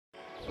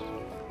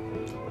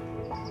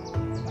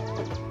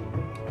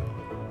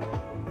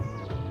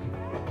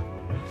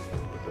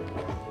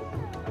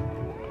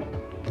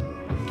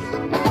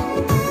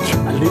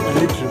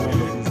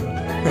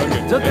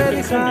जो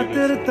तेरी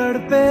खातिर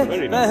तड़पे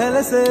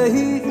पहले से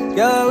ही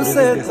क्या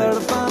उसे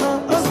तड़पाना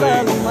ओ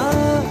जालिमा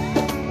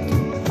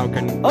How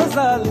can O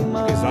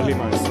Zalima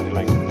Zalima is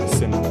like a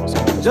sin or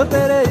something? जो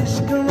तेरे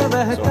इश्क में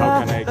बहका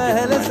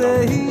पहले से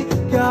ही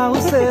क्या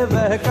उसे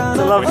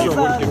बहकाना When you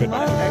won't give it.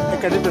 I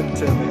can even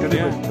tell.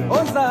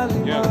 O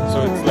Zalima Yeah, so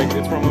it's like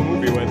it's from a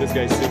movie where this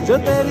guy sings. जो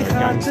He's तेरी a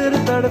gangster.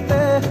 खातिर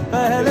तड़पे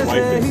पहले His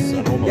से wife he is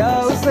a normal क्या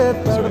person. उसे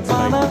So it's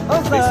तड़पाना like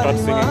O they start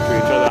Zalima singing to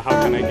each other, how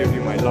can I give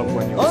you my love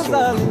when O you're so...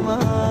 Zalima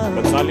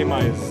But Zalima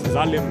is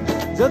Zalim.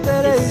 जो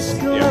तेरे इश्क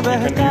में Yeah, it can be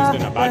बहका used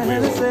in a bad way.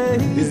 पहले से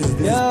ही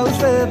क्या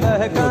उसे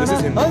बहकाना this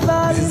is him. O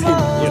Zalima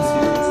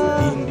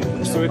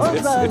So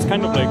it's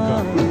kind of like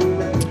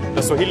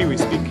the Swahili we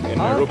speak in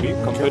Nairobi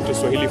compared to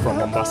Swahili from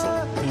Mombasa.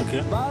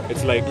 Okay.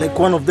 It's like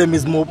One of them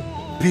is more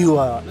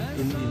pure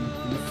in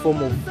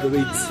form of the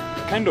way it's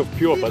kind of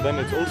pure, but then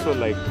it's also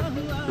like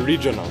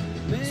regional.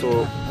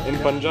 So in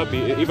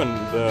Punjabi, even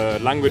the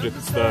language,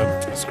 it's the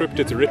script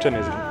it's written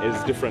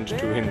is different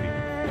to Hindi.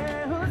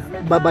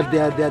 but they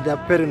are their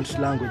parent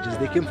languages.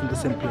 They came from the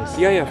same place.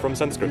 Yeah, from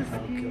Sanskrit.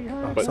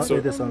 But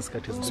The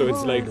Sanskrit is So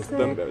it's like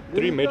the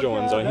three major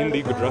ones are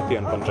Hindi, Gujarati,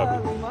 and Punjabi.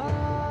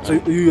 So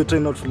you're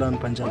trying not to learn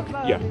Punjabi.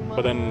 Yeah,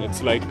 but then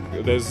it's like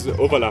there's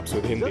overlaps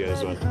with Hindi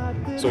as well.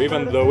 So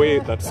even the way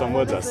that some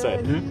words are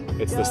said,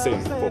 it's the same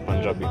for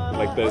Punjabi.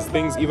 Like there's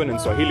things even in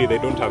Swahili they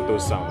don't have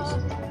those sounds.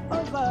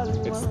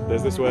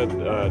 There's this word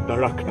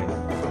darakne.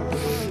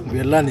 We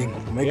are learning.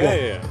 My guy.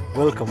 Yeah.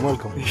 Welcome.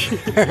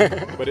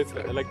 But it's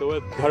like the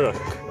word dharak.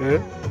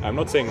 I'm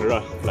not saying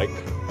ra, like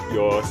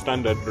your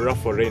standard ra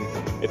for rain.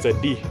 It's a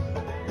D,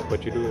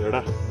 but you do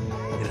ra.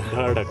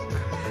 Dharak.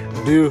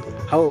 Do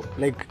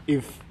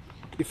you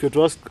if you're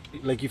to ask,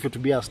 like if you're to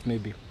be asked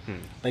maybe,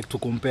 like to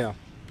compare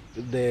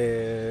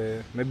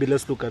maybe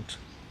let's look at,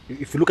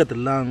 if you look at the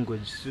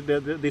language,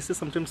 they say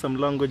sometimes some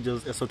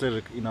languages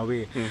esoteric in a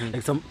way,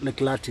 like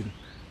Latin.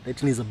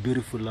 Latin is a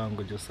beautiful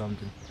language or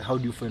something. How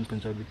do you find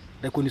Punjabi?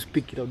 Like when you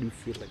speak it, how do you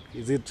feel? Like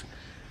is it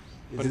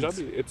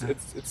Punjabi,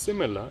 it's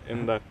similar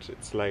in that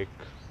it's like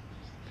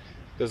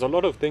there's a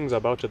lot of things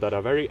about it that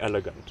are very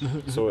elegant.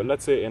 So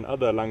let's say in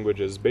other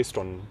languages based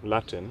on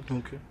Latin,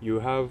 you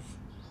have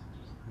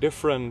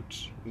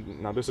different.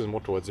 Now this is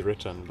more towards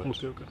written, but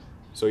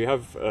so you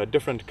have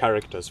different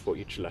characters for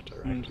each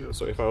letter, right?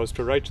 So if I was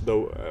to write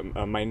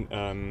my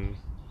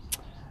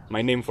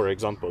name, for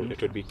example,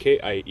 it would be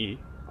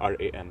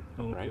K-I-E-R-A-N,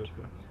 right?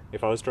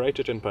 If I was to write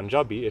it in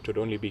Punjabi, it would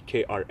only be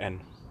K-R-N.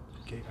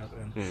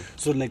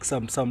 So like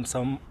some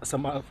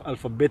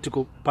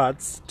alphabetical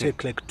parts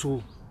take like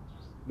two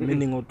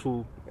meaning or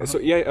two. So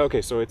yeah,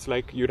 okay. So it's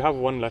like you'd have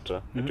one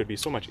letter. It would be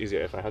so much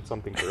easier if I had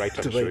something to write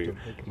and show you.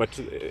 But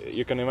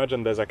you can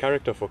imagine there's a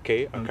character for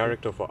K, a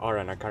character for R,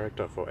 and a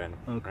character for N.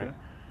 Right?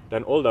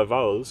 Then all the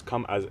vowels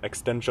come as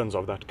extensions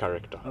of that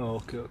character.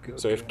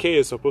 So if K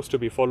is supposed to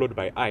be followed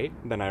by I,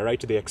 then I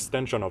write the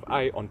extension of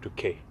I onto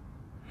K.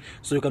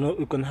 So you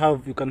can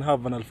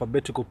have an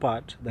alphabetical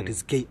part that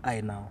is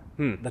KI now,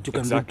 that you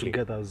can read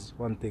together as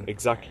one thing.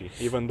 Exactly.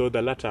 Even though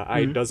the letter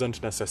I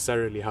doesn't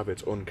necessarily have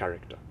its own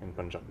character in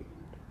Punjabi.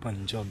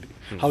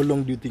 How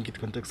long do you think it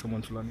can take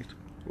someone to learn it?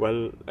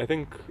 Well, I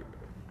think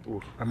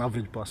an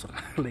average person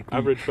like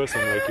average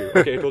person like you.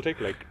 Okay, it will take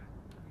like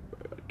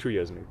 2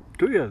 years maybe.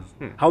 2 years.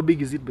 How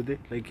big is it, by the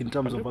like in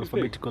terms of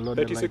alphabetical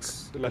order?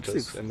 36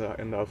 letters in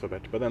the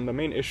alphabet. But then the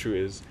main issue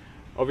is,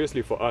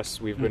 obviously for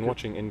us, we've been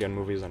watching Indian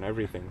movies and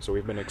everything, so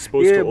we've been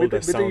exposed to all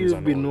the sounds.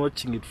 You've been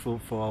watching it for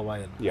a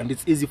while, and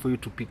it's easy for you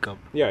to pick up.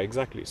 Yeah,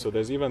 exactly. So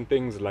there's even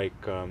things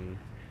like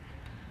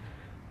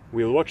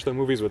we'll watch the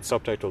movies with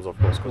subtitles, of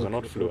course, because we're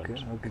not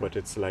fluent. But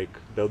it's like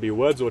there'll be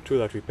words or two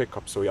that we pick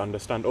up, so we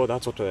understand. Oh,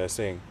 that's what they're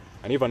saying.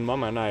 And even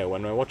Mama and I,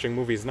 when we're watching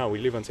movies now,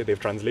 we'll even say they've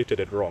translated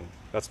it wrong.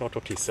 That's not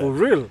what he said. For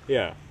real?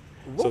 Yeah.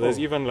 Whoa. So there's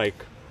even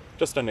like,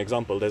 just an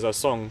example. There's a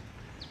song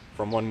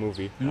from one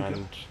movie,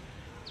 and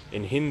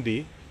in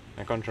Hindi,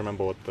 I can't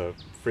remember what the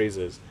phrase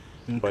is,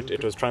 but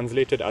it was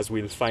translated as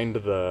 "we'll find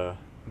the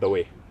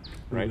way,"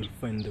 right? We'll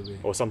find the way,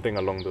 or something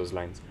along those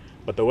lines.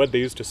 But the word they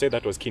used to say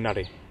that was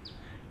kinare,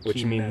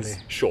 which means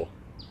shore,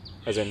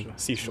 as in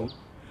seashore.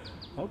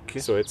 Okay.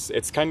 So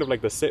it's kind of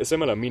like the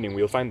similar meaning.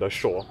 We'll find the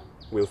shore,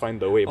 we'll find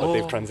the way, but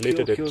they've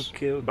translated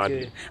it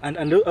badly.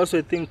 And also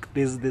I think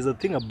there's a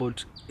thing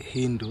about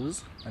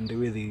Hindus and the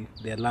way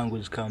their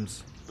language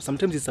comes.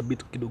 Sometimes it's a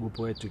bit kidogo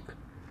poetic.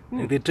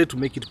 Like they try to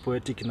make it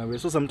poetic in a way.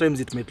 So sometimes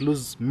it might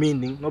lose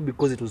meaning, not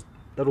because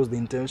that was the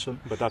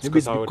intention. But that's maybe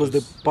it's because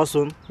the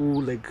person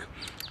who, like,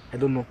 I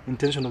don't know,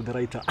 intention of the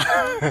writer,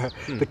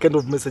 the kind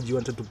of message you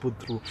wanted to put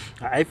through.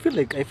 I feel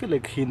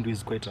like Hindu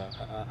is quite a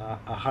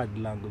hard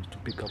language to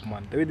pick up,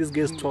 man. The way these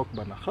guys talk,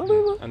 man.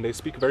 And they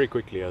speak very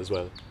quickly as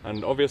well.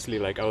 And obviously,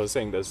 like I was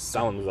saying, there's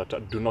sounds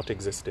that do not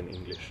exist in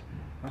English.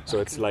 So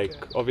it's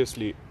like,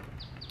 obviously,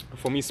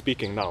 for me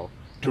speaking now,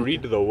 to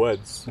read the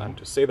words and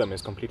to say them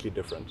is completely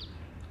different.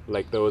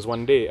 Like there was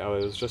one day I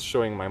was just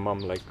showing my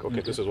mom, like,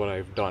 okay, this is what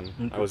I've done.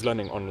 I was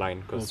learning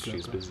online because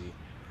she's busy.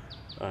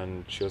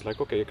 And she was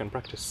like, okay, you can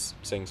practice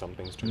saying some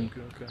things to me.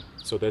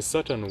 So there's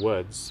certain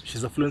words.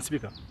 She's a fluent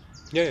speaker?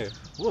 Yeah,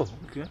 Oh,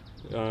 okay.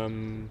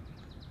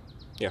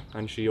 yeah,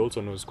 and she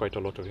also knows quite a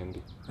lot of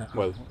Hindi.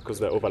 Well, because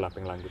they're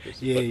overlapping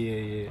languages. Yeah, But-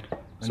 yeah.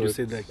 And So you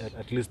said it's- that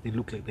at least they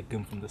look like they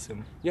came from the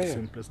same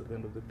same place at the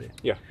end of the day.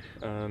 Yeah.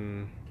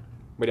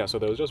 But yeah, so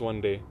there was just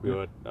one day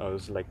I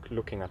was like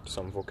looking at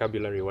some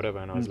vocabulary or whatever,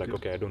 and I was like,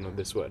 okay, I don't know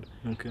this word.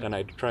 Okay. Then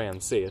I'd try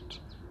and say it.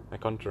 I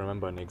can't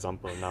remember an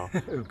example now.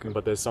 Okay.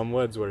 But there's some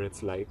words where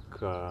it's like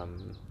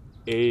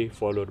A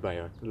followed by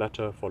a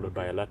letter, followed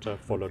by a letter,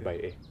 followed by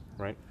A,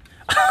 right?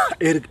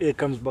 It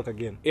comes back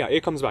again. Yeah, A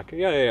comes back.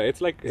 Yeah.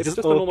 It's like it's just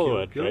a okay, normal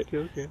word, okay, right?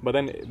 okay. But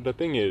then the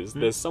thing is,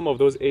 there's some of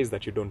those A's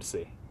that you don't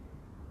say.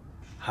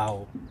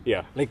 How?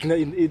 Yeah. Like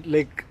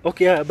like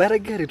okay, yeah, but I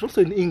get it.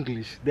 Also in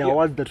English, there are Yeah.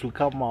 words that will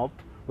come up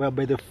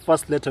whereby the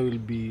first letter will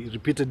be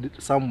repeated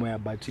somewhere,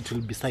 but it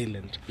will be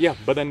silent. Yeah,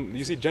 but then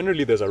you see,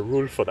 generally there's a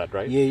rule for that,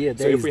 right? Yeah, So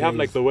there if is, we have there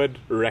like is. the word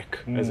wreck,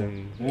 as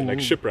in like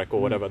shipwreck or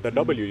whatever, the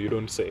W you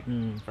don't say,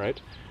 right?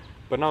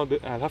 But now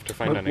I'll have to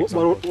find But an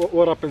example.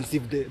 what happens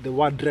if the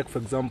word wreck, for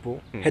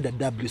example, had a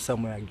W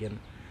somewhere again?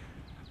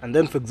 And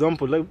then, for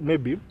example, like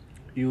maybe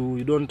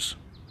you don't,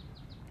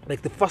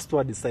 like the first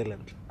word is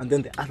silent, and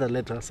then the other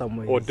letter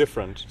somewhere Or is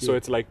different. So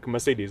it's like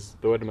Mercedes,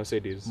 the word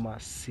Mercedes.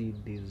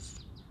 Mercedes.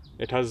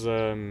 It has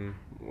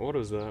what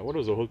was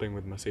the whole thing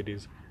with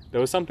Mercedes?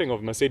 There was something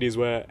of Mercedes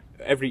where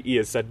every E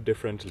is said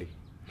differently.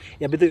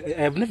 Yeah, but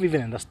I have never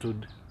even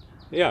understood.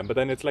 Yeah, but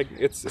then it's like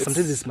it's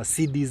Sometimes it's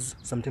Mercedes,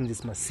 sometimes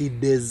it's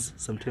Mercedes,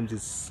 sometimes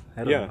it's I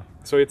don't yeah. know.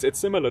 So it's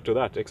similar to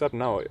that, except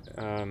now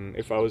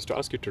if I was to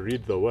ask you to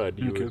read the word,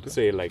 you would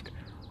say like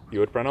you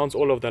would pronounce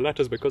all of the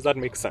letters because that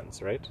makes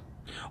sense, right?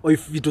 Or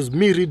if it was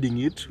me reading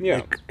it, Yeah.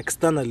 like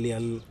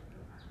externally,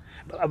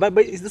 but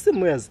it's the same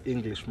way as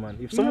English, man.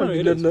 If someone No, it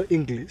didn't is. know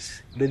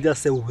English, they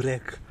just say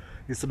wreck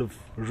instead of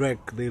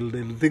wreck. They'll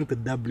think the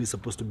W is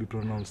supposed to be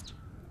pronounced.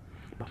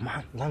 But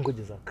man,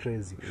 languages are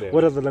crazy. Yeah.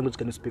 What other language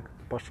can you speak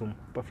apart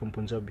from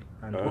Punjabi?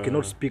 And okay,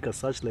 not speak as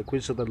such. Like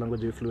which other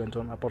language are you fluent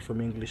on apart from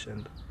English?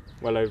 And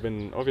Well, I've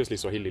been obviously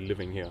Swahili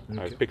living here.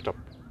 I've picked up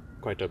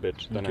quite a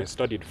bit. Then I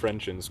studied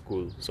French in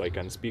school, so I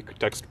can speak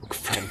textbook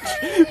French.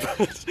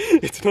 But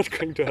it's not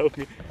going to help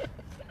me.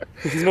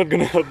 It's not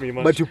going to help me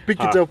much. but you pick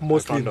it up I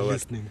mostly found in a word.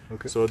 listening.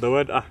 Okay. So the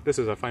word this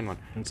is a fine one.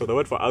 So the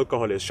word for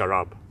alcohol is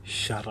sharab,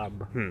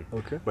 Sharab.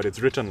 Okay. but it's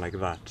written like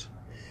that.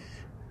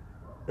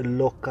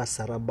 Loka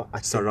Saraba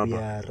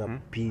Saraba.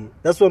 Achabiarapi.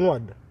 That's one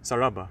word.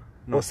 Saraba.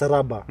 No. Oh,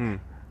 Saraba.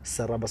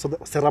 Saraba. So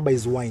Saraba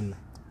is wine.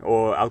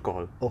 Or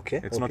alcohol.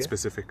 Okay, It's not okay.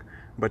 specific,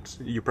 but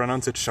you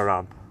pronounce it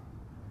sharab.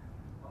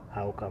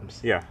 How comes?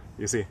 Yeah,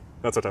 you see,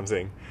 that's what I'm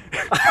saying.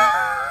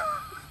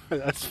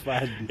 That's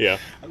funny. Yeah.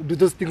 Do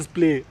those things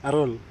play a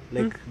role?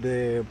 Like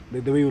the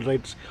way you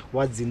write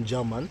words in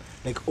German,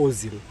 like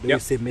Ozil, the way Yeah. you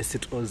say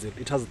Mesut Ozil,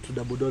 it has two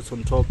double dots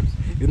on top.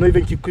 You know,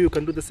 even Kikuyu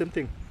can do the same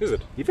thing. Is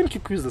it? Even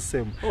Kikuyu is the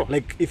same. Oh.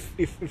 Like if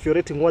you're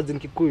writing words in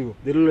Kikuyu,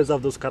 they always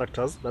have those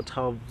characters that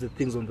have the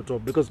things on the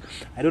top. Because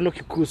I don't know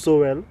Kikuyu so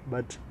well,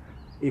 but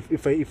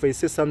if I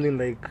say something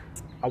like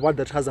a word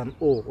that has an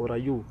O or a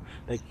U,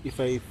 like I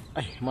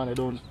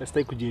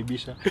start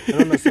kujiibisha. I don't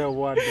want to say a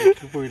word that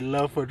people will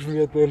laugh at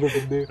me at the end of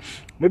the day.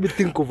 Maybe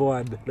think of a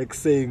word like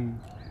saying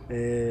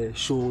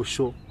show.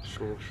 Sure.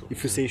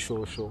 If you say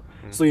show.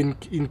 So in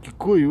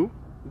Kikuyu,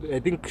 I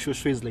think show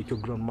is like your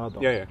grandmother.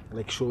 Yeah.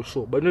 Like show.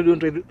 But no,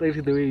 don't write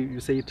it the way you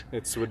say it.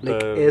 It's with Like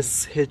the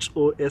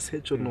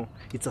SHO. No,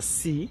 it's a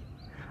C,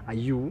 a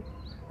U,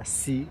 a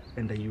C,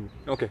 and a U.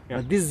 okay. Yeah.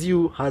 But this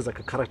U has like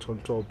a character on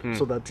top,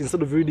 so that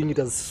instead of reading it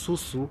as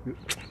Susu,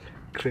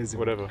 crazy.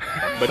 Whatever.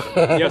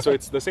 But yeah, so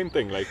it's the same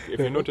thing. Like if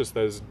you notice,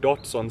 there's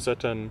dots on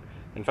certain.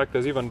 In fact,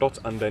 there's even dots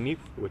underneath,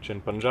 which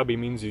in Punjabi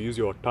means you use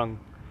your tongue.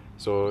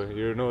 So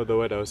you know the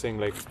word I was saying,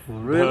 like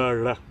real?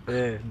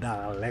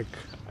 bhara.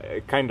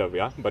 Like Kind of,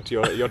 yeah. But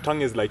your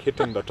tongue is like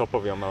hitting the top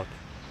of your mouth.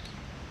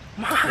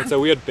 It's a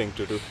weird thing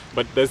to do.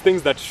 But there's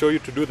things that show you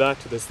to do that.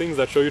 There's things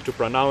that show you to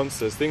pronounce.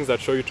 There's things that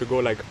show you to go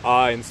like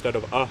ah instead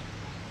of ah,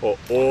 or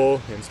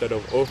o instead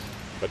of o.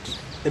 But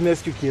let me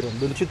ask you, Kiran,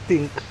 don't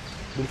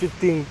you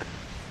think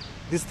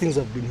these things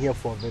have been here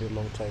for a very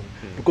long time?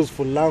 Because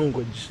for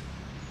language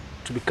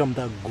to become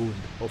that good,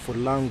 or for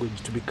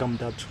language to become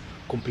that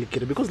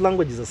complicated, because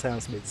language is a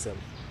science by itself.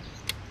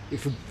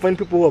 If you find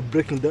people who are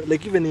breaking down,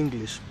 like even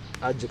English,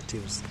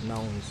 adjectives,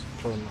 nouns,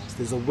 pronouns,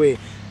 there's a way,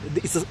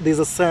 there's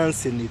a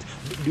science in it.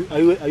 Are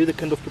you the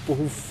kind of people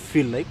who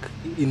feel like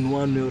in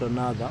one way or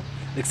another,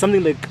 like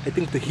something like, I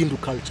think the Hindu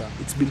culture,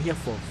 it's been here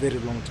for a very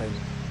long time.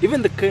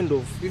 Even the kind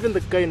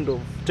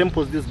of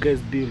temples these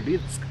guys build,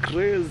 it's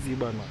crazy,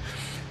 bana.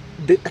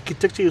 The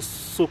architecture is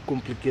so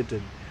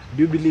complicated.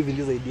 Do you believe in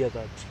this idea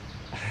that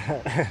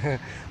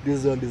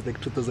this one is like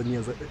 2,000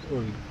 years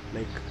old?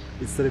 Like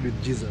it started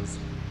with Jesus?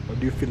 Or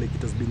do you feel like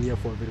it has been here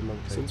for a very long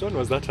time? since when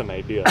was that an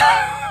idea?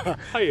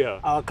 Hiya.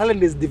 Our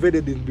calendar is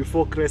divided in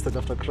before Christ and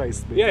after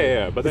Christ.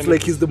 Yeah. But It's then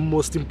like he's the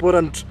most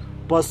important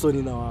person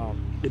in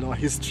our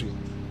history.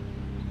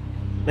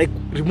 Like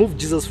remove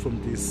Jesus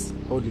from this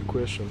whole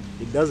equation,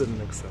 it doesn't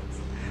make sense.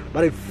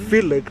 But I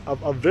feel like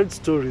I've read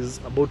stories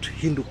about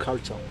Hindu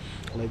culture,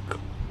 like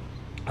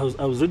I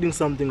was reading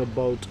something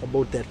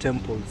about their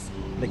temples,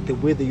 like the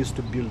way they used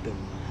to build them,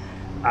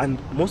 and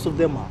most of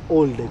them are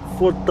old, like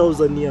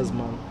 4,000 years,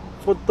 man.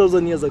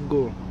 4,000 years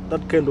ago,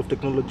 that kind of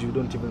technology we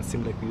don't even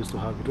seem like we used to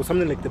have. It was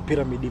something like the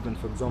pyramid, even,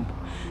 for example.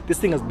 This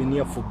thing has been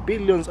here for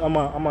billions,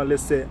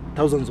 let's say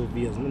thousands of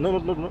years.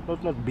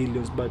 Not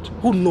billions, but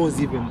who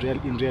knows even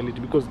in reality?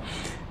 Because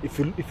if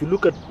you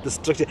look at the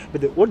structure,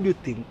 what do you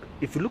think?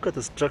 If you look at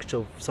the structure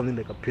of something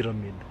like a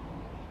pyramid,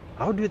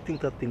 how do you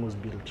think that thing was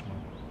built,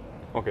 man?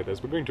 Okay, there's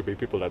going to be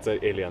people that say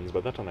aliens,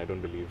 but that one I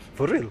don't believe.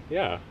 For real?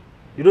 Yeah.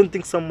 You don't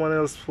think someone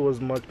else who was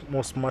much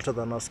more smarter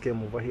than us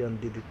came over here and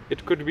did it?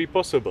 It could be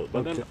possible,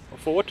 but then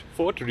for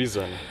what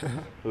reason?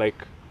 Like,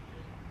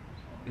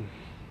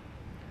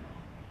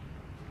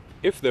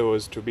 if there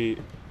was to be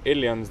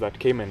aliens that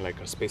came in like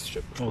a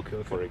spaceship,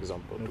 for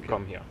example, to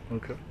come here,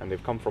 and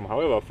they've come from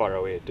however far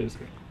away it is.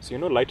 So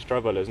light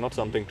travel is not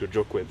something to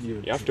joke with. Yeah,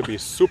 you have to be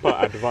super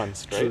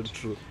advanced, right?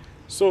 True.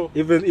 So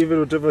even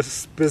whatever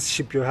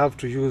spaceship you have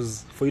to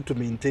use for you to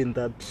maintain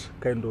that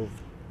kind of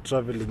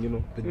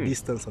traveling, the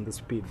distance and the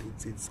speed,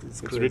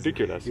 it's crazy.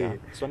 Ridiculous. Yeah.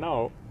 So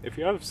now, if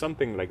you have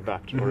something like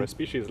that or a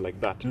species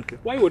like that,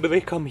 why would they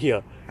come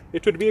here?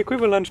 It would be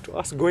equivalent to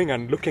us going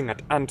and looking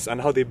at ants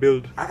and how they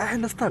build. I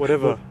understand.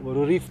 Whatever. But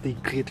what if they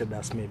created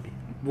us? Maybe.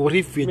 What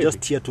if we're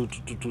just here to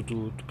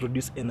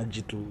produce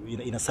energy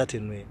in a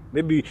certain way?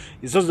 Maybe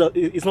it's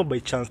not by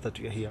chance that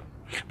we're here.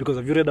 Because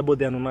have you read about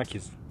the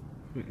Anunnakis?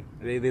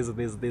 There's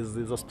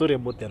a story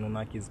about the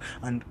Anunnakis,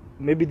 and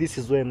maybe this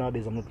is why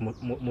nowadays I'm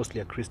not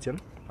mostly a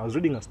Christian. I was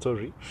reading a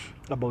story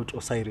about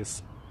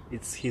Osiris. I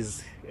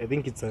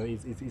think it's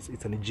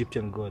an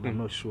Egyptian god. I'm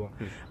not sure.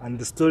 And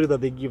the story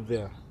that they give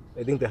there,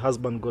 I think the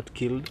husband got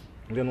killed,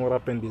 and then what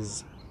happened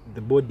is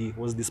the body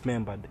was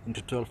dismembered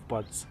into 12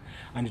 parts,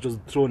 and it was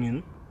thrown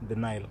in the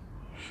Nile.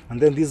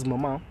 And then this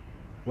mama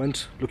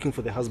went looking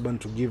for the husband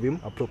to give him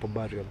a proper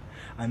burial,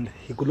 and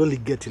he could only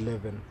get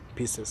 11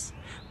 pieces.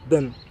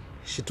 Then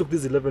she took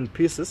these 11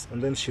 pieces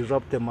and then she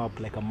wrapped them up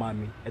like a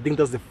mummy. I think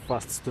that's the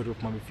first story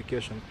of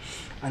mummification.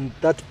 And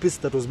that piece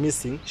that was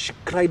missing, she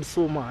cried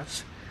so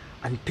much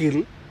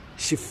until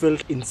she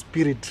felt in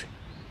spirit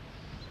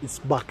it's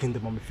back in the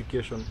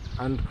mummification.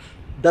 And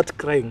that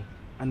crying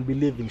and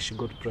believing, she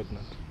got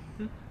pregnant.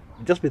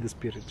 Just by the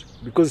spirit.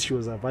 Because she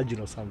was a virgin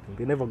or something.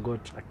 They never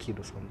got a kid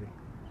or something.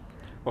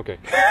 Okay.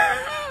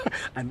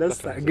 And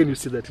that's again, you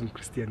see that in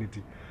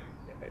Christianity.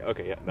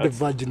 Okay, yeah. The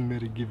Virgin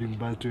Mary giving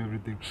birth to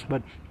everything.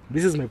 But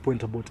this is my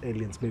point about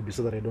aliens, maybe,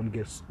 so that I don't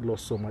get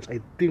lost so much.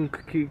 I think,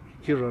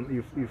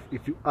 Kieran,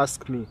 if you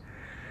ask me,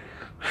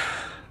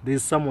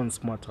 there's someone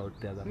smart out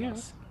there than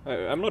us.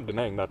 I'm not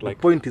denying that. Like,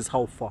 the point is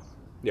how far.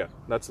 Yeah,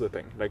 that's the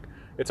thing. Like,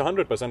 it's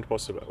 100%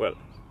 possible. Well,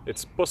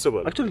 it's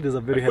possible. Actually, there's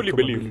a very I high fully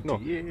believe.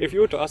 probability. No, if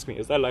you were to ask me,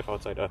 is there life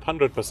outside Earth?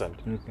 100%.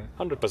 Okay.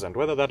 100%.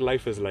 Whether that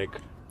life is like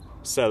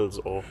cells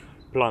or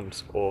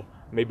plants or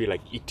maybe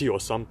like ET or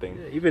something.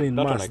 Yeah, even in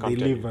that Mars, they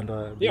live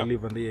and yeah.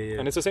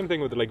 And it's the same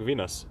thing with like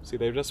Venus. See,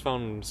 they've just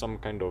found some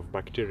kind of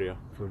bacteria.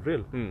 For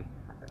real?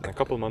 A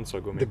couple months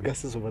ago, maybe. The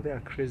gases over there are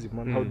crazy,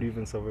 man. How do you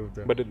even survive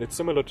them? But it's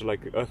similar to like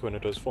Earth when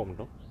it was formed,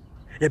 no?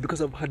 Yeah,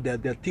 because I've heard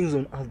there are things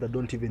on Earth that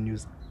don't even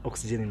use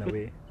oxygen in a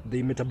way.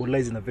 They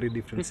metabolize in a very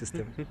different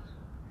system.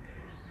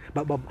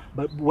 But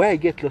where I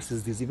get lost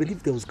is this: even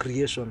if there was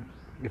creation,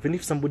 even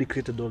if somebody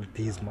created all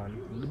these,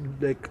 man,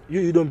 like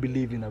you don't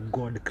believe in a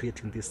God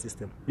creating this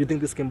system. You think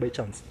this came by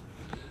chance?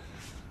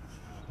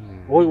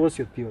 What was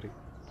your theory?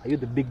 Are you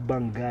the Big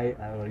Bang guy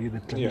or are you the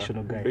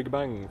traditional guy? Big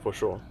Bang for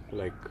sure.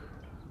 Like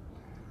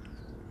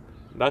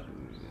that.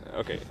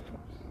 Okay.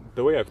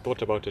 The way I've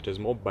thought about it is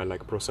more by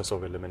like process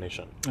of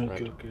elimination.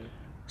 Okay.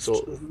 So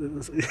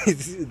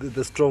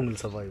the strong will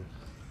survive.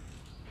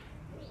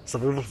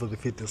 Survival for the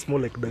fittest, more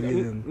like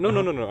Darwinian. No.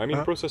 I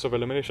mean process of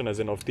elimination as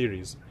in of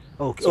theories.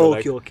 Okay. So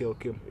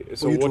Okay.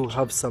 So for you to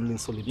have something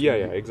solid. Yeah,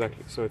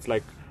 exactly. So it's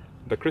like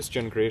the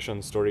Christian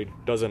creation story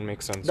doesn't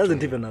make sense.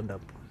 Doesn't even add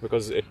up.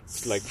 Because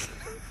it's like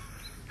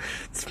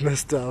it's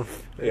messed up.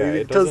 Yeah,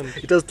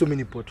 it has too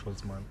many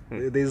potholes, man.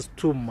 There's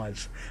too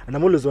much, and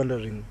I'm always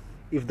wondering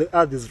if the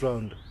earth is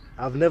round.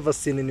 I've never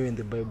seen anywhere in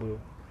the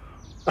Bible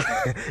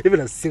even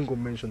a single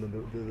mention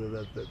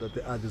that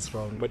the earth is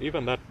round. But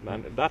even that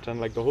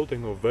and like the whole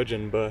thing of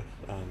virgin birth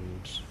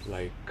and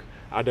like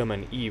Adam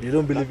and Eve. You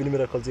don't believe in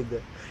miracles in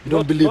there? You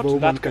don't believe a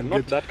woman can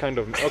not that kind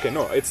of... Okay,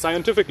 no, it's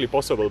scientifically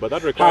possible, but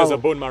that requires a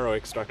bone marrow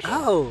extraction.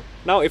 How?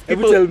 Now, if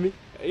people... Tell me.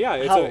 Yeah,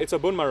 it's a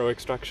bone marrow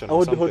extraction.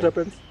 How what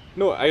happens?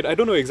 No, I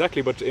don't know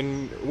exactly, but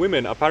in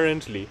women,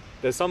 apparently,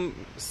 there's some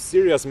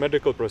serious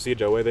medical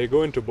procedure where they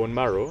go into bone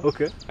marrow.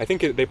 Okay. I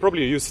think they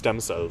probably use stem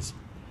cells.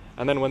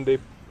 And then when they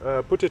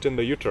put it in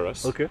the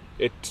uterus, okay,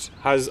 it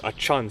has a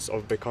chance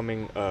of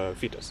becoming a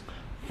fetus.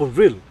 For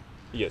real?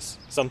 Yes,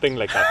 something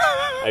like that.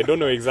 I don't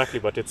know exactly,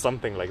 but it's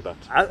something like that.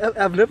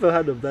 I've never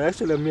heard of that.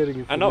 Actually, I'm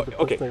hearing it for And now, the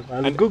first okay, time.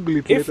 I'll and Google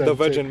it if later the and check.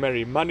 Virgin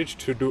Mary managed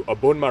to do a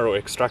bone marrow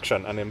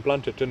extraction and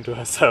implant it into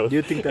herself, Do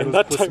you think that in was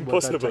that time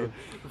possible at that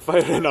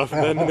possible, fair enough,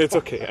 then it's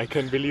okay. I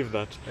can believe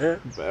that. Yeah.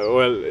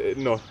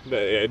 No,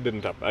 it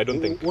didn't happen. I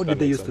don't think. What that did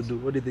they makes used to sense. do?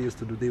 What did they used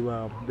to do? They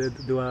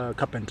were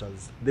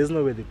carpenters. There's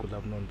no way they could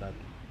have known that.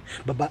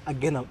 But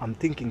again, I'm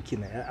thinking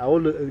Kina.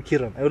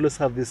 Kiran. I always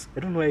have this. I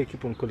don't know why I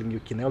keep on calling you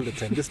Kina all the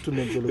time. These two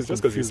names always It's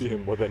just because you confuse see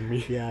me. him more than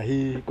me. Yeah,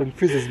 he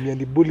confuses me and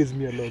he bullies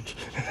me a lot.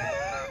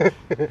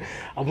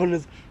 I'm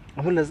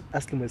always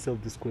asking myself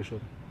this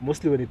question.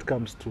 Mostly when it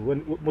comes to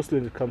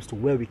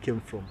where we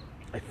came from.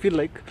 I feel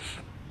like,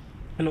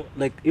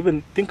 like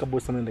even think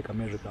about something like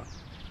America.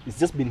 It's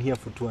just been here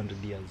for 200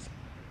 years.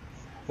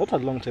 Not a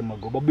long time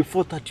ago, but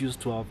before that, you used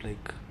to have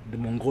like the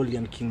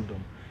Mongolian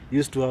kingdom. You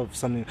used to have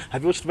something.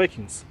 Have you watched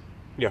Vikings?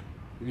 Yeah.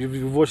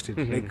 You've watched it,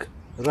 like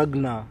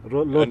Ragnar,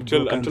 Lord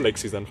Until Brock, like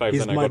season 5,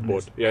 his then I got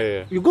madness. bored.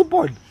 Yeah. You got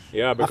bored.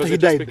 Yeah, because After he it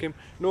just died. became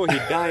no. He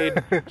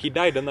died. He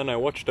died, and then I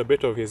watched a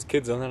bit of his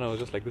kids, and then I was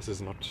just like, this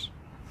is not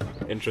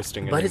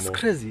interesting But anymore. it's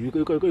crazy. You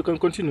can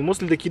continue.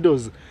 Mostly the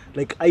kiddos,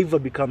 like Iva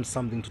becomes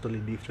something totally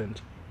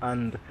different,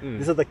 and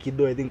this other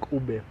kiddo, I think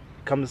Ube,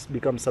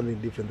 becomes something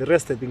different. The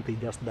rest, I think they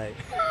just die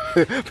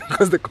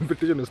because the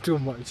competition is too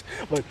much.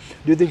 But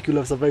do you think you'll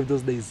have survived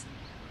those days,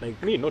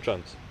 like Me, no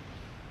chance.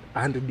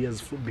 100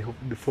 years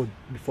before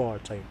our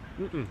time?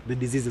 The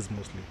diseases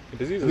mostly.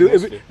 Diseases Have you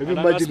mostly. And I'm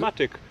imagined-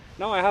 asthmatic.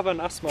 Now I have an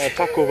asthma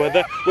attack over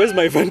there. Where's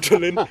my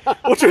Ventolin?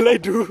 What will I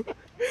do?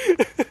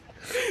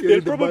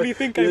 They'll probably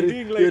think I'm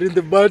being you're like... in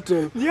the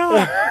battle.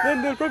 Yeah,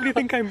 then they'll probably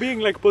think I'm being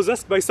like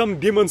possessed by some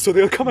demon, so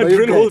they'll come and But you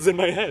drill guys- holes in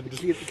my head.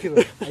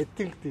 Kira, I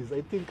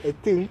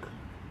think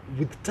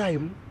with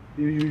time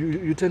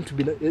you tend to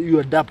be you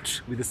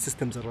adapt with the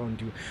systems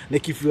around you.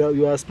 Like if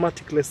you are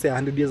asthmatic, let's say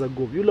 100 years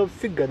ago, you'll have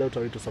figured out a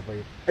way to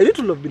survive. And it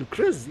will have been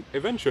crazy.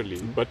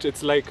 Eventually, but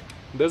it's like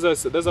there's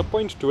a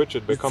point to which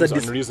it becomes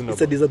unreasonable.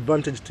 It's a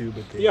disadvantage to you,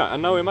 but Yeah,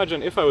 and now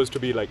imagine if I was to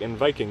be like in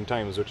Viking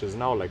times, which is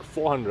now like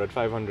 400,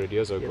 500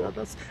 years ago. yeah,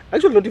 that's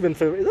actually not even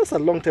fair. That's a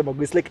long time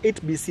ago. It's like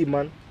 8 BC,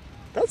 man.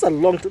 That's a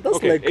long time. That's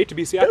Okay, like 8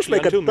 BC That's actually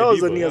like until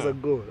 1,000 medieval, years yeah.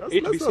 ago.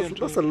 8 BC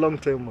until- That's a long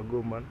time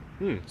ago,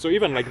 man. So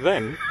even like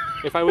then,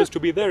 if I was to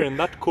be there in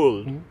that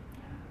cold,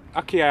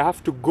 okay, I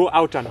have to go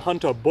out and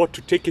hunt a boar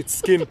to take its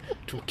skin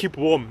to keep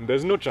warm.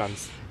 There's no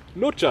chance.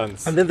 No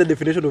chance. And then the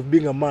definition of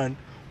being a man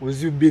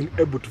was you being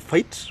able to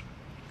fight,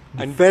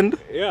 And- defend,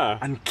 yeah.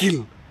 and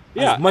kill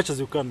Yeah. as much as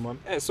you can, man.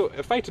 So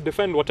fight,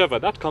 defend, whatever,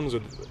 that comes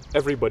with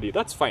everybody.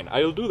 That's fine.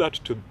 I'll do that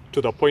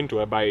to the point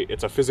whereby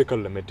it's a physical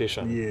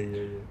limitation.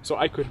 Yeah. So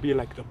I could be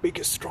like the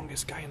biggest,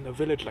 strongest guy in the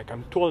village. Like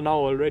I'm tall now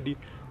already.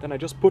 Then I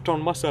just put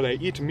on muscle, I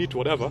eat meat,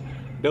 whatever.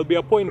 There'll be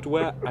a point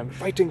where I'm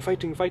fighting.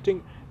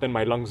 Then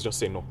my lungs just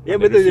say no. Yeah,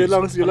 And but they then your refuse.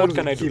 lungs And will what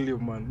can I kill do? you,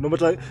 man. No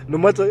matter,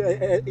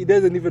 it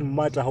doesn't even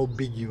matter how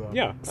big you are.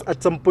 Yeah.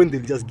 At some point,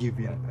 they'll just give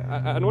in.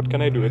 And what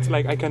can I do? It's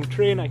like I can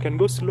train, I can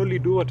go slowly,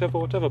 do whatever.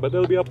 But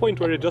there'll be a point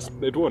where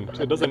it won't.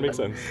 It doesn't make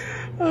sense.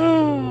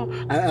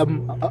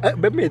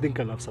 But me, I think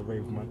I'll have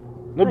survived, man.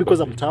 Not because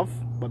I'm tough,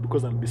 but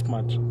because I'll be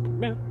smart.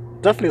 Yeah.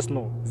 Toughness,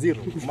 no, 0,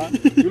 man.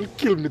 You'll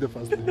kill me the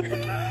first day.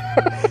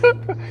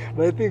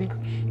 But I think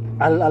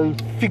I'll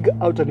figure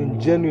out an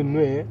genuine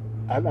way.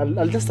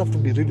 I'll just have to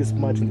be really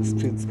smart in the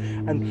streets.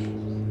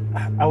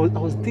 And I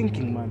was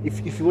thinking, man,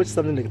 if you watch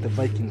something like the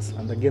Vikings,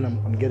 and again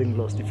I'm getting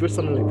lost. If you watch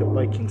something like the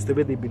Vikings, the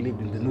way they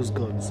believed in the Norse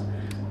gods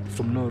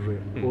from Norway,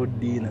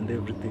 Odin and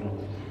everything,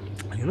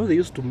 and they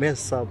used to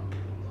mess up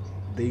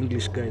the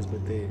English guys, but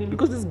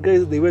because these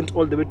guys, they went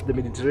all the way to the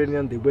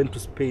Mediterranean, they went to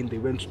Spain, they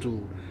went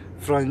to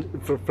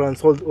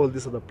France, all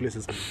these other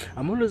places.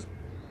 I'm always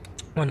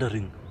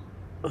wondering,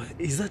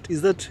 is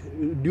that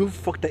do you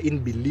factor in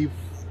belief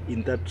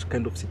in that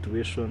kind of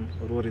situation,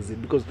 or what is it?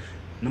 Because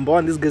number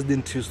one, these guys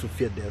didn't used to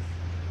fear death.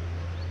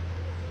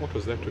 What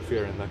was there to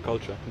fear in that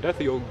culture?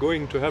 Death, you're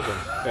going to heaven.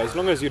 As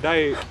long as you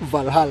die,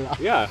 Valhalla.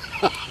 yeah.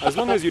 As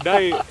long as you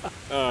die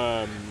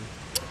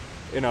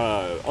in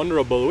a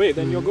honorable way,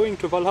 then you're going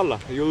to Valhalla.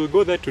 You'll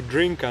go there to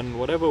drink and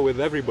whatever with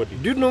everybody.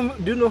 Do you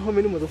know how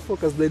many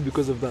motherfuckers died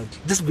because of that?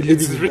 Just believing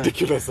It's in that.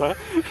 ridiculous, huh?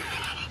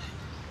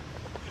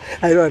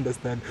 I don't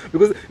understand,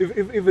 because if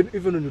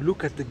even when you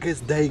look at the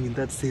guys dying in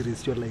that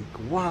series, you're like,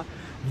 wow,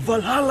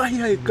 Valhalla,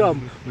 here I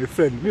come. My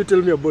friend, you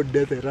tell me about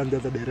death, I run the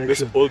other This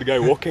direction. old guy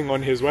walking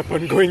on his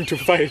weapon going to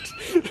fight.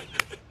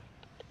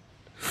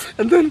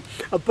 And then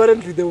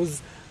apparently there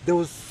was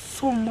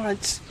so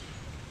much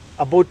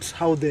about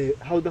how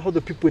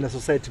the people in a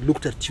society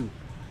looked at you.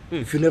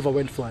 If you never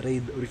went for a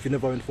raid or if you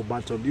never went for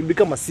battle, you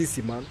become a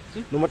sissy, man.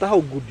 No matter how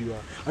good you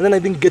are. And then I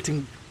think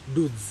getting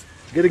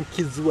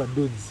kids who are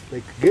dudes,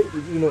 like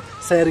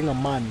siring a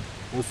man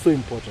was so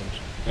important.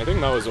 I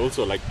think that was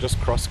also like just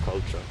cross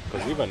culture,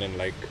 because even in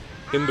like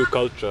Hindu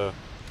culture,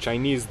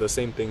 Chinese, the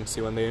same thing.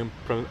 See, when they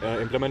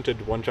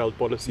implemented one-child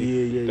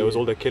policy, there was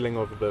all the killing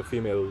of the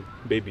female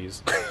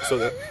babies. So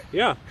that,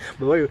 yeah.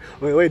 But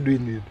why do you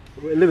need?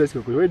 Let me ask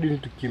you a question. Why do you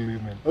need to kill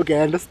women? Okay,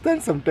 I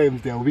understand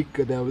sometimes they are weak.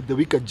 They are the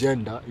weaker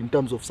gender in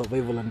terms of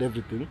survival and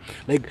everything.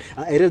 Like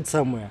I read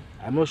somewhere.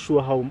 I'm not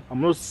sure how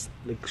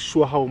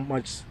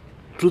much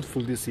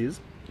truthful this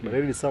is. But I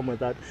read somewhere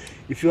that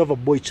if you have a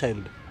boy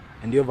child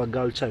and you have a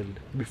girl child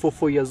before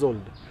 4 years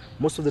old,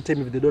 most of the time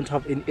if they don't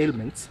have any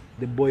ailments,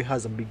 the boy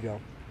has a bigger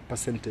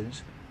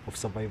percentage of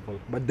survival.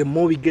 But the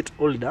more we get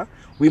older,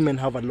 women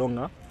have a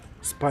longer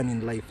span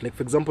in life. Like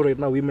for example, right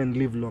now women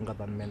live longer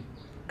than men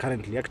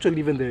currently. Actually,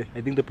 even I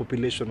think the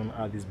population on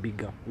Earth is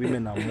bigger.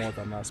 Women are more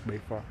than us by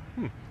far.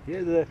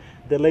 Yeah,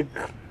 they're like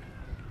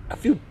a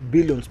few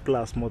billions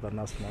plus more than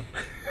us now.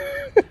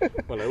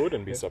 Well, I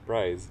wouldn't be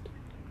surprised,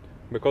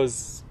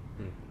 because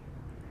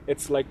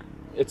it's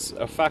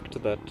a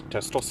fact that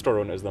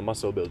testosterone is the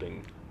muscle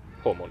building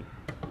hormone.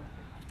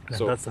 And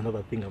So that's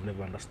another thing I've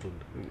never understood.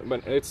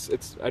 but it's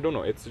I don't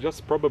know, it's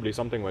just probably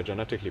something we're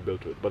genetically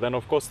built with. But then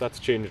of course that's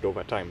changed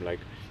over time. Like,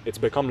 it's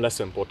become less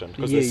important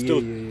because there's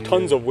still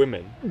tons of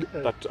women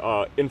that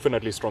are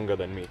infinitely stronger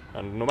than me,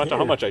 and no matter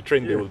how much I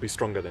train, they will be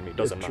stronger than me.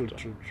 Doesn't True.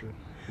 matter.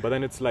 But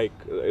then it's like,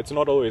 it's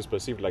not always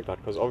perceived like that,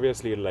 because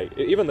obviously, like,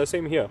 even the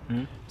same here.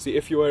 See,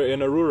 if you are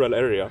in a rural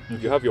area,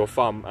 you have your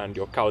farm and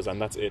your cows,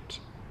 and that's it.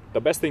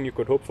 The best thing you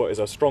could hope for is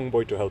a strong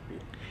boy to help you.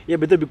 Yeah,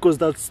 but then because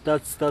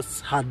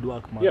that's hard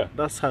work, man. Yeah.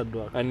 That's hard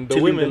work. And the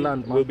Tilling women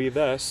land, man. will be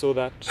there so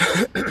that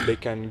they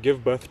can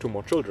give birth to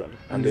more children,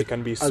 and they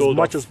can be as sold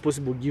much off. as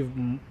possible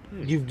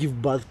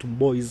give birth to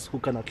boys who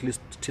can at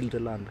least till the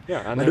land.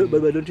 Yeah, and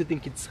but don't you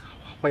think it's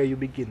where you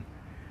begin?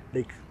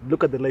 Like,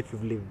 look at the life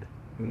you've lived.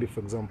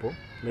 For example,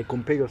 like,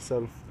 compare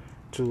yourself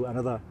to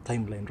another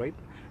timeline, right?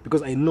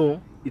 Because I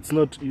know it's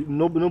not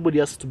nobody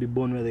has to be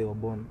born where they were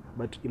born.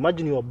 But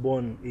imagine you were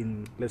born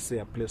in, let's say,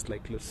 a place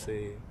like, let's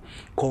say,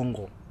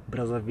 Congo,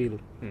 Brazzaville,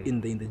 in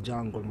the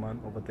jungle,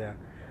 man, over there.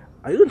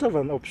 You don't have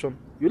an option.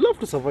 You'll have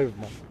to survive,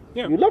 man.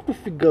 Yeah. You'll have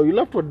to you'll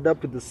have to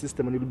adapt to the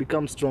system, and you'll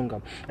become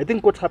stronger. I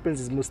think what happens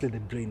is mostly the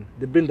brain.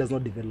 The brain does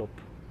not develop.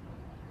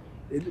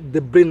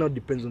 The brain now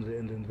depends on the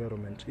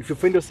environment. If you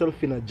find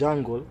yourself in a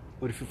jungle,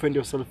 or if you find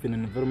yourself in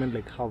an environment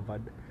like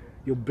Harvard,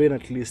 your brain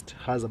at least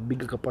has a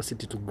bigger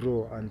capacity to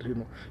grow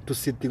and, to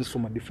see things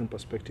from a different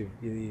perspective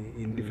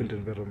in different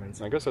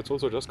environments. I guess that's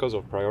also just because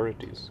of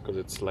priorities, because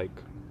it's like,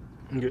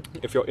 Okay.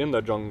 if you're in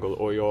the jungle,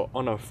 or you're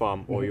on a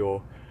farm, or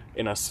you're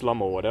in a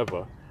slum or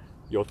whatever,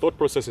 your thought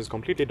process is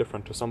completely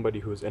different to somebody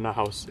who's in a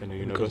house in a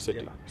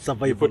university.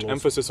 Survival You put also.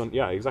 emphasis on,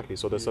 exactly.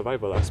 So the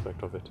survival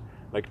aspect of it.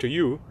 Like, to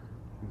you,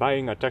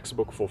 buying a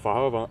textbook for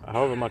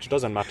however much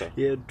doesn't matter.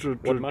 Yeah, true.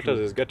 What matters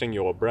is getting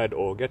your bread,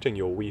 or getting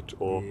your wheat,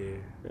 or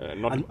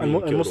not And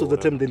being killed most or of the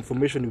time, whatever. the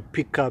information you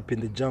pick up in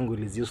the jungle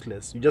is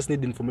useless. You just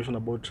need information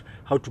about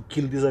how to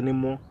kill this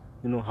animal,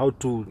 how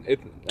to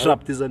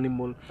trap this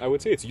animal. I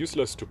would say it's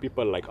useless to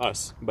people like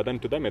us, but then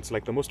to them it's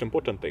like the most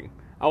important thing.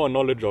 Our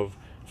knowledge of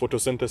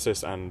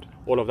photosynthesis and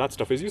all of that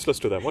stuff is useless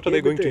to them. What are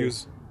they going to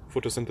use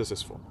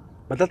photosynthesis for?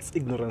 But that's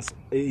ignorance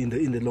in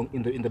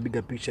the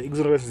bigger picture.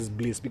 Ignorance is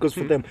bliss, because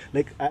for them,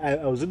 like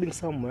I was reading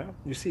somewhere,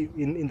 you see,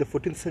 in the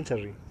 14th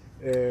century,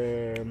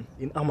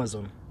 in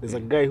Amazon, there's a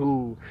guy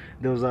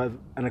there was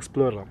an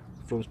explorer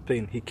from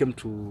Spain. He came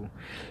to,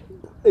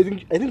 I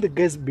think the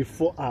guys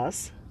before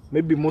us,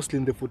 maybe mostly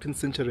in the 14th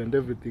century and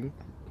everything,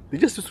 they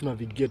just used to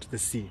navigate the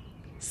sea,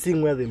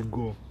 seeing where they'll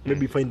go,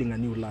 maybe finding a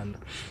new land.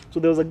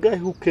 So there was a guy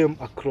who came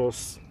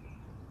across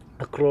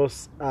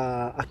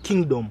a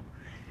kingdom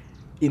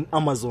in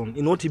Amazon,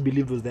 in what he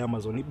believed was the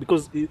Amazon.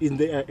 Because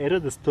I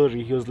read the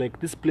story, he was like,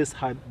 this place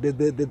had,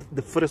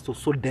 the forest was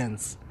so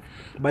dense,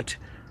 but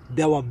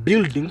there were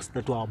buildings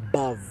that were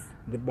above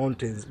the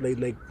mountains,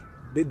 like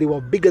they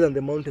were bigger than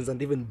the mountains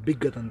and even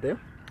bigger than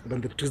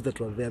the trees that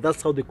were there.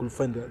 That's how they could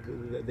find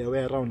their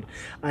way around.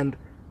 And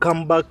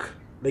come back,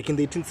 like in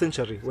the 18th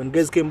century, when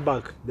guys came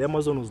back, the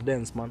Amazon was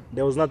dense, man.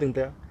 There was nothing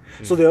there.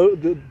 So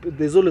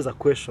there's always a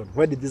question: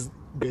 where did these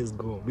guys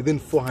go within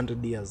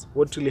 400 years?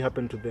 What really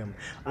happened to them?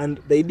 And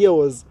the idea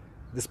was,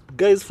 these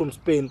guys from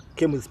Spain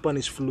came with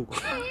Spanish flu.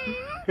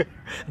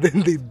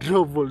 Then they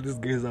drove all these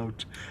guys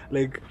out.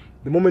 Like,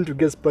 the moment you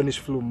get Spanish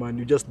flu, man,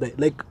 you just die.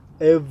 Like,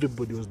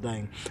 everybody was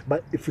dying.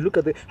 But if you look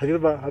at have you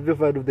ever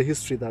heard of the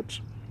history that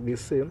they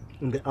say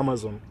in the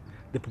Amazon,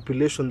 the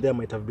population there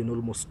might have been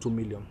almost 2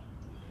 million?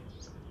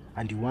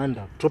 And you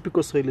wonder,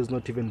 tropical soil is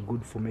not even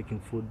good for making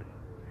food.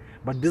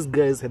 But these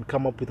guys had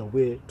come up with a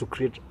way to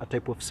create a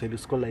type of soil.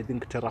 It's called, I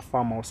think, terra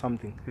firma or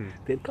something.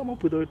 They had come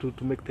up with a way to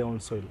make their own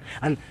soil.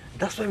 And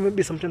that's why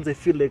maybe sometimes I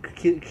feel like,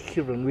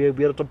 Kieran, we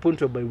are at a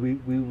point where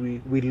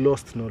we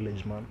lost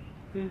knowledge, man.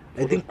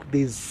 I think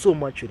there's so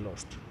much we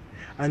lost.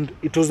 And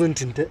it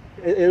wasn't, I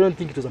don't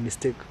think it was a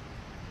mistake.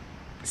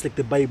 It's like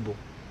the Bible.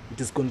 It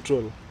is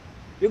control.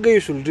 You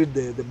guys should read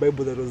the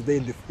Bible that was there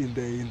in the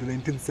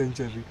 19th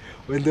century,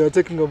 when they were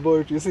talking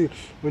about, you see,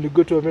 when you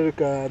go to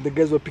America, the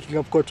guys were picking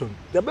up cotton.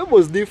 The Bible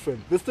was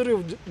different. The story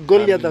of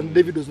Goliath and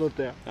David was not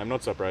there. I'm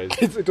not surprised.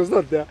 It was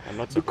not there. I'm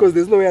not surprised. Because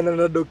there's no way an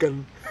underdog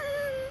can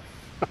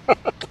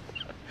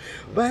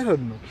But I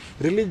don't know.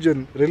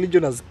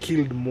 Religion has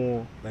killed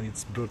more than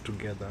it's brought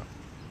together.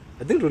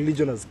 I think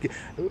religion has killed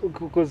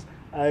because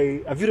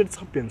have you read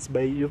 *Sapiens*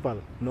 by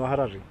Yuval Noah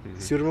Harari?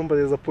 So you remember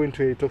there's a point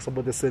where he talks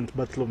about the Saint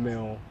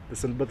Bartholomew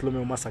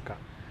massacre,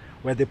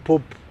 where the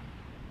Pope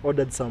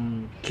ordered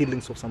some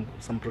killings of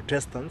some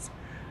Protestants,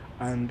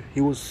 and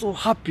he was so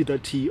happy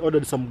that he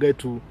ordered some guy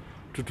to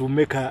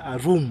make a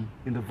room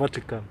in the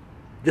Vatican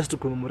just to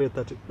commemorate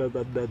that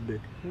day.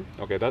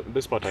 Okay,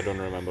 this part I don't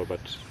remember,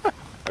 but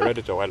I read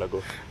it a while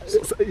ago.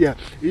 So, yeah,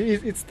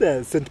 it's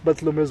there, St.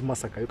 Bartholomew's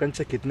Massacre. You can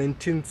check it,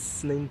 19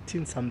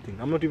 something.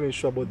 I'm not even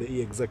sure about the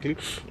year exactly,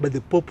 but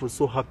the Pope was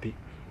so happy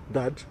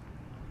that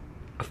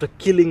after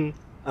killing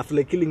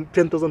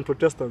 10,000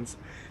 Protestants,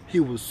 he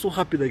was so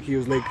happy that he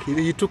was like,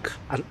 he took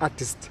an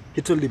artist.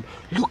 He told him,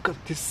 look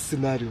at this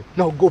scenario.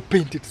 Now go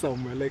paint it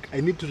somewhere. Like, I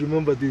need to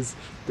remember this,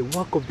 the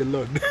work of the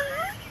Lord.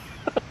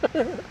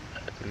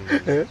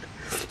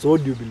 So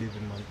what do you believe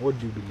in, man? What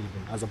do you believe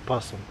in as a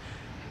person?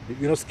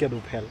 You're not scared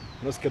of hell.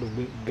 You're not scared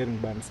of getting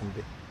burned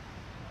someday.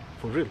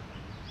 For real.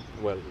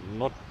 Well,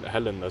 not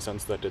hell in the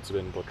sense that it's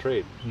been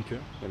portrayed. Okay.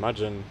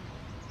 Imagine...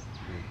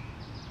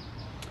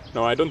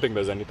 No, I don't think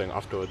there's anything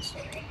afterwards.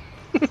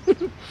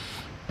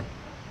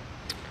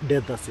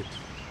 Death, that's it.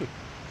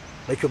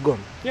 Like you're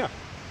gone. Yeah.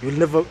 You'll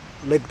never...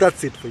 Like,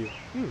 that's it for you.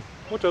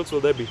 What else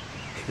will there be?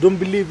 You don't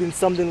believe in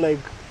something like,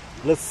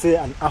 let's say,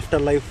 an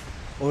afterlife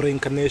or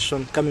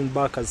reincarnation, coming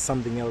back as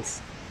something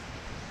else.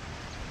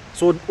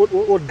 So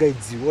what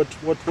guides you? What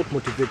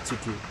motivates you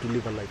to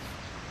live a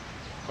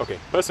life? Okay,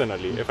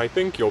 personally, if I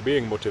think you're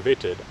being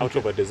motivated out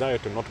of a desire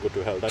to not go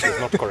to hell, that is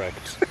not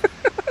correct.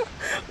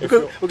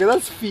 Okay,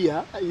 that's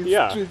fear.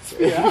 Yeah. It's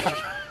fear.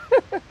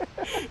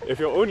 If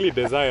your only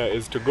desire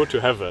is to go to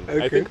heaven, I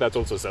Okay. think that's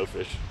also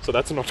selfish. So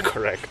that's not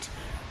correct.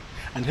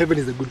 And heaven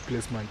is a good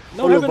place, man.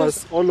 No, all heaven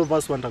of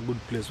us want a good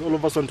place. All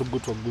of us want to go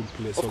to a good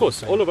place. Of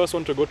course, all of us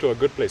want to go to a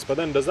good place. But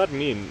then does that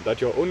mean that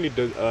your only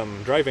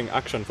driving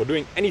action for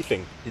doing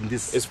anything in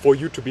this is for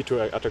you to be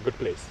at a good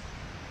place?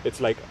 It's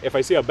like if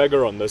I see a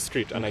beggar on the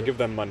street and I give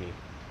them money,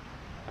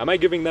 am I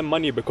giving them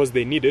money because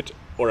they need it,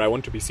 or I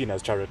want to be seen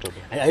as charitable?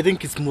 I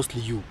think it's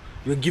mostly you.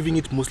 You're giving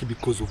it mostly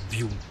because of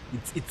you.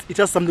 It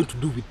has something to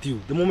do with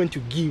you. The moment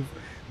you give,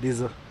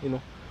 there's a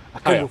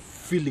kind of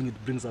feeling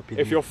it brings up in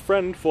If you. your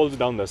friend falls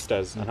down the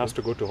stairs and has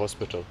to go to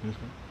hospital,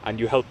 and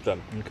you help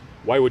them,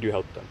 why would you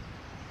help them?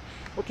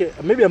 Okay,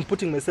 maybe I'm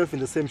putting myself in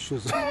the same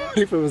shoes.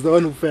 If I was the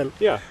one who fell.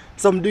 Yeah.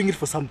 So I'm doing it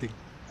for something.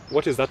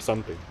 What is that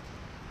something?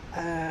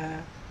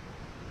 I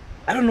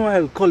don't know how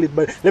I'll call it,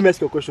 but let me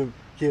ask you a question,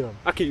 Kieran.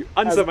 Aki,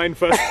 answer mine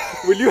first.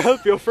 Will you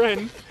help your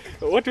friend?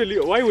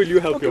 Why will you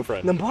help your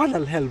friend? Number one,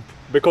 I'll help.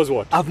 Because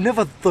what? I've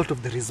never thought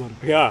of the reason.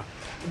 Yeah.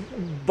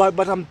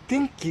 But I'm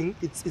thinking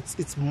it's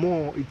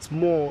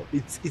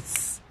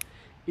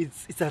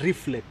a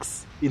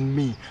reflex in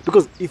me.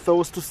 Because if I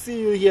was to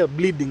see you here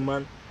bleeding,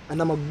 man, and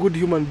I'm a good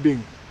human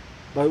being,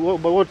 but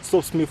what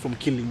stops me from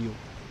killing you?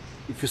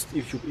 If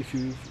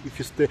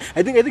you stay,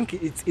 I think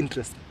it's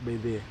interest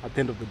at the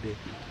end of the day.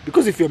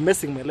 Because if you're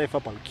messing my life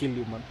up, I'll kill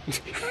you, man.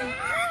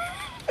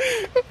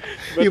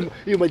 you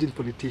imagine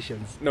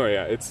politicians. No,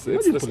 yeah, it's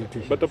Imagine the,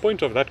 politicians. but the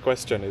point of that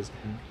question is,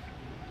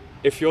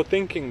 if you're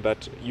thinking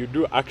that you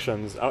do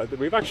actions,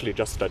 we've actually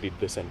just studied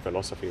this in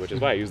philosophy, which is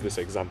why I use this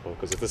example,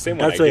 because it's the same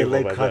That's one why I I gave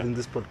like over there. having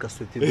this podcast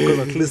with you, because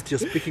at least you're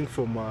speaking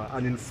from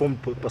an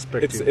informed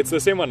perspective. It's the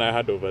same one I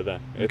had over there.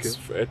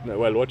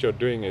 Well, what you're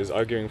doing is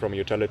arguing from a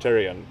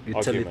utilitarian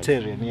argument.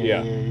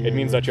 Yeah. It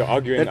means that you're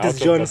arguing That out is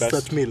of John the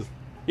best. Stuart Mill.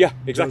 Yeah,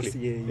 exactly.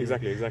 Yeah.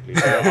 Exactly.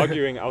 So you're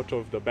arguing out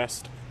of the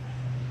best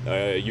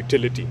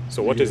utility.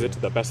 So what is it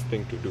the best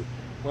thing to do?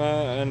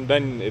 And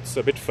then it's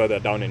a bit further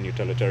down in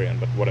utilitarian,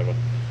 but whatever.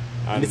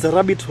 And it's a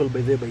rabbit hole by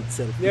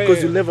itself. Yeah, because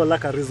yeah. you'll never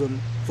lack a reason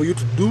for you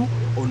to do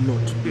or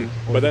not to do.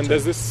 all But the then time.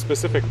 there's this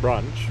specific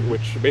branch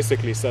which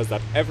basically says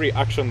that every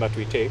action that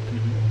we take,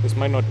 this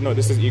might not, no,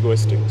 this is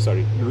egoistic,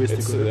 sorry. Egoistic,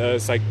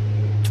 It's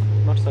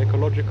not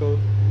psychological,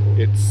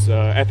 it's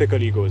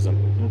ethical egoism,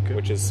 Okay.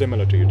 which is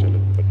similar to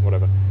utility, but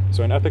whatever.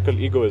 So in ethical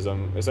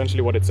egoism,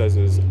 essentially what it says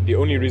is the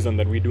only reason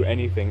that we do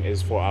anything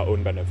is for our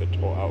own benefit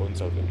or our own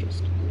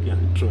self-interest. Yeah,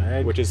 true.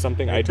 Which is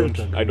something I tend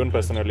to agree don't with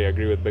personally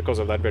agree with because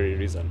of that very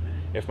reason.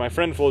 If my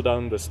friend falls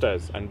down the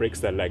stairs and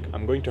breaks their leg,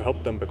 I'm going to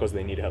help them because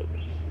they need help.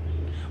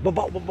 But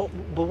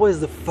what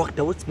is the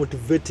factor? What's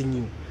motivating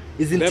you?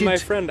 Isn't They're it? my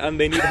friend and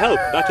they need help.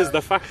 That is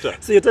the factor.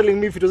 So you're telling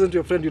me if it wasn't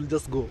your friend, you'll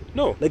just go?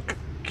 No. Like,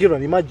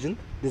 Kieran, imagine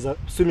there's a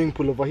swimming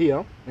pool over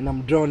here and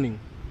I'm drowning.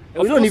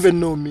 Of You don't course. even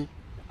know me.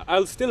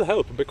 I'll still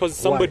help because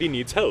somebody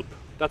needs help.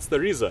 That's the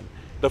reason.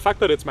 The fact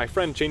that it's my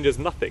friend changes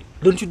nothing.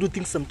 Don't you do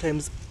things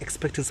sometimes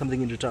expecting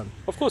something in return?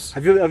 Of course.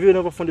 Have you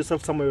never found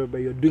yourself somewhere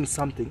where you're doing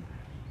something?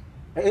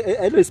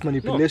 I know it's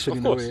manipulation of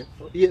in course.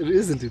 a way. Yeah,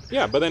 isn't it?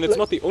 Yeah, but then it's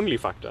not the only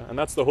factor, and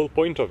that's the whole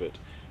point of it.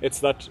 It's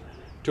that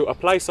to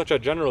apply such a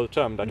general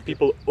term that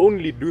people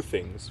only do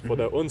things for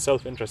their own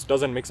self-interest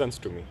doesn't make sense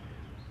to me.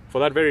 For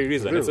that very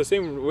reason. Real. It's the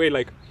same way,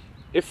 like,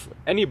 if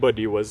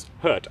anybody was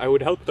hurt, I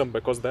would help them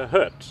because they're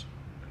hurt.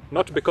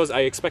 Not because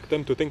I expect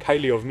them to think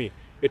highly of me.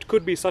 it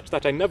could be such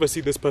that I never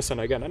see this person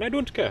again, and I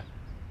don't care.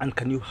 And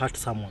can you hurt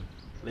someone?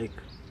 Like,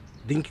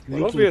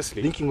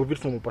 Obviously. thinking of it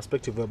from a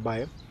perspective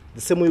whereby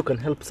the same way you can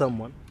help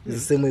someone is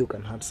the same way you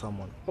can hurt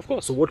someone. Of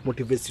course. So what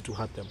motivates you to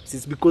hurt them?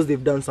 It's because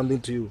they've done something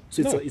to you.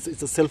 So No. it's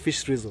a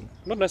selfish reason.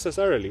 Not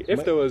necessarily.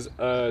 If there was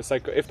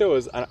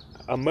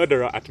a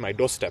murderer at my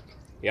doorstep,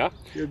 yeah,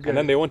 You're and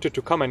then they wanted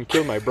to come and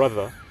kill my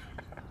brother,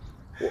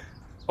 well,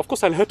 of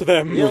course I'll hurt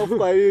them. Yeah, of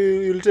course,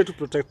 you'll try to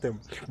protect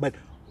them. But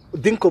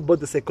think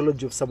about the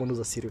psychology of someone who's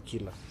a serial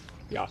killer.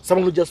 Yeah.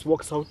 Someone who just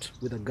walks out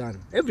with a gun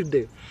every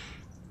day,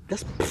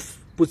 just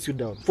puts you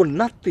down for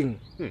nothing.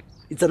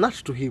 It's an art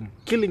to him.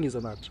 Killing is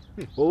an art.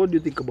 Well, what do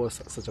you think about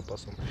such a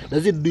person?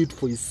 Does he do it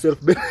for himself?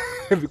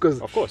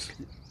 Because Of course.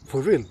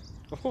 for real.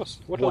 Of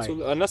course. What Why?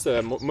 else? Unless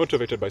they're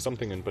motivated by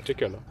something in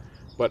particular.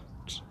 But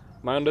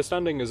my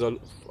understanding is of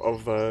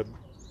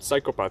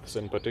psychopaths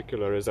in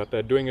particular is that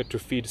they're doing it to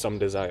feed some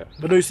desire.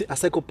 But no, you see, a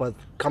psychopath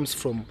comes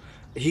from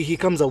he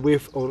comes away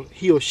or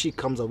he or she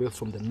comes away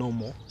from the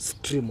normal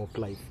stream of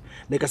life.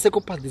 Like a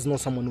psychopath is not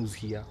someone who's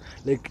here.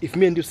 Like if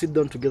me and you sit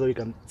down together, we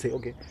can say,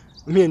 okay,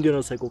 me and you are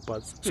not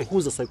psychopaths. So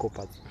who's a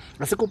psychopath?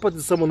 A psychopath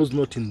is someone who's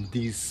not in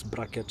this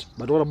bracket.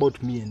 But what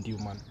about me and you,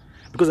 man?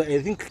 Because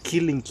I think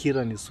killing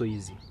Kiran is so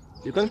easy.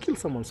 You can kill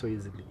someone so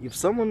easily. If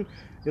someone,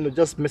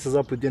 just messes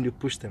up with you and you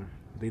push them,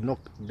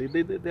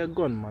 they're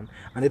gone, man.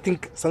 And I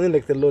think something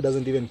like the law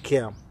doesn't even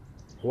care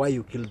why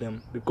you kill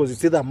them, because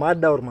it's either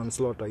murder or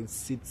manslaughter.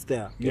 It's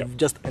there. You've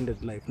just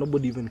ended life.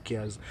 Nobody even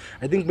cares.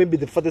 I think maybe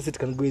the farthest it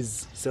can go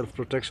is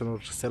self-protection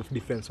or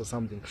self-defense or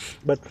something.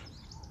 But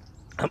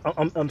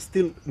I'm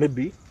still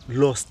maybe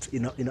lost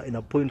in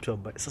a point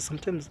whereby so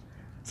sometimes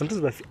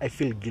I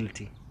feel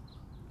guilty,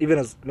 even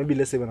as maybe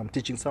let's say when I'm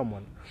teaching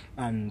someone,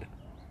 and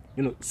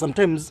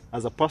sometimes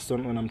as a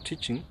person when I'm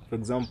teaching, for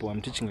example,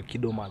 I'm teaching a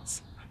kiddo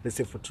maths, let's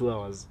say for 2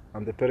 hours,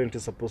 and the parent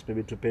is supposed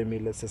maybe to pay me,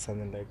 let's say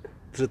something like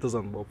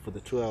 3,000 bob for the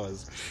 2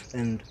 hours,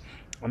 and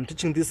I'm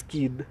teaching this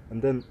kid,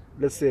 and then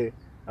let's say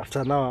after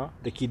an hour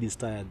the kid is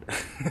tired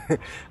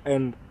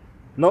and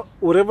now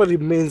whatever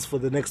remains for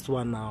the next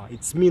 1 hour,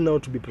 it's me now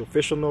to be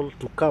professional,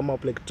 to come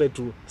up, like try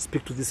to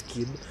speak to this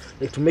kid,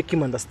 like to make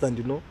him understand,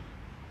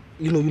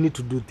 you need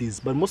to do this.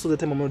 But most of the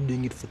time I'm not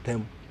doing it for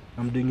them,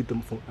 I'm doing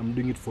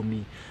it for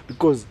me,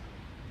 because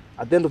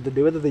at the end of the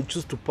day, whether they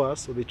choose to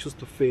pass or they choose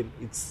to fail,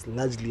 it's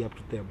largely up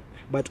to them.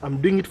 But I'm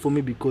doing it for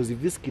me because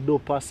if this kiddo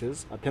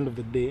passes, at the end of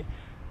the day,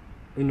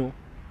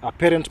 a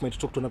parent might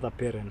talk to another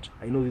parent.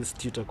 I know this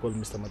tutor called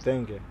Mr.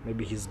 Matenge.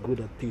 Maybe he's good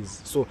at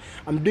this. So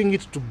I'm doing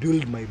it to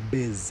build my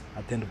base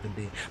at the end of the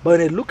day. But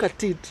when I look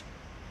at it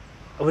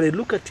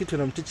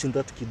when I'm teaching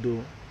that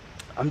kiddo,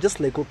 I'm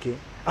just like, okay,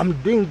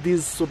 I'm doing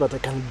this so that I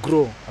can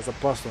grow as a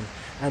person.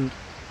 And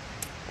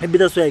maybe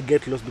that's why I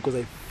get lost, because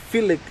I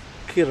feel like,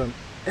 Kiran,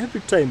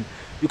 every time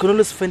you can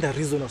always find a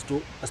reason as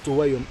to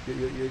why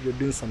you're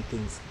doing some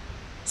things.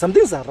 Some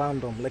things are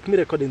random, like me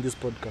recording this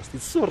podcast.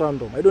 It's so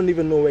random. I don't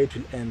even know where it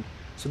will end.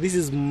 So this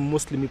is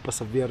mostly me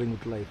persevering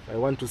with life. I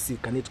want to see,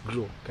 can it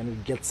grow? Can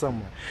it get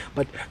somewhere?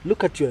 But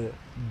look at your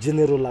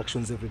general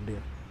actions every day.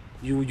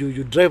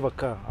 You drive a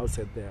car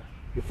outside there.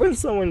 You find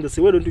someone in the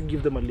city, why don't you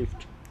give them a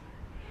lift?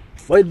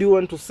 Why do you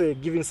want to say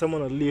giving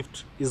someone a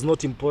lift is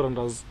not important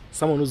as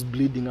someone who's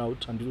bleeding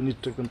out and you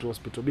need to take them to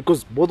hospital?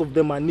 Because both of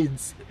them are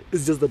needs.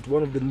 It's just that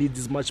one of the needs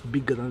is much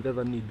bigger than the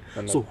other need.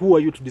 So who are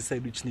you to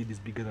decide which need is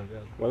bigger than the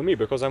other? Well, me,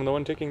 because I'm the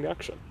one taking the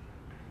action.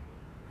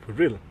 For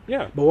real?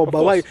 Yeah. But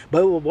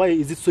why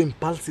is it so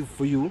impulsive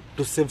for you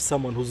to save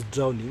someone who's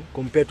drowning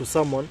compared to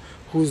someone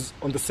who's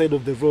on the side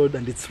of the road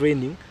and it's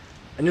raining?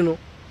 And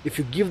if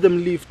you give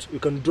them lift, you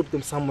can drop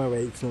them somewhere where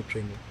it's not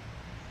raining.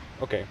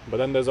 Okay, but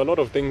then there's a lot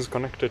of things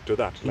connected to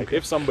that. Like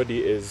if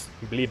somebody is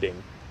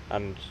bleeding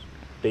and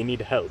they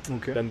need help,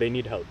 then they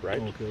need help, right?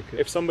 Okay.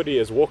 If somebody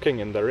is walking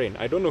in the rain,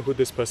 I don't know who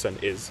this person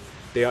is.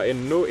 They are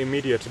in no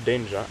immediate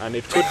danger, and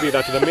it could be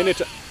that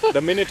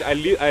the minute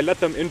I let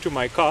them into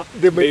my car,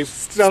 they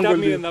stab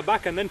me in the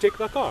back and then take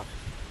the car.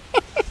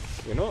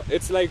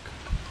 It's like,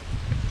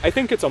 I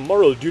think it's a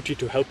moral duty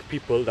to help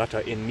people that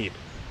are in need.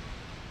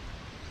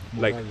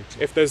 Like,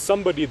 if there's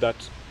somebody that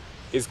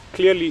is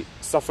clearly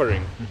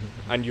suffering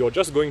and you're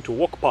just going to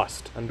walk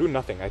past and do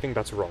nothing, I think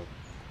that's wrong.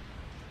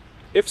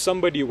 If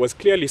somebody was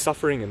clearly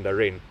suffering in the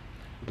rain,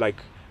 like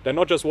they're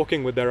not just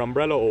walking with their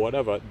umbrella or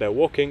whatever, they're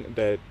walking,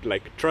 they're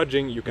like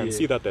trudging, you can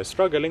see that they're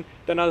struggling,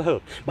 then I'll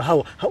help.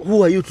 But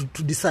who are you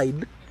to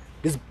decide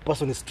this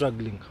person is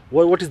struggling?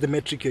 What is the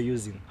metric you're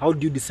using? How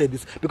do you decide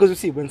this? Because you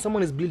see, when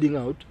someone is bleeding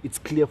out, it's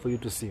clear for you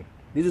to see.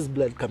 This is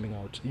blood coming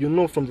out.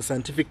 From the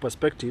scientific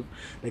perspective,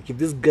 like if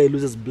this guy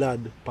loses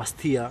blood past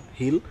here,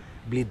 he'll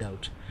bleed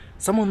out.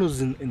 Someone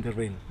who's in the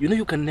rain,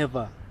 you can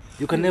never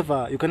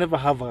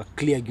have a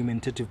clear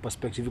argumentative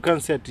perspective. You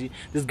can't say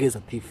this guy is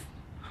a thief,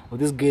 or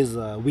this guy is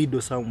a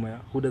widow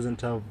somewhere who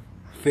doesn't have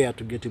fare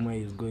to get him where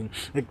he's going,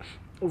 like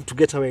to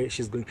get her where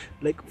she's going.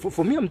 Like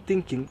for me, I'm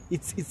thinking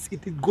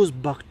it goes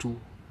back to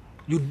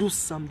you do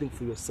something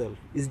for yourself.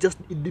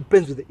 It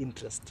depends with the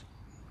interest.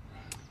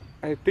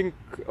 I think,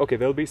 okay,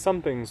 there'll be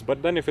some things,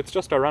 but then if it's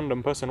just a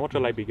random person, what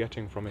will I be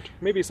getting from it?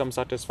 Maybe some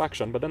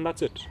satisfaction, but then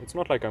that's it. It's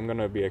not like I'm going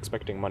to be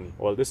expecting money.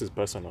 Well, this is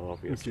personal,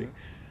 obviously. Okay.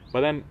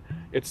 But then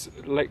it's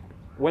like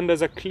when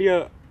there's a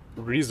clear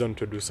reason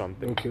to do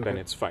something, Okay, then okay.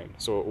 it's fine.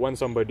 So when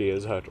somebody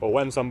is hurt, or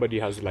when somebody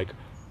has like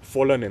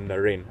fallen in the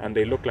rain and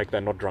they look like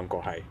they're not drunk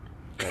or high.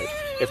 Right?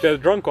 If they're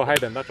drunk or high,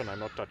 then that one I'm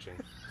not touching.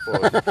 For,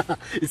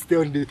 It's the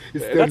only.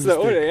 It's the that's the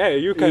only only, yeah,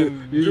 you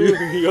can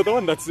you're the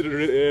one that's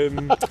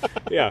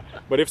yeah.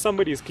 But if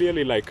somebody is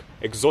clearly like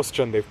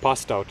exhaustion, they've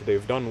passed out,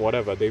 they've done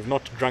whatever, they've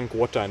not drank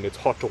water and it's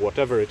hot or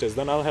whatever it is,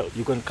 then I'll help.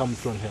 You can come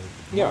through and help.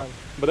 Yeah,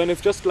 but then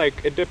it's just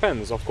like it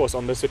depends, of course,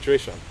 on the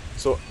situation.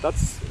 So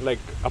that's like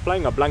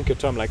applying a blanket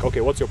term like, okay,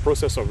 what's your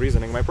process of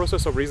reasoning? My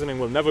process of reasoning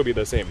will never be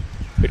the same.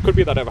 It could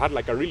be that I've had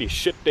like a really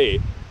shit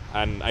day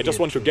and I just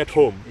want to get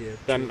home. Yeah,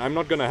 then I'm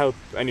not gonna help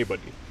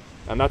anybody,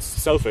 and that's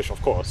selfish, of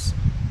course.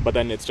 But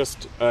then it's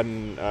just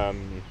an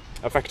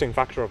affecting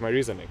factor of my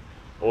reasoning.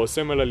 Or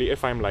similarly,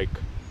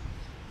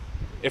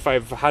 if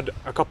I've had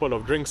a couple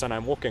of drinks and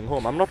I'm walking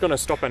home, I'm not going to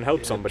stop and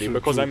help somebody true,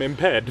 because true. I'm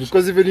impaired.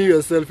 Because even you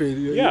yourself,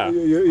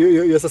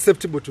 you're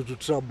susceptible to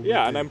trouble.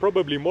 Yeah, and I'm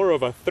probably more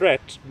of a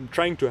threat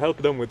trying to help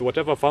them with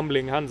whatever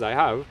fumbling hands I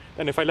have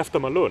than if I left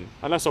them alone.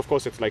 Unless, of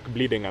course, it's like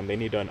bleeding and they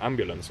need an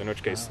ambulance, in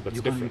which case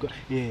that's different.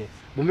 Yeah,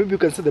 but maybe you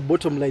can say the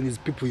bottom line is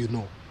people you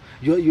know.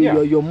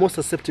 Yeah. You're more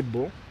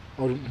susceptible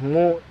or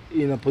more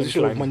in a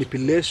position of Inclined.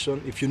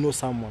 manipulation if you know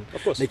someone.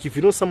 Of course. Like if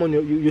you know someone,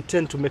 you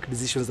tend to make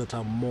decisions that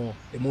are more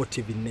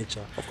emotive in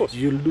nature. Of course.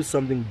 You'll do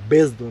something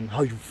based on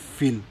how you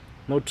feel,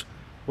 not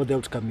what the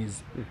outcome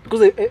is.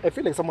 Because I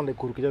feel like someone like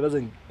Kurukija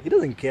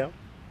doesn't care.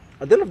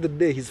 At the end of the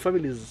day, his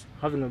family is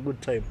having a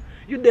good time.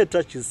 You dare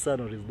touch his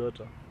son or his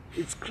daughter.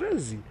 It's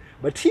crazy.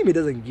 But him, he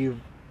doesn't give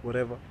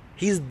whatever.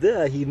 He's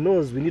there, he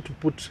knows we need to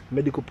put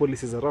medical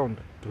policies around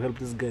to help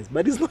these guys.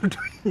 But he's not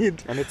doing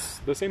it. And it's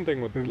the same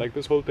thing with like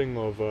this whole thing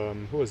of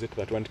who was it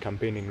that went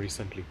campaigning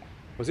recently?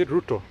 Was it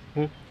Ruto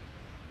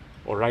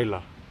or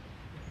Raila?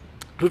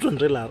 Ruto and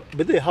Raila.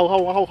 But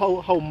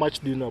how much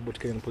do you know about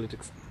Kenyan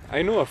politics?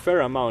 I know a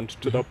fair amount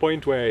to the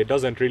point where it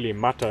doesn't really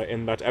matter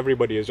in that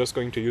everybody is just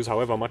going to use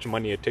however much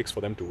money it takes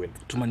for them to win.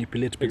 To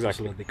manipulate people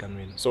Exactly. so that they can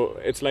win. So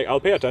it's like I'll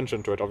pay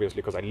attention to it obviously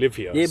because I live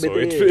here. Yeah, so but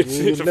it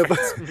you'll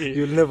affects me.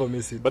 you'll never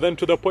miss it. But then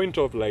to the point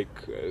of like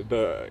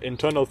the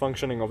internal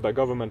functioning of the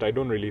government, I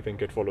don't really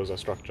think it follows a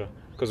structure.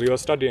 Because we were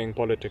studying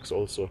politics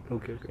also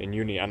Okay. in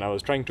uni, and I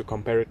was trying to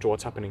compare it to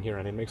what's happening here,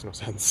 and it makes no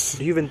sense.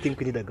 Do you even think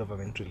we need a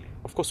government really?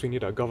 Of course we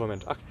need a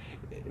government.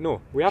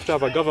 No, we have to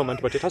have a government,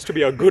 but it has to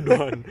be a good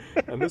one.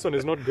 And this one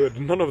is not good.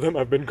 None of them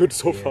have been good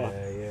so far.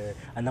 Yeah.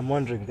 And I'm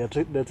wondering, they're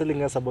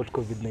telling us about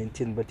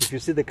COVID-19, but if you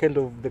see the kind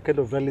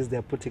of rallies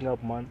they're putting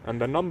up, man. And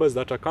the numbers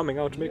that are coming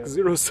out make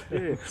zero sense.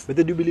 Yeah. But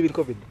they do believe in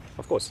COVID.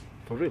 Of course.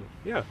 For real.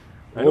 Yeah.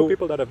 I know Well-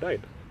 people that have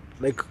died.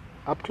 Like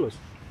up close.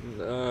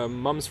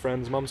 Mum's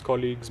friends, mum's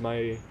colleagues,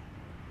 my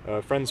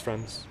friends'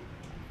 friends.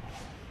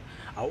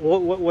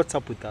 What's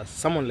up with us?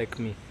 Someone like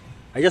me.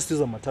 I just use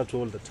a matatu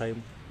all the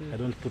time. I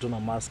don't put on a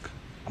mask.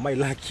 Am I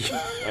lucky?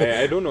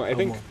 I don't know. I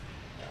think on.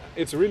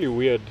 it's really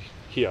weird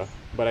here,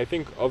 but I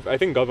think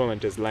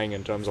government is lying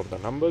in terms of the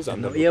numbers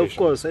and the Yeah, of location.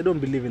 course. I don't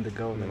believe in the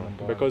government.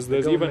 number one. Because The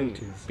there's even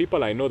government is-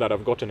 people I know that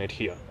have gotten it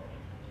here.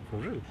 For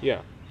real.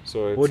 Yeah.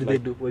 So it's What did like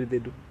they do? What did they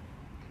do?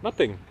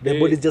 nothing. Their They-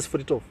 bodies just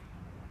fought it off.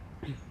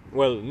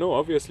 Well, no,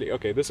 obviously.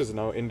 Okay, this is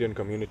now Indian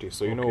community.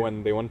 So you know Okay.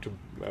 when they want to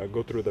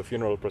go through the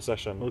funeral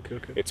procession, Okay.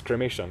 it's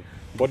cremation.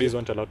 Bodies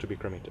weren't allowed to be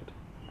cremated.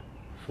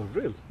 For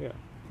real. Yeah.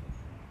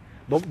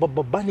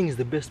 But burning is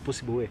the best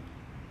possible way.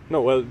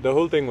 No, well, the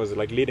whole thing was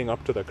like leading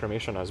up to the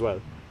cremation as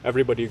well.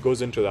 Everybody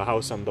goes into the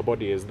house and the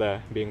body is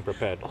there being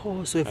prepared.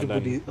 Oh, so And then-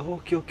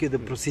 everybody. Okay, the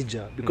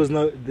procedure. Because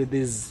now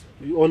there's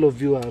all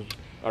of you are.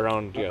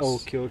 Around, yes.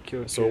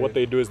 Okay. So what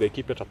they do is they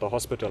keep it at the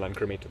hospital and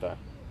cremate it there.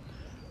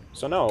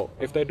 So now,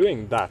 if they're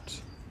doing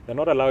that, they're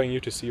not allowing you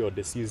to see your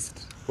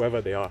deceased,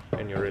 whoever they are,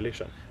 in your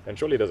relation. Then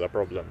surely there's a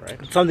problem, right?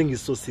 Something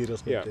is so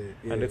serious. Yeah.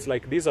 And it's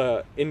like these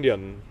are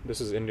Indian. This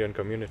is Indian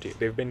community.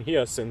 They've been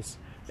here since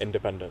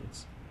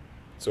independence.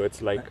 So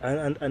it's like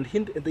and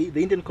the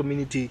Indian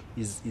community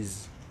is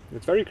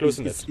it's very close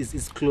knit.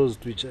 is close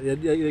to each other.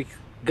 Like,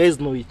 guys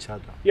know each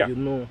other. Yeah. You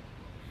know.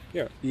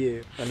 Yeah.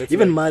 Yeah. And it's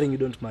Even like- marrying, you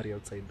don't marry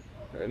outside.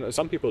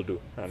 Some people do.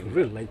 For And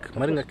real, like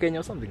marrying a Kenya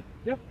or something.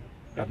 yeah.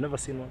 I've never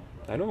seen one.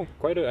 I know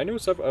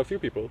a few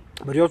people.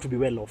 But you have to be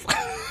well off.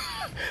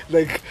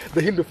 Like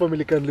the Hindu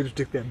family can't let you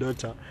take their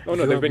daughter. Oh if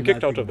no, you they've have been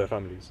kicked out nothing. of their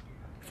families.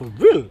 For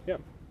real. Yeah.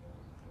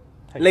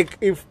 Like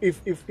if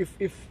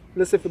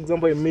let's say for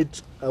example I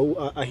meet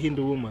a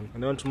Hindu woman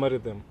and I want to marry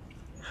them,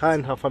 her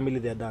and her family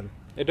they're done.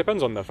 It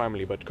depends on the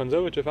family, but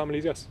conservative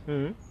families, yes.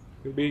 Mm-hmm.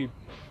 You'll be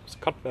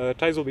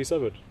ties will be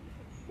severed.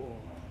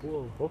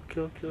 Whoa.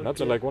 Okay. And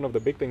that's like one of the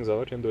big things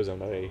about Hinduism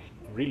that I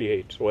really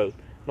hate. Well,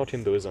 not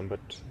Hinduism, but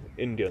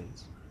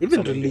Indians. Even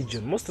Some religion,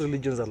 Indians. most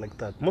religions are like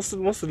that. Most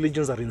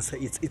religions are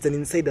inside. It's an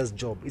insider's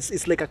job.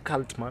 It's like a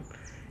cult, man.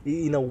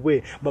 in a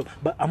way. But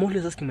I'm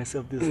always asking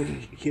myself this,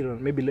 Kiran,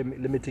 maybe let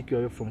me take you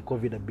away from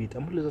COVID a bit.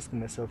 I'm always asking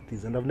myself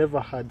this, and I've never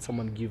had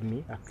someone give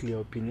me a clear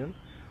opinion.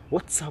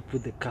 What's up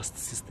with the caste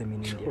system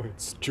in India? Oh,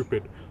 it's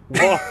stupid.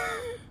 Wow.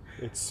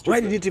 It's stupid.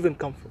 Where did it even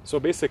come from? So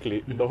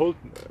basically, the whole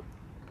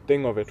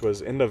thing of it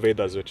was in the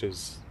Vedas, which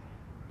is,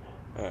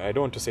 I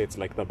don't want to say it's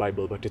like the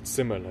Bible, but it's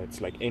similar.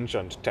 It's like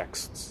ancient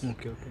texts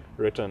Okay.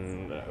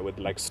 written with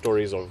like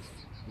stories of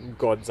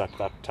gods at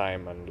that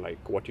time and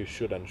like what you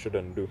should and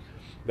shouldn't do.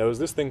 There was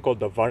this thing called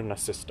the Varna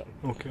system.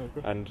 Okay.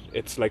 And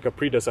it's like a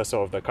predecessor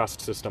of the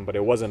caste system, but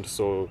it wasn't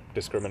so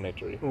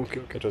discriminatory.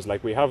 Okay. It was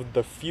like we have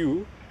the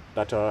few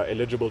that are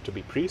eligible to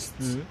be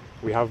priests.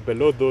 We have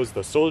below those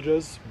the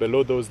soldiers,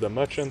 below those the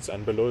merchants,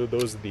 and below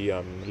those the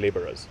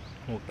laborers.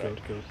 Okay.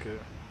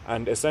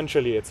 And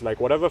essentially, it's like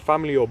whatever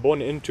family you're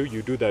born into,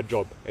 you do their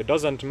job. It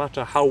doesn't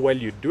matter how well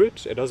you do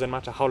it. It doesn't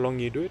matter how long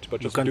you do it,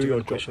 but You just can't do your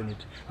even job. question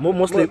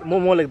it.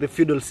 More like the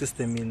feudal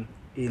system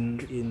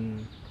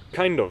in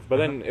Kind of, but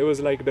then it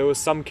was like there was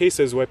some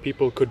cases where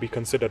people could be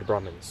considered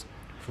Brahmins.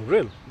 for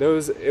real.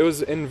 It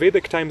was in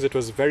Vedic times. It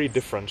was very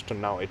different to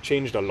now. It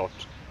changed a lot,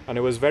 and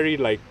it was very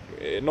like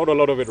not a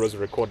lot of it was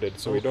recorded,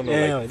 so we don't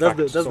know.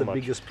 That's so the much.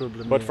 biggest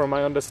problem. But yeah. from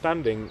my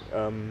understanding,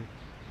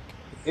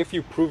 if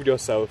you proved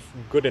yourself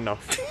good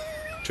enough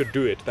to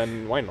do it,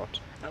 then why not?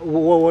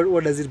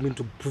 What does it mean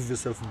to prove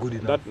yourself good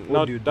enough?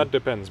 What do you do? That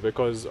depends,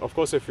 because of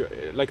course, if you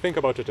like think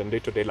about it in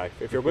day-to-day life,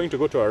 if you're going to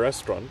go to a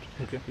restaurant,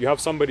 Okay. you have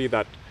somebody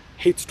that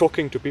hates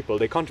talking to people.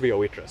 They can't be a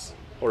waitress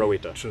or a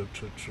waiter, True.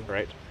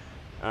 right?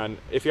 And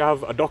if you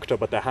have a doctor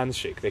but their hands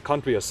shake, they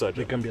can't be a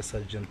surgeon. They can be a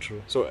surgeon,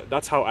 true. So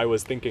that's how I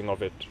was thinking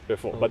of it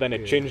before. But then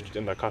it Okay. changed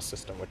in the caste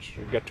system, which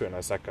we'll get to in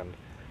a second.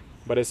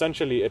 But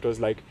essentially, it was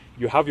like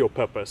you have your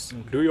purpose,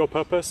 do your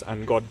purpose,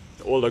 and God,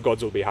 all the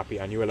gods will be happy,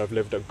 and you will have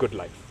lived a good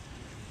life.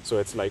 So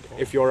it's like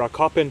if you're a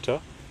carpenter,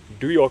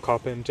 do your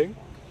carpenting,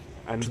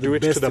 and do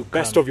it to the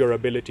best of your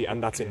ability,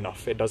 and that's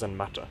enough. It doesn't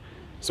matter.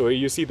 So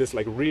you see this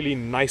like really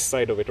nice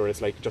side of it, where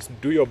it's like just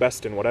do your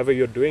best in whatever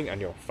you're doing, and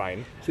you're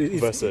fine. So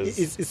versus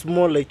it's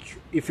more like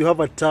if you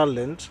have a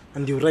talent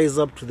and you rise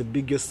up to the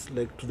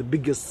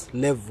biggest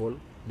level,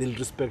 they'll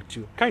respect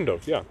you. kind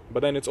of, yeah. But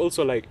then it's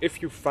also like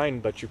if you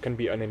find that you can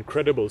be an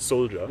incredible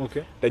soldier,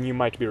 Okay. then you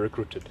might be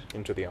recruited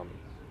into the army,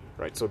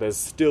 right? So there's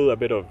still a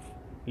bit of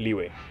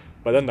leeway.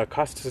 But then the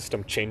caste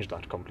system changed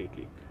that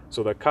completely.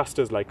 So the caste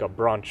is like a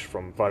branch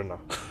from Varna.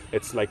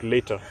 It's like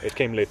later. It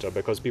came later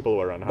because people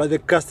were unhappy. But the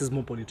caste is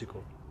more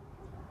political.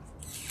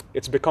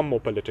 It's become more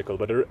political,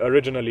 but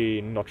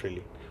originally not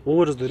really.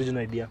 What was the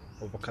original idea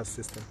of a caste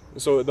system?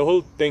 So the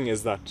whole thing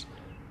is that,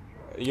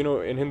 you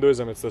know, in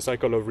Hinduism, it's the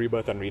cycle of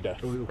rebirth and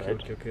redeath.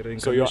 Okay. Right?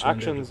 So your Reincarnation and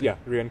actions, everything.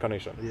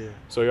 reincarnation. Yeah.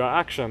 So your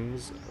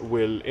actions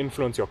will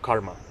influence your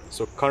karma.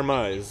 So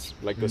karma is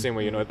like the same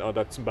way, you know, oh,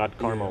 that's bad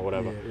karma or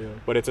whatever. yeah.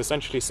 But it's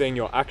essentially saying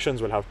your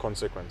actions will have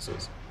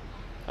consequences.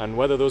 And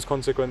whether those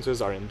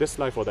consequences are in this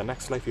life or the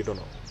next life, you don't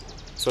know.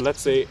 So let's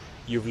say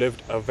you've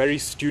lived a very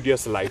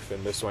studious life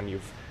in this one.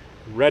 You've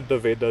read the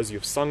Vedas,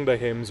 you've sung the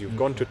hymns, you've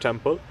gone to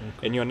temple.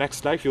 In your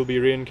next life, you'll be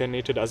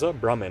reincarnated as a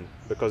Brahmin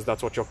because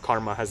that's what your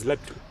karma has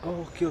led to.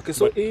 Oh, okay.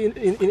 So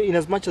in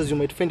as much as you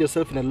might find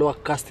yourself in a lower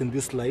caste in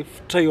this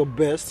life, try your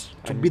best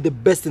to be the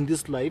best in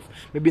this life.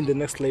 Maybe in the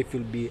next life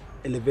you'll be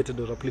elevated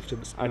or uplifted.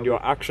 And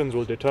your actions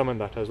will determine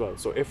that as well.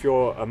 So if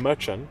you're a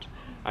merchant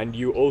and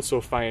you also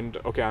find,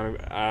 okay,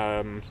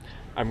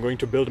 I'm going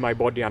to build my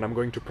body and I'm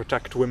going to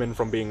protect women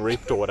from being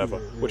raped or whatever,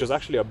 which is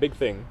actually a big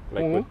thing,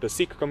 like with the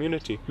Sikh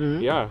community.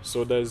 Yeah,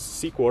 so there's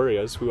Sikh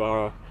warriors who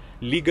are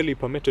legally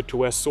permitted to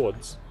wear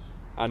swords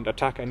and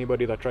attack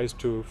anybody that tries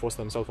to force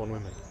themselves on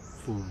women.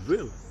 For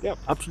real? Yeah.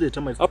 Up to date?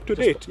 Up to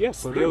date,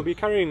 yes. For They'll real? be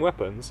carrying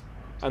weapons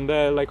and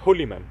they're like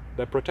holy men.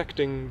 They're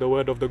protecting the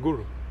word of the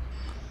Guru.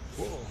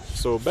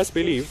 So best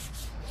believe,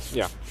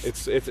 yeah,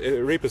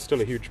 rape is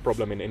still a huge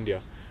problem in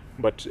India.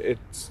 But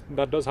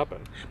that does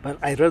happen. But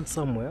I read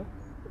somewhere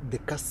the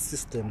caste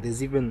system,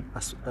 there's even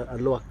a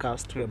lower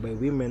caste whereby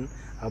women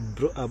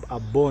are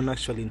born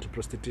actually into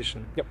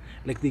prostitution. Yep.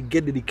 Like they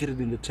get dedicated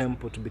in the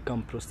temple to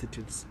become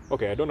prostitutes.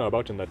 Okay, I don't know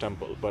about in the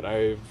temple, but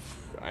I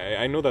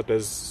know that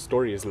there's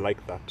stories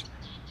like that.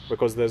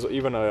 Because there's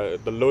even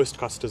the lowest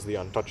caste is the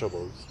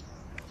untouchables,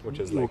 which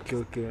is like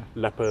Okay.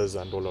 lepers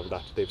and all of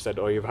that. They've said,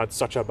 oh, you've had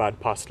such a bad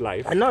past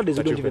life. And nowadays we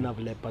that don't you've even been- have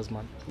lepers,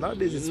 man.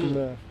 Nowadays it's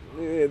more.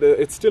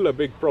 It's still a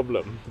big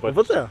problem. But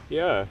Over there?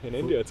 yeah, in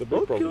India it's a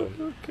big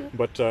problem. Okay.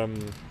 But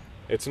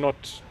it's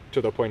not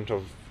to the point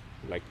of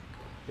like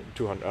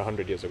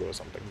 100 years ago or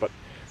something. But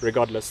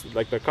regardless,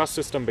 like the caste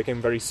system became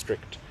very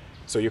strict.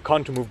 So you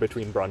can't move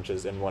between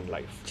branches in one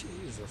life.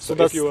 Jesus. So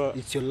So if you are-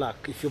 it's your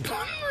luck. If you're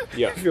born,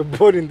 Yeah. if you're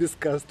born in this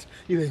caste,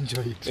 you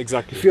enjoy it.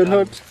 Exactly. If you're And-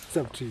 not, it's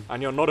up to you.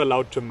 And you're not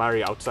allowed to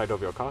marry outside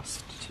of your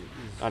caste.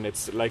 And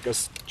it's like a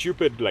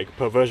stupid like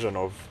perversion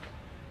of,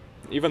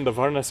 even the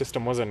Varna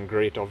system wasn't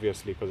great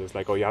obviously, because it's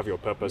like, oh, you have your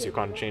purpose, you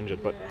can't change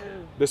it. But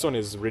this one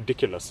is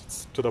ridiculous.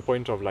 It's to the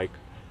point of like,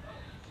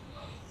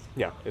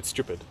 yeah, it's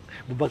stupid.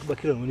 But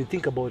Kiran, when you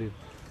think about it,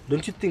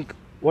 don't you think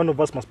one of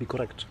us must be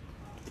correct?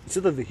 It's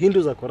either the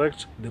Hindus are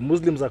correct, the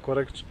Muslims are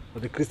correct,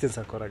 or the Christians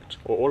are correct.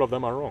 Or all of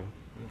them are wrong.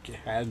 Okay,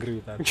 I agree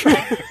with that.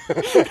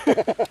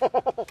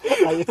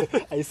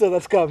 I saw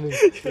that coming.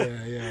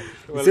 Yeah.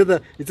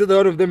 It's either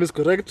one of them is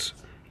correct,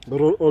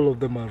 or all of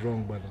them are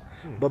wrong, brother.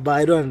 But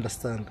I don't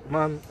understand,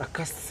 man. A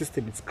caste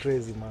system, it's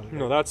crazy, man.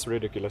 No, that's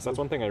ridiculous. That's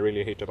one thing I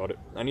really hate about it.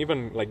 And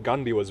even like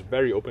Gandhi was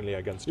very openly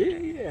against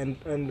it. Yeah,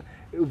 and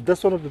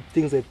that's one of the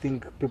things I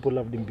think people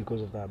loved him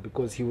because of that.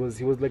 Because he was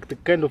like the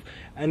kind of,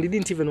 and he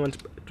didn't even want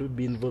to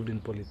be involved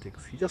in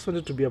politics. He just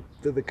wanted to be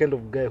the kind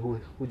of guy who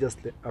just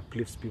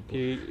uplifts people.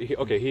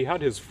 He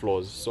had his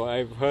flaws. So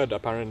I've heard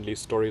apparently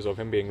stories of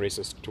him being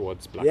racist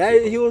towards black Yeah,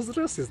 people. he was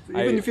racist.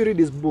 Even if you read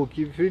his book,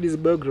 if you read his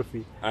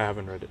biography. I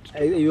haven't read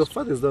it. Your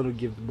father is the one who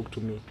gave the book to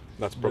me.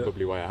 That's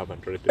probably why I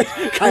haven't read it.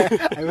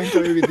 I went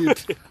away with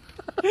it.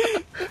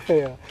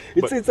 Yeah,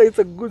 it's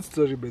a good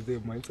story, by the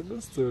way, man. It's a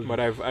good story. But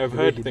I've The way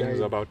heard he things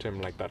died. about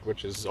him like that,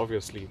 which is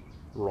obviously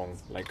wrong.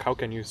 Like, how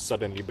can you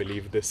suddenly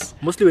believe this?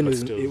 Mostly when but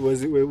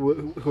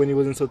he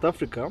was in South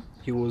Africa,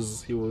 he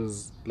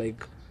was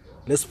like,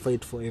 let's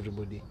fight for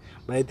everybody.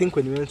 But I think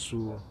when he went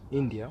to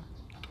India,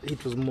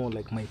 it was more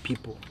like my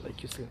people,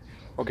 like you said.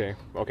 Okay,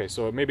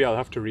 so maybe I'll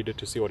have to read it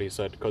to see what he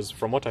said, because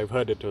from what I've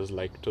heard, it was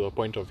like to the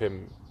point of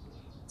him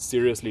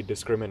seriously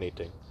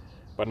discriminating.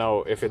 But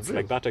now, if it's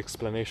like that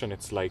explanation,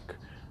 it's like,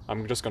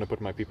 I'm just going to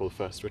put my people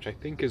first, which I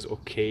think is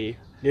okay,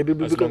 Yeah,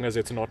 as long as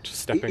it's not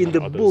stepping in on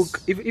the others.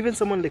 book, even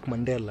someone like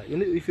Mandela,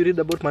 if you read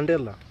about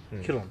Mandela,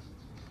 Kiran,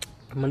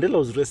 Mandela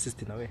was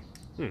racist in a way.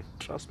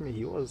 Trust me,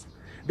 he was.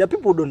 There are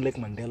people who don't like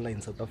Mandela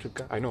in South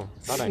Africa. I know,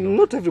 that I know.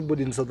 Not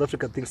everybody in South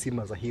Africa thinks him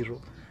as a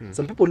hero.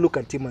 Some people look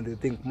at him and they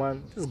think,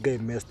 man, this guy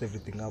messed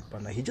everything up,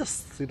 and he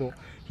just,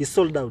 he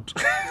sold out.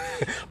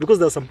 Because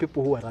there are some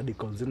people who are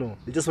radicals,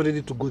 they just wanted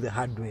it to go the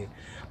hard way.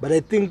 But I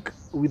think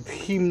with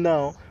him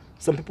now,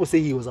 some people say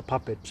he was a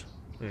puppet.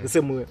 The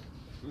same way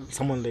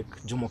someone like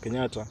Jomo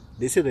Kenyatta,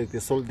 they say that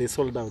they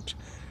sold out.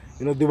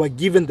 They were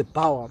given the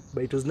power,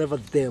 but it was never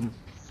them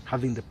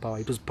having the power.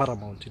 It was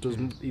paramount.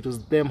 It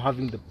was them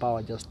having the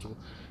power just to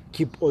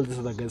keep all these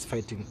other guys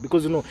fighting.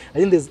 Because I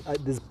think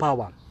there's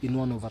power in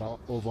one of our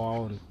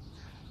own.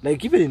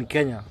 Like even in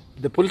Kenya,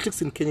 the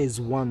politics in Kenya is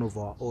one of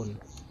our own.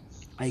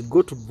 I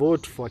go to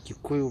vote for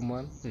Kikuyu,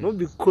 man, not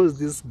because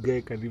this guy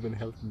can even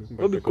help me,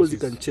 But not because he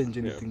because can change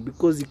anything, yeah.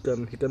 because he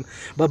can.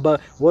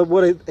 But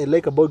what I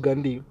like about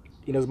Gandhi,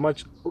 in as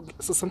much,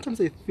 so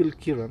sometimes I feel,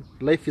 Kiran,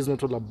 life is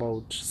not all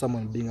about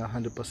someone being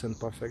 100%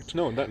 perfect.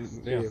 No,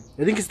 yeah.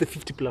 I think it's the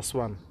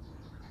 50+1.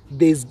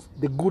 There's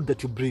the good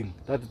that you bring.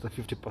 That is the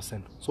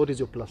 50%. So what is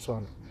your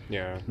 +1?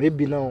 Yeah.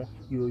 Maybe now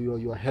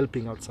you are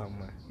helping out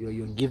somewhere.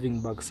 You're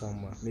giving back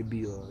somewhere. Maybe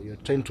you're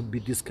trying to be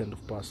this kind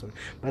of person.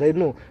 But I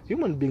know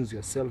human beings, we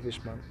are selfish,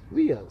 man.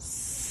 We are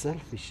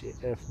selfish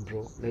AF,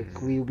 bro.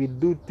 Like we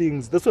do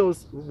things. That's why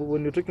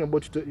when you're talking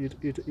about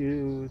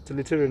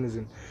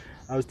utilitarianism,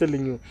 I was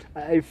telling you,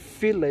 I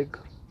feel like,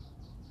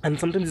 and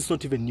sometimes it's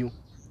not even you,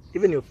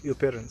 even your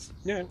parents.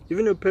 Yeah.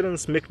 Even your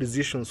parents make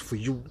decisions for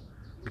you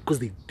because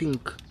they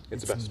think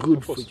It's it's best, good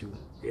of for course. you.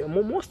 Yeah,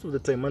 most of the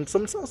time, and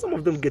some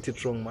of them get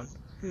it wrong, man.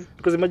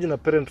 Because imagine a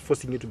parent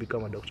forcing you to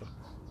become a doctor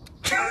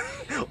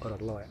or a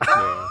lawyer,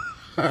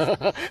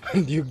 Yeah.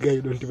 and you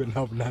guys don't even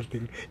have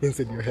nothing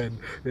inside your head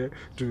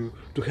to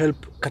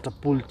help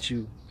catapult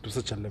you to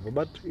such a level.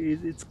 But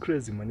it's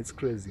crazy, man. It's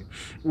crazy.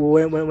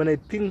 When I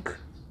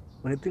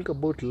think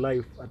about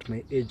life at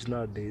my age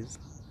nowadays,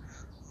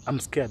 I'm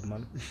scared,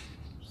 man.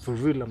 For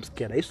real, I'm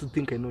scared. I used to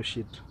think I know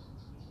shit.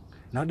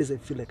 Nowadays, I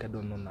feel like I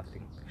don't know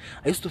nothing.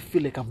 I used to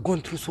feel like I've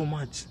gone through so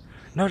much.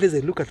 Nowadays, I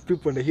look at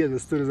people and I hear the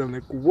stories. I'm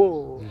like,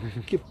 whoa,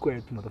 keep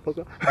quiet,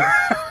 motherfucker.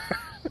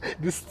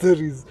 The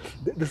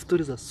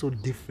stories are so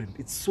different.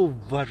 It's so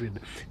varied.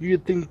 You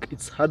think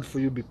it's hard for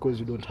you because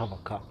you don't have a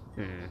car.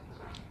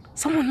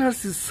 Someone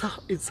else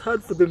it's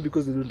hard for them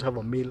because they don't have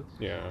a meal.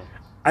 Yeah.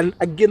 And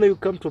again, you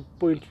come to a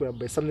point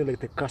whereby something like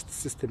the caste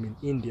system in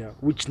India,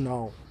 which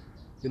now,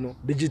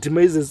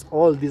 legitimizes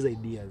all these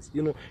ideas.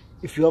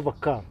 If you have a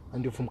car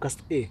and you're from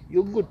caste A,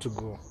 you're good to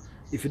go.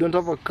 If you don't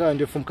have a car and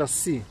you're from caste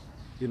C,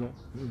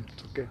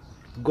 it's okay.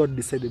 God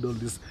decided all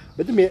this.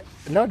 But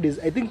nowadays,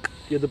 I think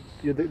you're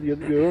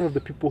one of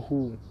the people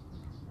who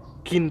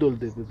kindled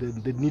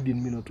the need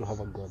in me not to have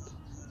a God.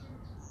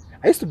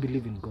 I used to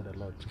believe in God a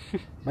lot,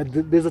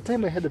 but there's a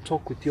time I had a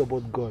talk with you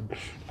about God,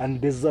 and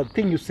there's a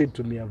thing you said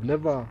to me. I've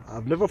never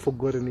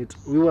forgotten it.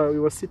 We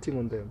were sitting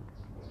on them.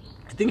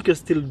 I think you're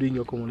still doing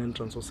your common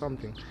entrance or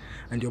something,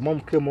 and your mom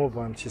came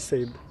over and she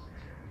said,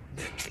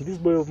 "This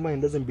boy of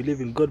mine doesn't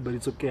believe in God, but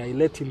it's okay. I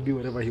let him be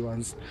whatever he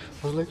wants."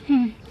 I was like,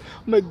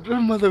 my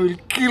grandmother will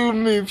kill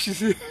me if she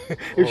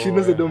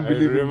knows I don't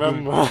believe in God.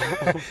 remember.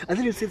 And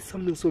then you said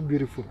something so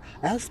beautiful.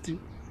 I asked you,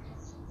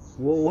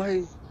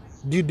 why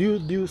do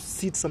you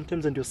sit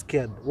sometimes and you're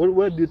scared?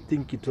 Where do you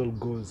think it all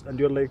goes? And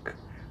you're like,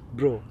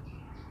 bro,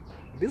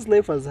 this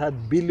life has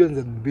had billions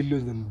and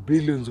billions and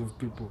billions of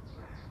people.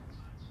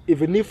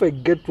 Even if I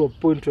get to a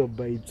point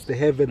whereby it's the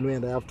heaven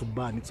where I have to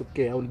burn, it's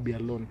okay, I won't be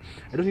alone.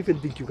 I don't even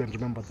think you can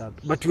remember that.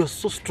 But you are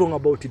so strong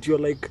about it. You're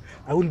like,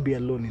 I won't be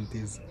alone in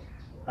this.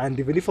 And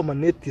even if I'm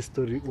an atheist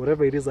or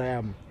whatever it is I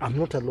am, I'm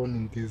not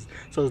alone in this.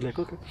 So I was like,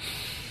 okay.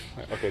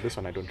 Okay, this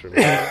one I don't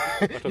remember.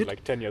 That was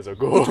like 10 years It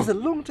ago. was a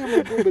long time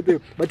ago,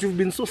 but you've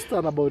been so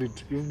stern about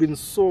it. You've been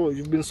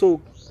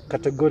so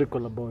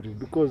categorical about it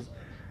because,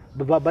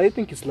 but I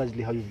think it's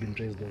largely how you've been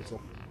raised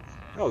also.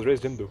 I was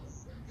raised Hindu.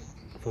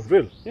 For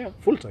real? Yeah.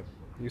 Full time.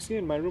 You see,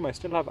 in my room, I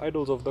still have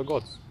idols of the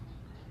gods.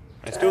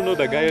 I still know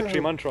the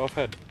Gayatri mantra off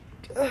head.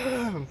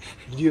 Do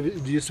you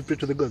used to pray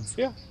to the gods?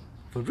 Yeah.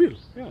 For real?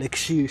 Yeah. Like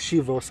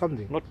Shiva or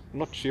something?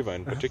 Not Shiva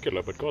in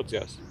particular, but gods,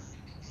 yes.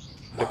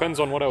 Depends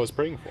on what I was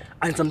praying for.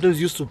 And sometimes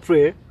you used to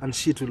pray and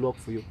shit will work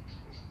for you.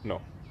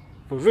 No.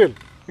 For real?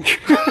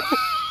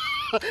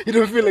 You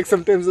don't feel like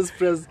sometimes those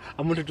prayers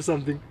amounted to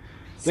something?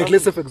 Like,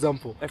 let's say, for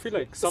example, I feel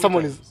like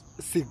someone is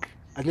sick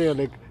and then you're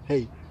like,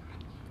 hey,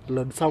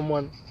 Lord,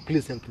 someone,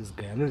 please help this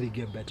guy. And then they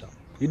get better.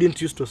 You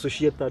didn't used to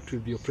associate that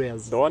with your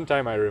prayers. The one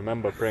time I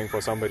remember praying for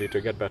somebody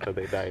to get better,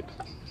 they died.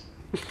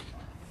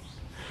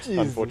 Jesus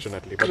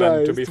Unfortunately. But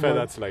then, to be Christ, fair,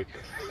 man.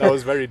 that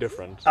was very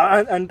different.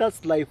 And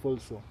that's life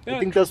also. Yeah. I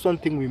think that's one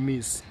thing we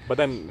miss. But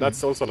then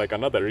that's also like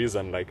another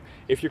reason, like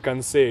if you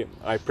can say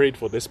I prayed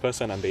for this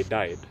person and they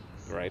died,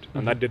 right,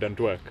 and that didn't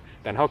work,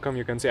 then how come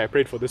you can say I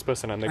prayed for this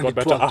person and they And got it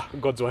better? worked. Ah,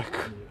 God's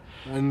work.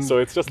 And So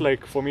it's just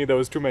like, for me, there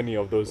was too many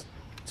of those.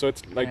 So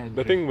it's like I the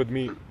agree. thing with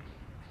me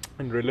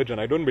in religion,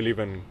 I don't believe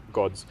in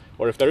gods,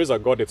 or if there is a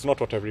god, it's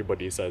not what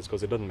everybody says,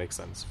 because it doesn't make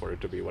sense for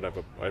it to be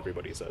whatever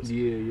everybody says.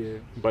 yeah.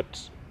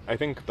 But I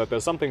think that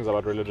there's some things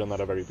about religion that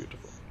are very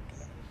beautiful.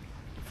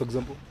 For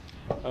example,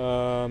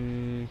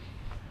 Um,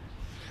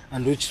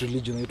 and which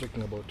religion are you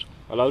talking about?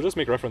 Well, I'll just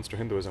make reference to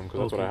Hinduism because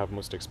that's what Okay. I have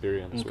most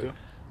experience Okay. with.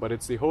 But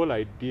it's the whole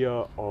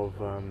idea of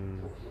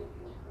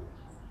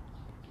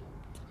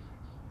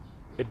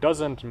it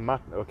doesn't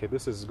matter. Okay,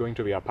 this is going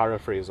to be a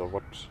paraphrase of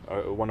what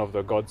one of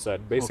the gods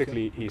said.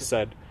 Basically, he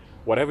said,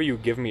 whatever you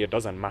give me, it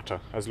doesn't matter.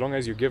 As long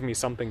as you give me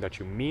something that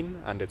you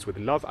mean and it's with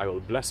love, I will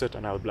bless it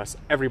and I will bless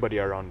everybody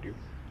around you.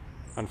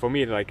 And for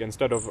me, like,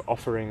 instead of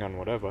offering and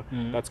whatever,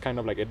 that's kind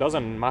of like, it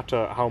doesn't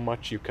matter how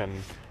much you can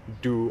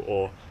do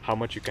or how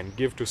much you can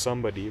give to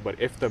somebody, but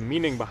if the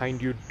meaning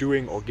behind you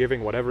doing or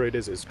giving whatever it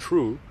is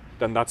true,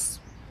 then that's,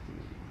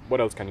 what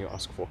else can you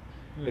ask for?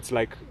 It's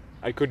like,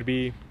 I could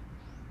be,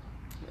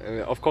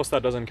 of course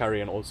that doesn't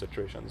carry in all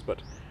situations,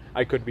 but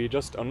I could be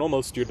just a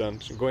normal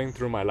student going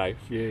through my life,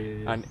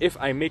 Yeah. and if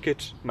I make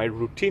it my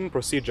routine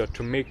procedure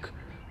to make,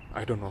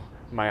 I don't know,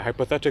 my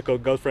hypothetical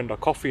girlfriend a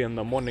coffee in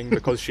the morning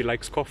because she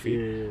likes coffee,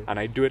 Yeah. and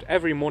I do it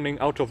every morning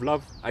out of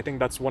love, I think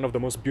that's one of the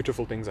most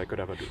beautiful things I could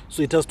ever do.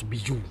 So it has to be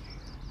you,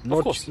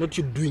 course. not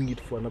you doing it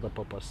for another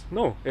purpose.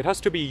 No, it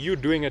has to be you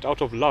doing it out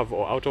of love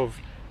or out of,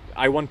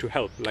 I want to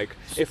help. Like,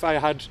 if I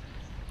had,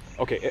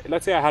 okay,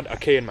 let's say I had a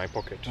K in my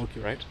pocket, Okay,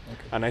 right?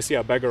 okay. And I see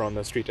a beggar on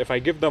the street. If I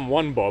give them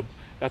one bob,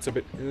 that's a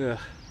bit,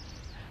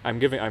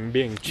 I'm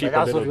being cheap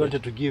But that's a what little you bit.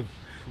 wanted to give.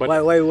 But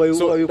why are you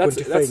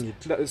quantifying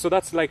it? So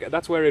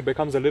that's where it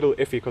becomes a little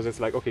iffy, because it's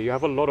like, okay, you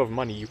have a lot of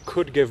money, you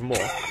could give more,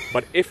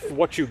 but if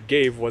what you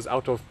gave was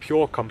out of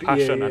pure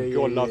compassion and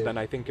pure love, then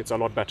I think it's a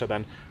lot better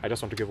than I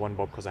just want to give one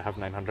bob because I have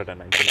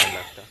 999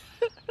 left.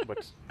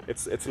 But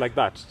it's like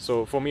that.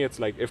 So for me, it's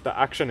like, if the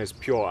action is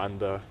pure and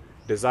the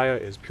desire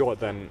is pure,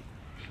 then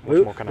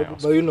what more can I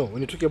ask? But you know,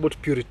 when you're talking about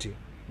purity,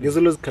 there's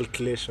always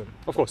calculation.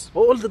 Of course.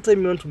 All the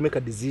time you want to make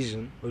a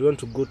decision or you want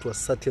to go to a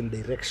certain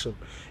direction,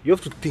 you have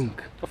to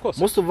think. Of course.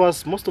 Most of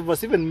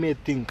us, even me,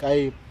 think.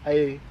 I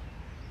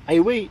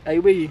weigh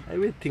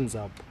things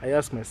up. I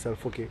ask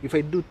myself, okay, if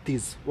I do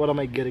this, what am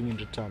I getting in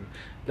return?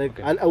 Like,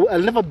 Okay. I'll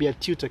never be a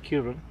tutor,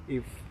 Kieran,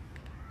 if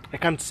I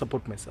can't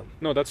support myself.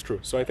 No, that's true.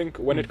 So I think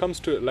when it comes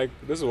to, like,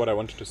 this is what I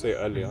wanted to say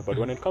earlier, but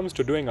when it comes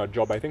to doing a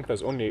job, I think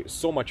there's only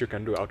so much you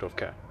can do out of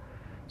care.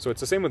 So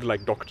it's the same with,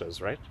 like,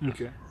 doctors, right?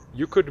 Okay.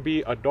 You could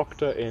be a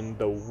doctor in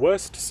the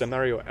worst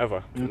scenario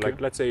ever. Okay.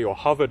 Like, let's say you're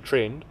Harvard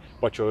trained,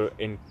 but you're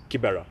in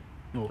Kibera,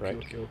 Okay, right?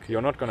 okay.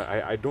 You're not gonna,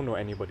 I don't know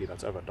anybody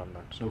that's ever done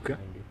that. Okay.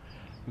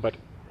 But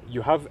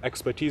you have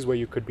expertise where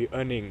you could be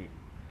earning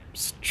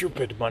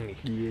stupid money,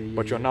 Yeah,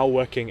 but you're now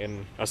working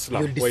in a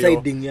slum. You're where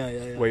deciding,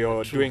 where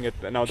you're True. doing it.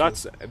 Now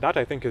that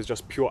I think is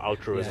just pure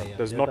altruism. Yeah,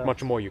 There's yeah, not that-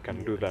 much more you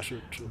can do there.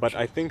 true, But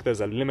I think there's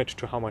a limit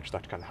to how much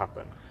that can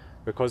happen.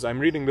 Because I'm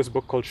reading this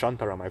book called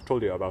Shantaram, I've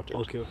told you about it.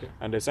 Okay.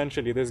 And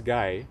essentially this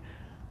guy,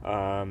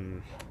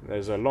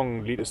 there's a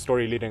long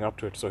story leading up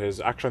to it, so his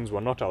actions were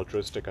not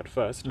altruistic at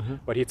first,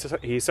 but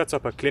he sets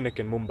up a clinic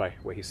in Mumbai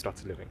where he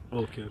starts living.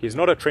 Okay. He's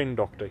not a trained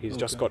doctor, he's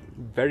just got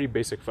very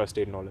basic first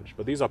aid knowledge,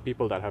 but these are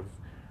people that have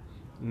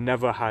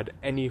never had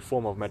any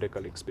form of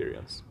medical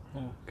experience.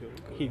 Okay.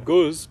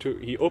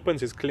 He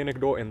opens his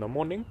clinic door in the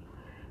morning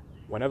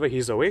whenever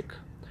he's awake,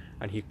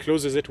 and he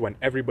closes it when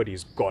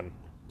everybody's gone.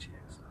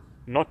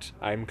 Not,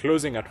 I'm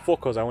closing at 4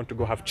 because I want to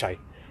go have chai,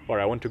 or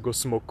I want to go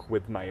smoke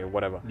with my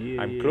whatever.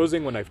 I'm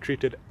closing when I've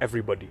treated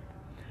everybody.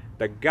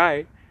 The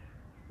guy,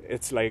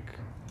 it's like,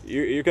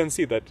 you can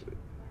see that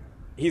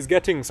he's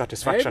getting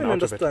satisfaction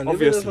out of it,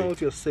 obviously. I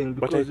what you're saying,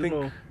 But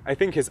because, I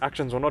think his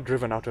actions were not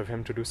driven out of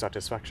him to do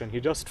satisfaction. He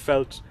just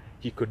felt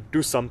he could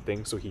do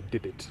something, so he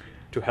did it.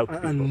 to help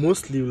people. And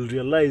mostly you'll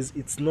realize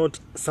it's not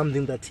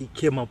something that he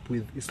came up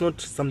with. It's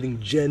not something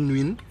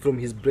genuine from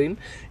his brain.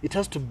 It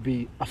has to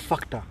be a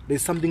factor.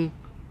 There's something,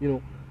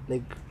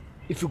 like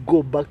if you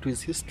go back to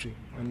his history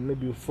and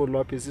maybe you follow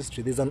up his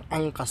history, there's an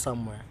anchor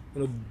somewhere.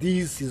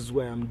 This is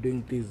why I'm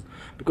doing this.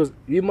 Because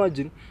you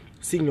imagine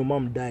seeing your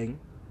mom dying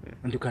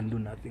and you can do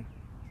nothing.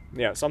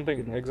 Yeah,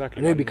 something exactly.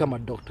 And then you become a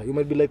doctor. You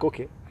might be like,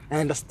 okay, I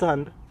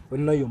understand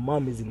when now your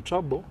mom is in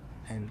trouble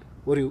and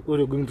what are you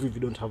going to do if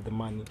you don't have the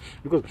money?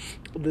 Because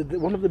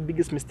one of the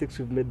biggest mistakes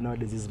we've made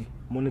nowadays is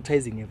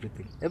monetizing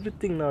everything.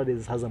 Everything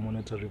nowadays has a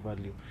monetary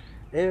value.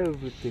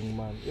 Everything,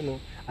 man.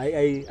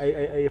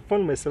 I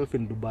found myself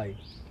in Dubai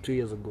 2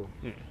 years ago.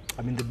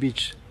 I'm in the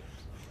beach.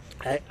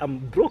 I'm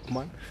broke,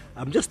 man.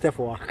 I'm just there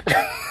for work.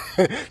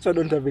 So I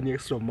don't have any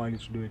extra money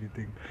to do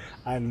anything.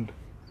 And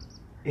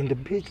in the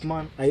beach,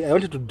 man, I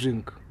wanted to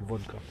drink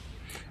vodka.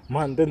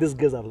 Man, then these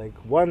guys are like,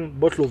 one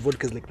bottle of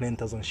vodka is like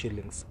 9,000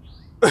 shillings.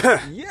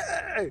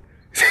 Yeah!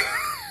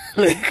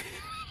 Like,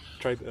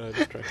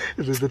 Let's try.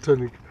 it was the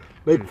tonic.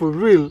 Like, for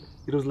real,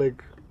 it was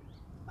like,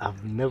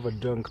 I've never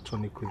drunk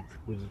tonic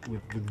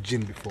with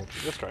gin before.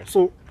 Let's try.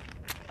 So,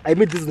 I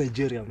met these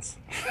Nigerians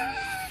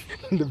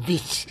on the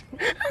beach.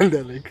 And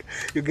they're like,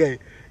 you guy,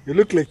 you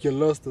look like you're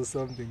lost or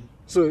something.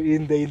 So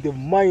in the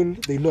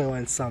mind, they know I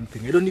want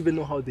something. I don't even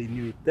know how they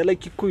knew it. They're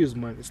like Kikuyus,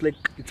 man. It's like,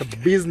 it's a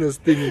business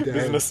thing in their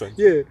Business head. sense.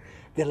 Yeah.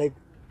 They're like,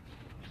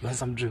 you want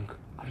some drink?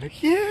 I'm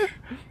like, yeah.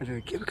 And they're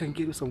like, yeah, we can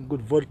give you some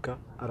good vodka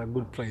at a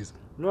good price.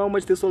 You know how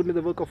much they sold me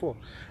the vodka for?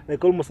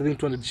 Like almost, I think,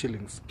 200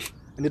 shillings.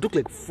 And they took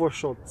like 4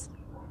 shots.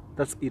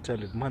 That's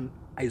 800. Man,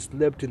 I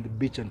slept in the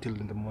beach until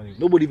in the morning.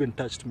 Nobody even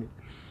touched me.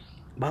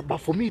 But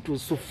for me, it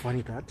was so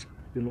funny that,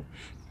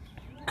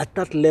 at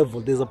that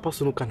level, there's a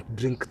person who can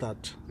drink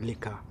that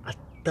liquor at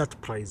that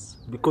price.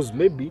 Because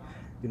maybe,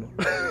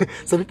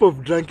 some people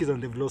have drank it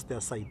and they've lost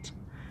their sight.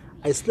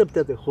 I slept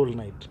there the whole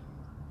night.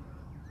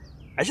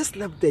 I just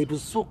slept there. It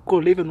was so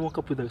cold. I even woke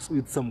up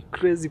with some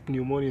crazy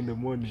pneumonia in the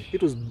morning.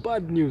 It was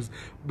bad news.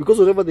 Because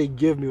whatever they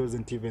gave me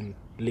wasn't even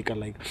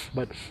liquor-like.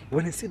 But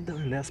when I sit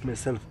down and ask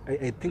myself,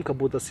 I think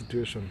about the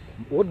situation.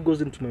 What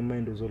goes into my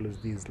mind was always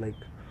this. Like,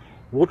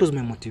 what was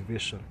my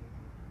motivation?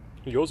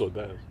 Yours or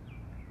theirs?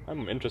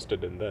 I'm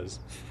interested in theirs.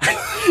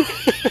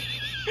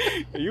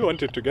 You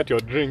wanted to get your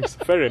drinks,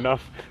 fair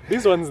enough.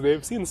 These ones,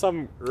 they've seen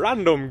some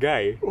random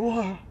guy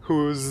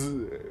who's...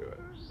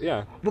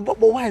 yeah. But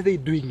why are they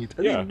doing it?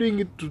 Are Yeah. they doing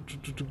it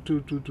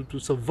to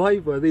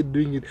survive? Or are they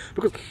doing it?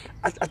 Because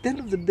at the end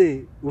of the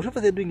day,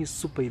 whatever they're doing is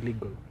super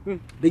illegal.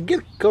 They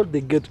get caught,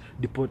 they get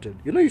deported.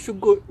 If you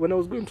go... When I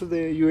was going to the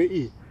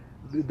UAE,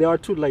 there are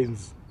 2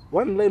 lines.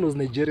 One line was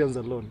Nigerians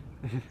alone.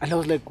 And I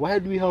was like, why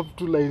do we have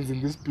 2 lines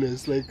in this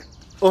place? Like,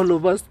 all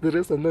of us, the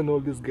rest, and then all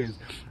these guys.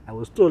 I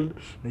was told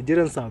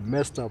Nigerians are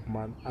messed up,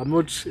 man.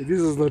 This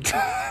is not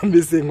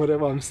me saying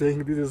whatever I'm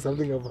saying. This is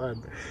something I've heard.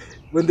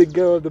 When they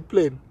get on the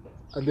plane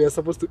and they are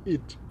supposed to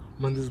eat,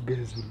 man, these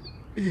guys will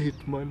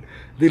eat, man.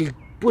 They'll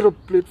put a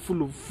plate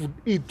full of food,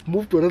 eat,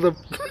 move to another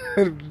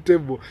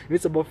table. And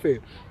it's a buffet.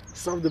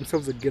 Serve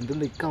themselves again. Then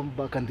they come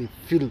back and they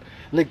feel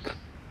like...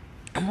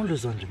 I'm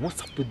always wondering,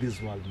 what's up with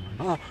this world,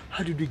 man?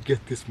 How did we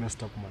get this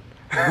messed up, man?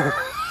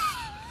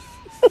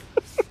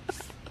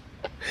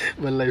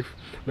 But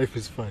life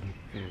is funny.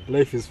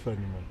 Life is funny,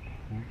 man.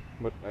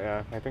 But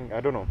I think,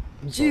 I don't know.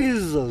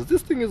 Jesus,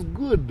 this thing is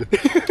good.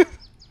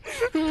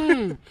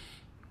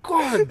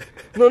 God.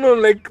 No,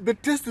 like the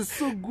taste is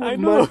so good, I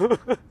know.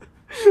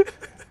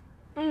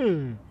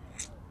 man.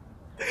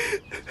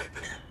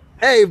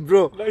 Hey,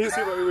 bro. Now you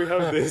see why we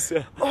have this.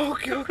 Yeah.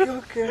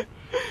 Okay.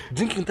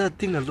 Drinking that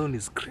thing alone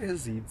is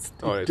crazy. It's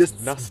it's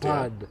nasty.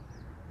 bad.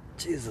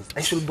 Jesus, I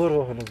should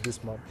borrow one of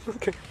this, man.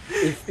 Okay.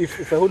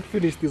 If I won't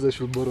finish this, I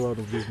should borrow one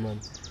of this, man.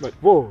 But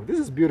Whoa, this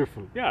is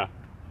beautiful. yeah,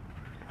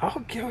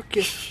 Okay.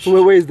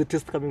 So where is the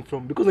taste coming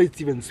from? Because it's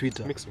even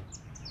sweeter. mixing.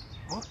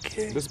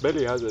 Okay. This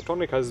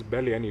tonic has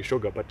barely any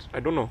sugar, but I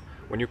don't know.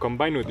 When you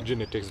combine with gin,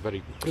 it tastes very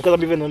good. Because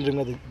I'm even wondering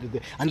whether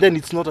and then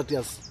it's not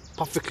as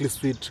perfectly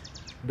sweet.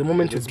 The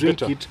moment It's you drink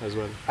bitter it, as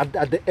well.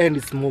 at the end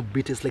it's more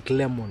bitter. It's like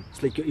lemon.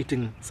 It's like you're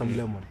eating some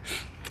lemon.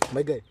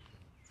 My guy,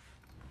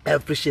 I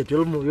appreciate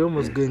you're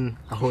almost going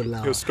a whole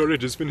hour. Your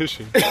storage is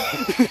finishing.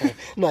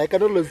 No, I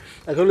can always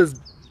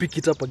pick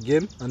it up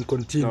again and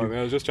continue. No,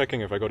 I was just checking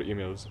if I got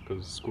emails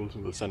because schools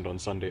will send on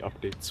Sunday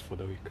updates for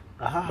the week.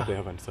 But they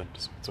haven't sent,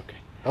 so it's okay.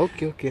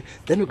 Okay.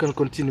 Then we can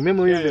continue. Maybe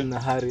we're Yeah. in a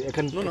hurry. I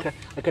can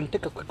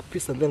take a quick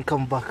piece and then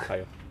come back.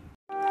 Hiya.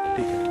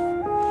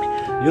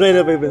 I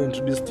never even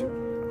introduced you.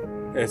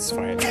 It's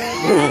fine. They've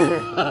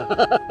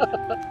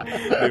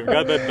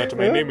gathered that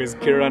my name is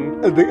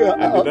Kiran, and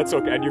that's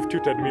okay. And you've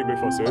tutored me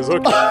before, so it's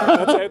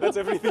okay. That's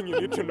everything you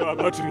need to know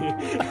about me.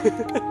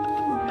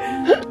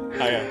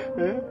 Hiya.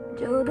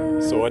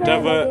 So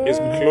whatever is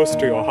close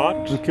to your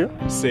heart, Okay.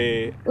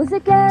 say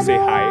hi. Say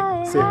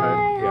hi.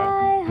 Yeah.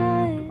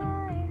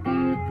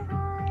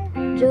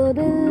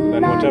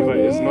 Then whatever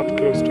is not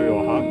close to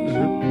your heart,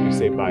 you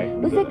say bye.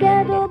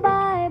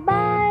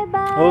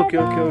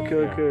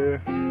 Okay.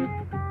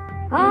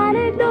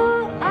 आरे दो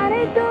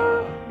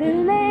दिल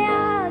में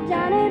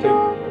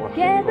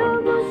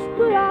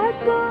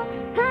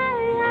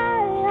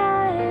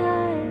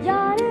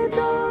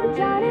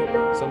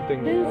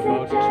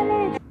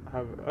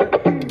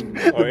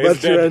Or The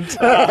is dead.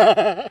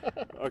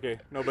 Bertrand. Okay,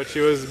 no, but she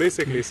was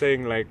basically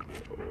saying like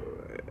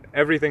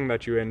everything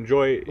that you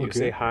enjoy, you Okay.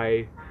 say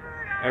hi.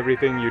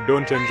 Everything you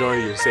don't enjoy,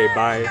 you say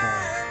bye.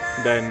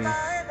 Then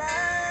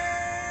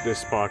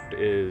this part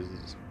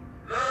is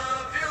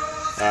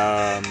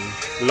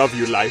love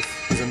you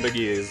life.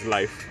 Zindagi is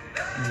life.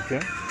 Okay.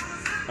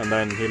 And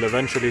then he'll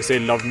eventually say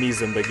love me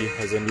Zindagi,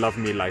 as in love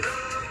me life.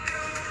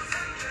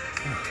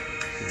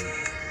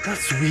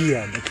 That's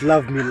weird. Like,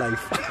 love me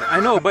life. I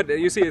know, but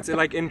you see, it's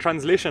like in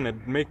translation,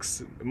 it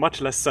makes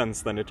much less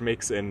sense than it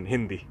makes in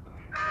Hindi.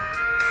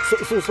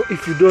 So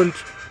if you don't,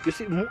 you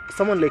see,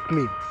 someone like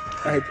me,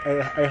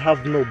 I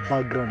have no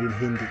background in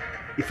Hindi.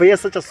 If I hear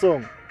such a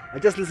song, I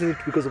just listen to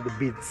it because of the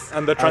beats.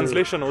 And the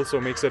translation also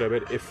makes it a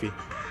bit iffy.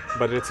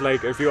 But it's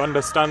like, if you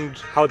understand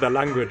how the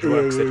language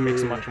works, it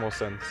makes much more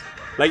sense.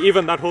 Like,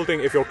 even that whole thing,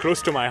 if you're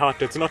close to my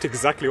heart, it's not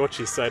exactly what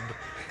she said,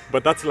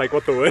 but that's like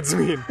what the words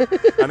mean.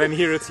 And then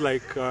here it's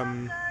like,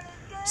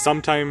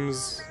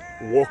 sometimes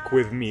walk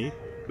with me,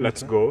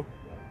 let's go.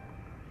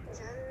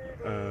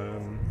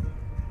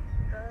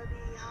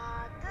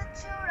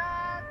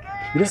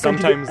 You know,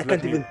 Sometimes I let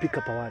can't me- even pick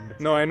up a word.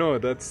 No, I know,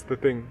 that's the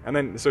thing. And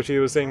then, so she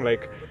was saying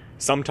like,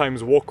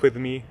 sometimes walk with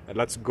me,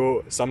 let's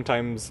go.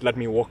 Sometimes let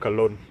me walk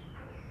alone,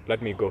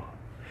 let me go.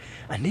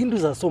 And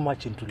Hindus are so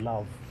much into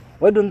love.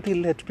 Why don't they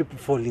let people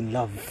fall in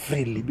love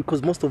freely?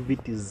 Because most of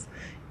it is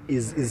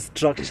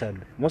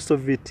structured. Most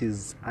of it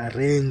is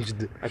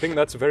arranged. I think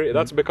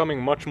that's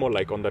becoming much more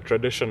like on the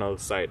traditional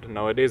side.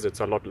 Nowadays, it's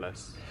a lot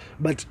less.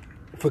 But,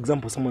 for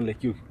example, someone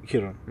like you,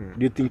 Hiran,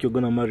 do you think you're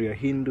going to marry a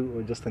Hindu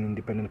or just an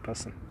independent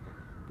person?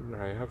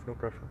 I have no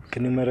preference.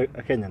 Can you marry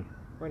a Kenyan?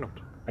 Why not?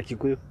 A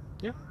Kikuyu?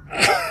 Yeah.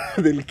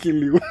 They'll kill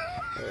you.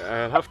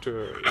 I'll have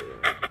to.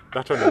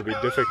 That one will be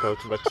difficult,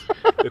 but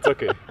it's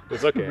okay.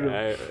 It's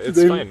okay. It's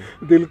they'll, fine.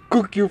 They'll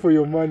cook you for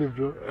your money,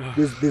 bro.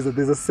 There's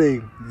a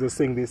saying. There's a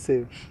saying they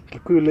say,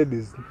 Kikuyu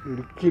ladies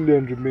will kill you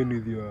and remain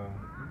with your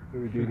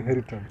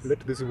inheritance.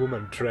 Let this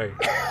woman try.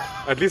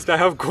 At least I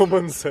have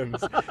common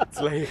sense. It's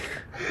like,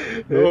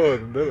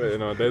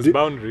 no, there's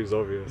boundaries,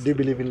 obviously. Do you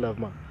believe in love,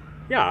 man?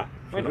 Yeah,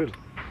 why For not? real?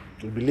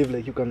 You believe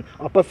like you can,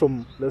 apart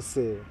from, let's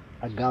say,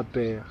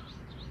 agape,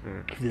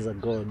 if there's a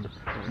God,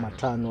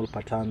 maternal,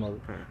 paternal,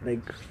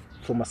 like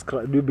from a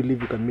scratch, do you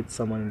believe you can meet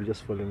someone and you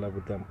just fall in love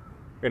with them?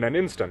 In an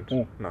instant?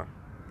 Mm. No.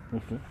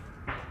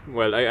 Mm-hmm.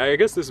 Well, I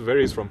guess this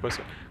varies from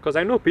person. Because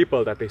I know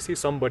people that they see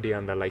somebody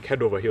and they're like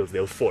head over heels,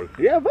 they'll fall.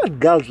 Yeah, I've had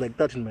girls like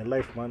that in my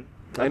life, man.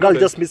 I A know girl that-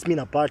 just meets me in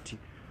a party.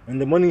 In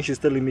the morning, she's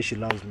telling me she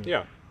loves me.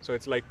 Yeah. So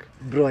it's like,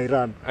 Bro, I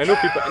ran. I know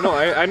people. No,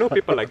 I know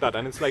people like that,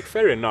 and it's like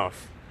fair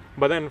enough.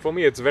 But then for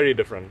me, it's very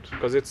different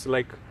because it's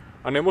like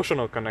an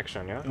emotional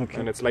connection, yeah. Okay.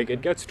 And it's like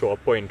it gets to a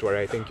point where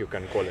I think you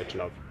can call it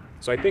love.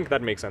 So I think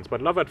that makes sense.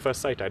 But love at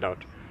first sight, I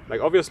doubt.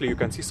 Like obviously, you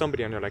can see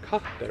somebody and you're like,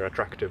 they're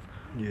attractive,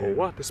 Yeah. or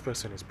what, this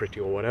person is pretty,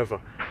 or whatever.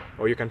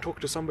 Or you can talk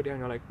to somebody and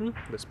you're like,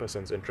 this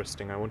person's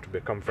interesting. I want to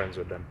become friends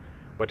with them.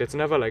 But it's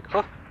never like,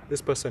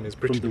 this person is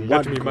pretty. From the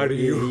Let word me go.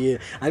 marry you. Yeah.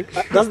 And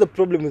that's the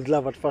problem with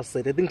love at first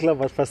sight. I think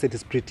love at first sight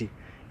is pretty.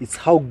 It's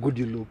how good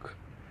you look.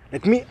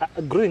 Like me,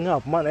 growing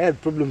up, man, I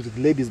had problems with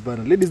ladies, but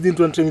ladies didn't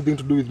want anything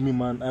to do with me,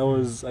 man.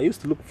 I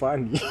used to look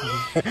funny.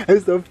 I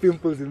used to have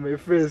pimples in my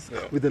face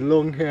with the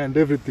long hair and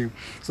everything.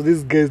 So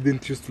these guys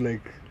didn't used to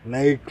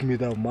like me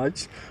that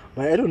much.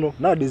 But I don't know.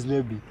 Nowadays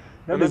maybe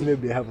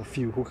I have a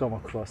few who come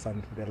across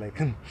and they're like,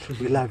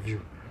 we love you.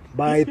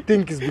 But I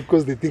think it's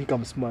because they think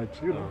I'm smart,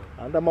 you know.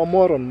 And I'm a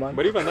moron, man.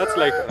 But even that's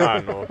like,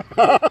 no.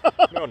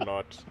 No,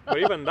 not. But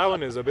even that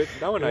one is that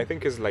one I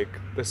think is like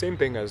the same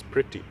thing as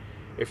pretty.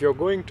 If you're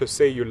going to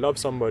say you love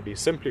somebody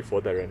simply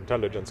for their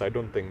intelligence, I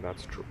don't think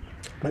that's true.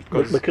 But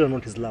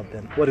what is love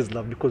then? What is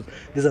love? Because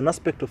there's an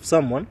aspect of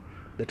someone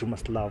that you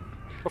must love.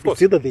 Of course.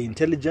 It's either they're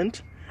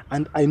intelligent,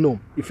 and I know,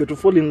 if you're to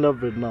fall in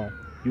love right now,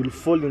 you'll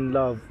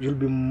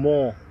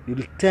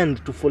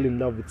tend to fall in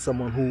love with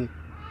someone who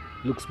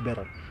looks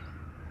better.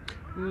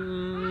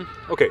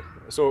 Okay,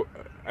 so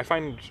I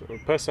find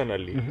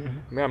personally,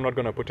 maybe I'm not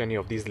going to put any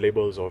of these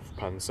labels of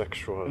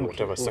pansexual,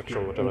 whatever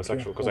sexual,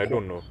 because I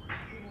don't know.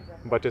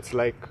 But it's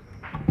like,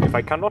 if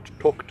I cannot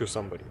talk to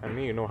somebody, and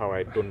me, you know how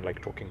I don't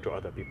like talking to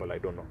other people, I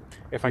don't know.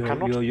 If I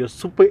cannot...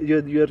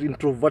 You're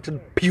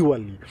introverted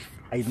purely.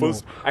 I know.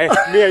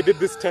 I did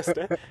this test.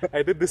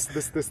 I did this,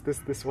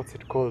 what's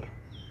it called?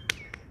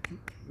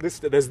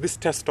 There's this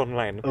test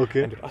online.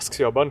 Okay. And it asks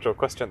you a bunch of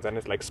questions, and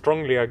it's like,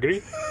 strongly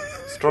agree,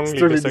 strongly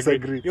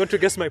disagree. You want to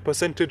guess my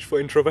percentage for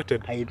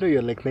introverted? I know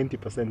you're like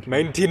 90%.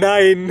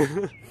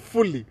 99.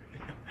 Fully.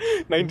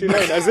 99,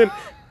 as in...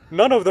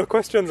 None of the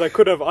questions I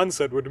could have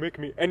answered would make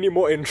me any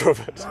more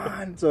introvert.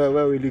 Man, so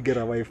where will you get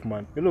a wife,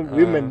 man? You know,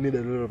 women need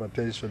a lot of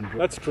attention, bro.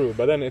 That's true,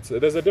 but then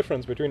there's a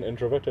difference between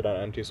introverted and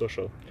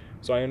antisocial.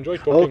 So I enjoy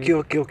talking...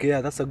 Okay, yeah,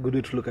 that's a good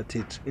way to look at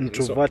it.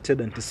 Introverted,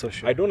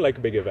 antisocial. I don't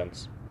like big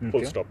events, full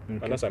Okay, stop.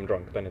 okay. Unless I'm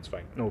drunk, then it's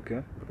fine.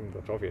 Okay.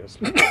 That's obvious.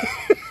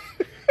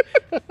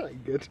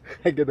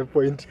 I get the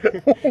point.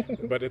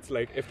 But it's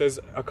like if there's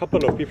a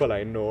couple of people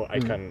I know, I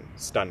can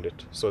stand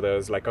it. So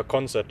there's like a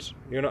concert.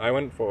 I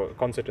went for a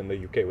concert in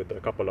the UK with a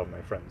couple of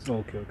my friends.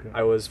 Okay.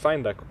 I was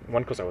fine that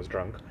one because I was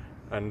drunk,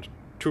 and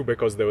two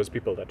because there was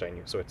people that I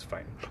knew, so it's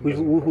fine.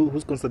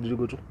 Whose concert did you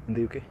go to in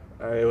the UK?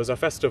 It was a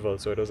festival,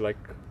 so it was like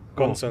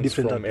concerts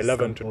different from artists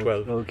 11 to come.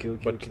 12. Okay.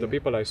 But the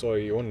people I saw,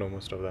 you won't know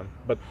most of them.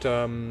 But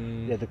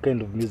Yeah, the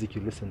kind of music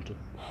you listen to.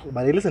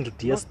 But I listen to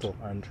Tiesto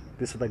and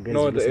this other guys.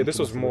 no, you listen this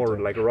to was most of the more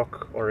time. like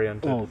rock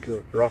oriented. Oh,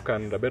 okay. Rock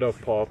and a bit of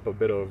pop, a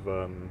bit of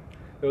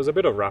there was a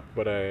bit of rap,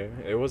 but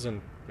it was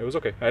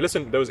okay. I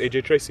listened. There was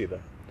AJ Tracy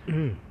there.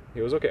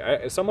 He was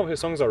okay. Some of his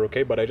songs are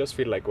okay, but I just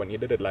feel like when he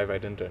did it live, I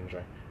didn't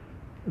enjoy.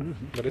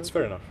 But it's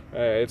fair enough.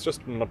 It's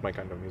just not my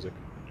kind of music.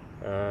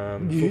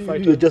 Foo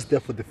Fighters, You're just there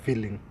for the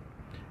feeling.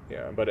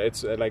 yeah, but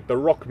it's like the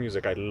rock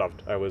music I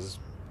loved. I was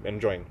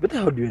enjoying. But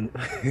how do you?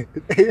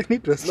 I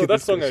need to ask No, you that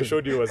this song I question.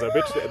 showed you was a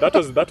bit.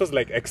 That was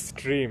like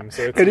extreme.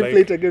 So it's Can you like,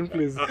 play it again,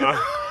 please?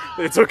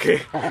 It's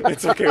okay.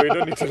 It's okay. We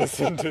don't need to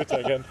listen to it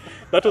again.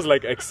 That was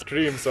like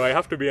extreme. So I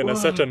have to be in a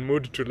certain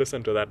mood to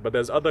listen to that. But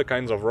there's other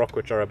kinds of rock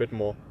which are a bit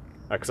more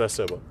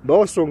accessible. But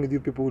what's wrong with you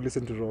people who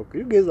listen to rock?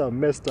 You guys are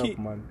messed up,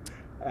 man.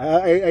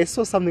 I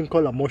saw something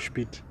called a mosh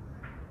pit.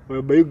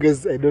 But you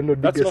guys, I don't know,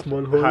 That's dig a not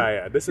small hole.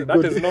 higher.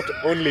 That is not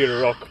only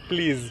rock.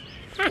 Please.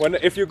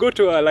 If you go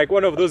to like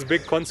one of those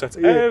big concerts,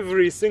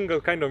 every single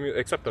kind of music,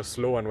 except a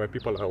slow one where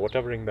people are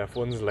whatevering their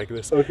phones like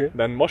this, Okay.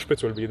 then mosh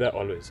pits will be there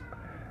always.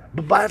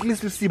 But at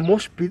least you see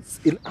mosh pits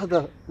in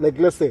other, like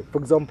let's say, for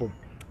example,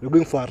 you're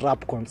going for a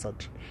rap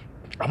concert.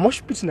 A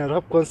mosh pit in a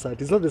rap concert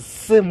is not the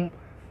same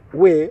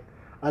way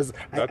as.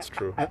 That's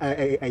true.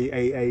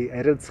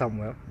 I read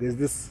somewhere. There's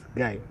this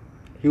guy.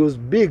 He was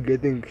big. I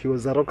think he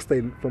was a rock star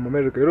from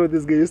America. You know what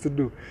this guy used to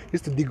do? He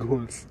used to dig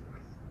holes.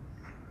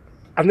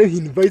 And then he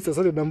invites a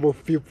certain number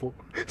of people.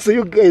 So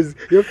you guys,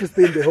 you have to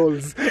stay in the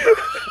holes.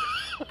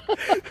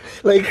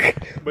 But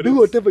do it's-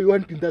 whatever you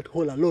want in that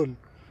hole alone.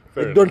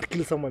 Fair Like, don't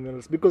kill someone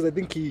else. Because I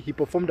think he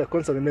performed a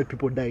concert and then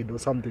people died or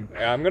something.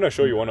 I'm gonna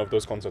show you one of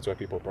those concerts where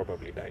people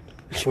probably died.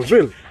 For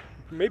real.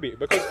 Maybe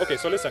because okay.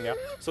 So listen, yeah.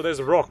 So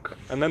there's rock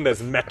and then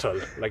there's metal.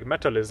 Like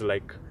metal is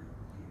like,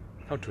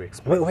 how to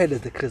explain? Where does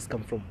the craze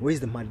come from? Where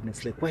is the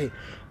madness? Like why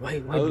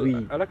do we?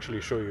 I'll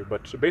actually show you.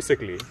 But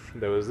basically,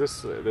 there's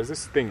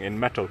this thing in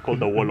metal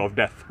called the Wall of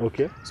Death.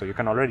 Okay. So you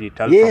can already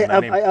tell Yeah,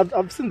 from the name.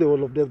 I've seen the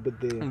Wall of Death, but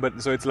the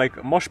But so it's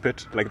like mosh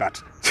pit like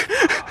that.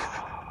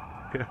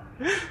 Yeah.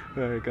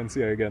 You can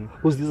see it again.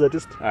 who's this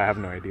artist? I have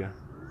no idea.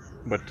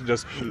 But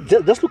just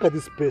Just look at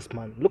this space,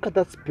 man. Look at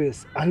that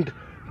space, and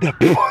there are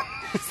people on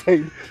this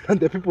side, and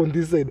there are people on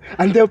this side,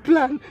 and their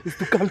plan is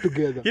to come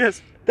together.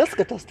 yes. That's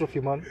catastrophe,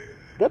 man.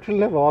 That will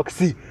never work.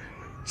 See,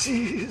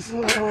 Jesus,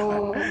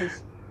 bro.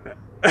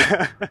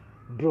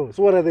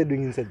 So what are they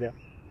doing inside there?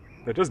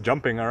 They're just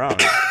jumping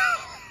around.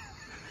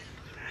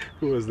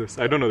 Who was this?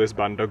 I don't know this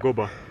band,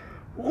 Dagoba.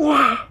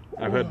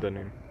 I've heard the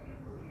name.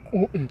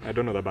 I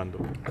don't know the band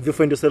though. Have you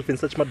found yourself in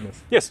such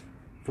madness? Yes.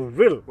 For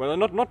real? Well,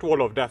 not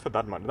Wall of Death at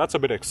that man. That's a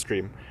bit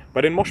extreme.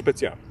 But in mosh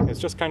pits, yeah. It's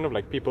just kind of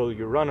like people,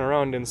 you run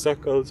around in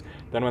circles,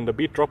 then when the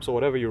beat drops or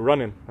whatever, you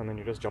run in, and then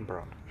you just jump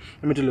around.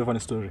 Let me tell you a funny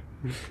story.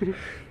 You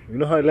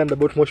know how I learned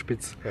about mosh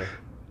pits? Yeah.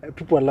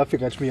 People are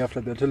laughing at me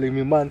after they're telling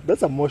me, man,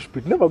 that's a mosh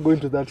pit. Never go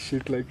into that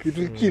shit. Like, it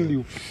will kill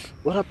you.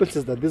 What happens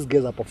is that these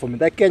guys are performing.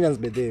 They're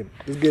Kenyans by them.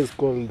 This guy is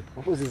called,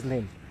 what was his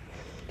name?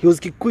 He was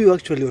Kikuyu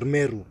actually, or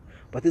Meru.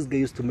 But this guy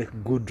used to make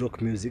good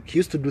rock music. He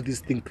used to do this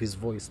thing to his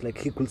voice. Like,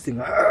 he could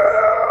sing.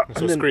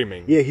 So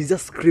screaming. Yeah, he's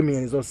just screaming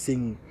and he's not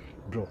singing.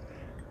 Bro,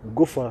 we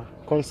go for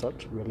a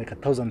concert. We're like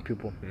 1,000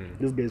 people.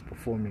 This guy is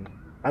performing.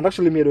 And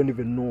actually, me, I don't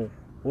even know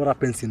what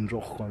happens in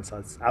rock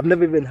concerts. I've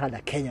never even had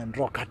a Kenyan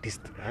rock artist.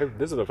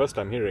 This is the first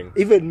time hearing.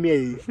 Even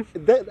me,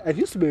 I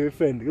used to be a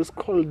friend. He was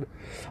called,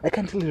 I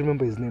can't really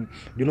remember his name.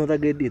 You know what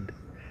that guy did?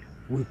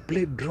 We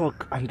played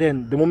rock, and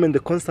then the moment the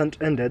concert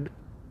ended,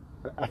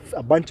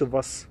 a bunch of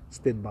us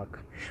stayed back.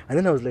 And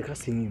then I was like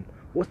asking him,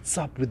 what's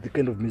up with the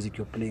kind of music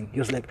you're playing? He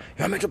was like,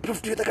 you want me to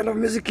prove to you the kind of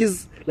music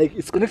is, like,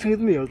 it's connecting with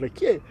me? I was like,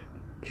 yeah.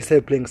 He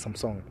started playing some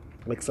song,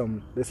 like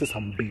some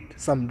beat,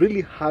 some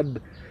really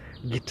hard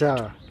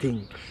guitar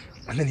thing.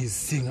 And then he's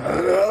singing.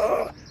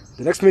 The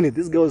next minute,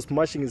 this guy was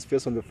smashing his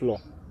face on the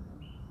floor.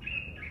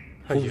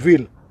 For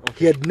real.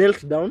 He had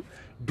knelt down,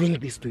 doing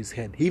this to his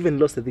head. He even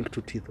lost, I think,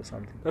 2 teeth or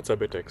something. That's a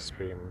bit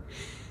extreme.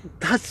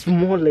 That's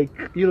more like,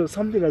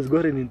 something has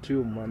gotten into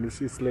you, man.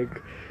 It's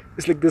like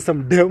there's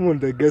some demon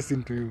that gets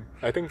into you.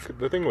 I think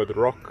the thing with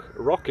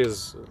rock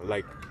is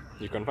like,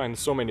 you can find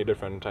so many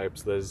different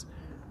types. There's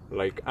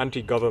like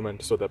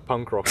anti-government, so the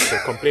punk rock, so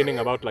complaining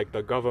about like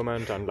the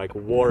government and like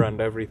war and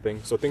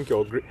everything. So think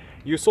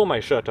you saw my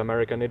shirt,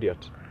 American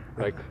Idiot,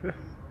 like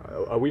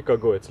a week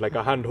ago. It's like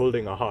a hand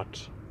holding a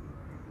heart.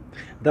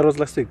 That was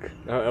last week.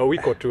 A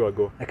week or two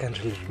ago. I can't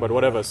really remember. But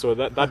whatever. So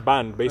that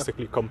band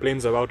basically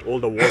complains about all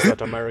the wars that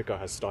America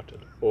has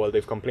started. Or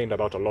they've complained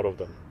about a lot of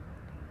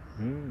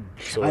them.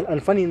 So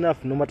And funny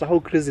enough, no matter how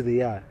crazy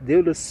they are, they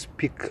always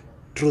speak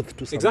truth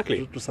to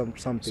Exactly.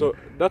 something. So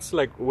that's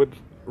like with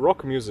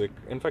rock music,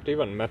 in fact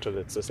even metal,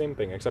 it's the same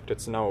thing, except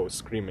it's now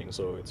screaming,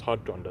 so it's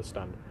hard to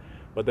understand.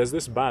 But there's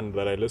this band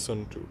that I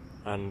listened to,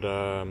 and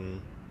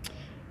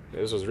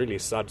this was a really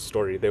sad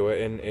story. They were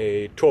in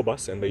a tour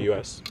bus in the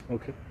US.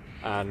 Okay.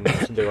 And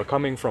they were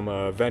coming from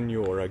a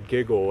venue or a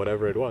gig or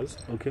whatever it was.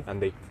 Okay.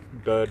 And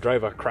the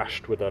driver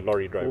crashed with a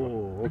lorry driver.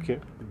 Oh, okay.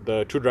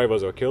 The 2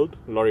 drivers were killed.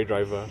 Lorry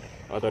driver,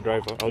 other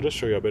driver. I'll just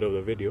show you a bit of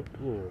the video.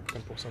 Oh.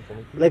 Can post some for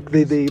me. Like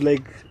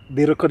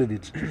they recorded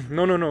it.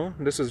 No.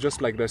 This is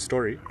just like their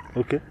story.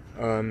 Okay.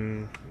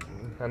 And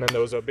then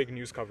there was a big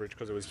news coverage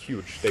because it was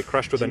huge. They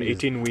crashed with an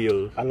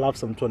 18-wheel. I love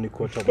some Tony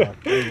Quattro, man.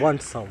 I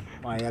want some.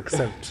 I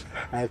accept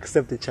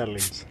the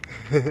challenge.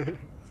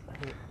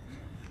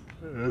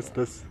 That's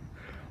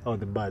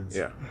the birds.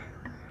 Yeah.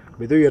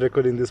 By the way, you're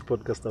recording this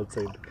podcast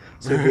outside,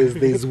 so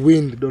there's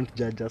wind. Don't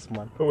judge us,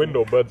 man.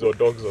 Window birds or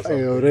dogs or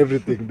something. Or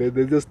everything.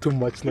 There's just too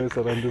much noise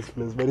around this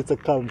place, but it's a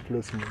calm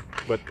place, man.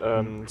 But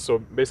so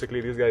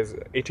basically, these guys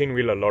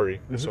 18-wheeler lorry,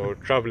 so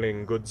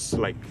traveling goods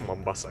like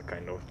Mombasa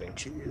kind of thing.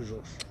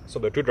 Jesus. So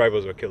the 2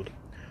 drivers were killed,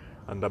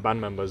 and the band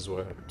members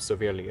were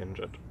severely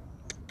injured.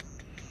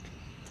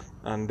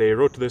 And they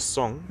wrote this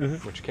song,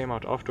 which came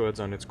out afterwards,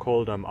 and it's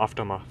called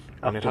Aftermath.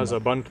 And it has a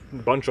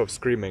bunch of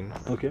screaming.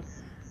 Okay.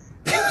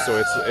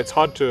 So it's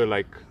hard to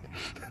like.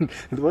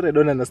 What I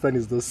don't understand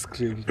is those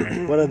screams.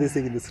 Man. What are they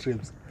saying in the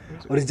screams?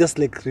 Or it's just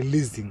like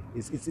releasing.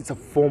 It's a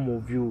form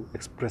of you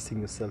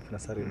expressing yourself in a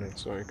certain way.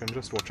 So you can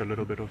just watch a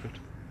little bit of it.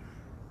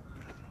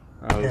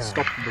 I'll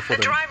stop before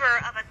the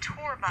driver of a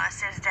tour bus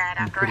is dead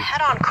after a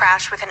head-on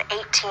crash with an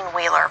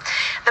 18-wheeler.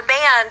 The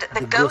band,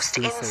 The Ghost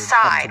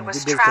Inside,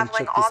 was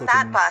traveling on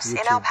that bus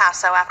in El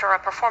Paso after a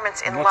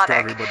performance in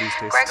Lubbock.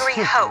 Gregory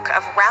Hoke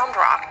of Round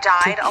Rock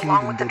died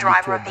along with the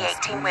driver of the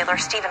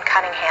 18-wheeler, Stephen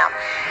Cunningham.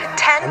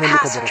 10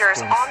 passengers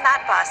on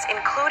that bus,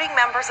 including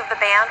members of the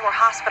band, were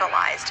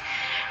hospitalized.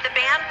 The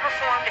band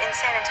performed in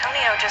San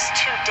Antonio just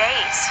 2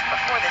 days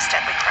before this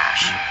deadly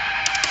crash.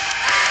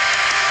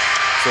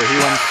 So he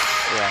went.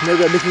 Yeah. Now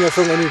they're making a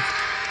song on it.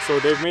 So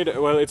they've made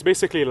well. It's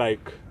basically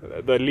like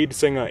the lead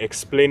singer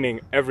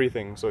explaining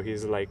everything. So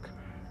he's like,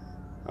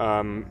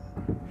 the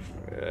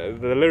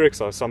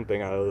lyrics are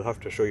something I'll have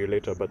to show you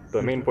later. But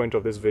the main point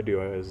of this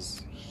video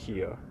is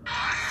here.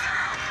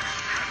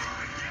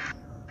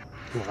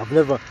 I've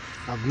never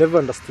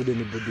understood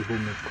anybody who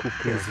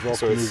plays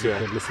rock music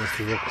and listens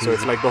to rock music. So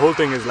it's like the whole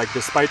thing is like,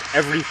 despite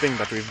everything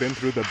that we've been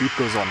through, the beat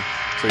goes on.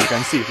 So you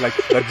can see, like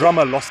the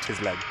drummer lost his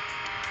leg.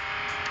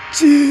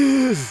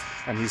 Jeez!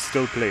 And he's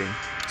still playing.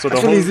 So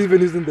actually, he's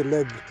even using the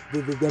leg, the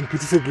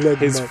amputated leg.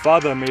 His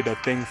father made a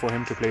thing for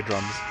him to play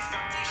drums.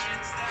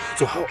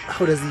 So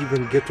how does he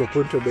even get to a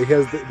point where he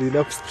has the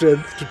enough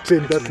strength to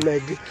train that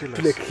leg to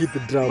like hit the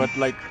drum? But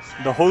like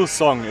the whole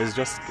song is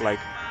just like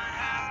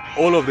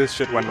all of this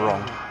shit went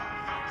wrong,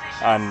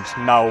 and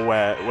now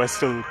we're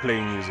still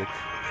playing music.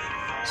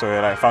 So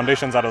like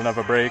Foundations That'll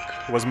Never Break,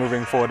 Was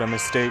Moving Forward a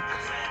Mistake?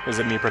 Is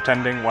it me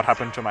pretending? What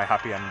happened to my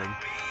happy ending?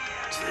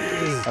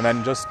 Jeez. And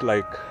then just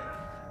like,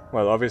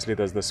 well, obviously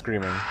there's the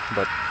screaming,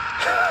 but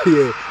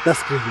yeah, that's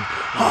screaming.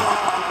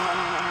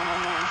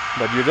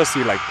 But you just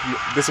see like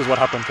this is what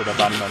happened to the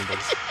band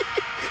members.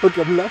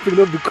 Okay, I'm laughing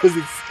not because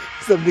it's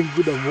something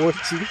good I'm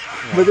watching,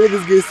 but then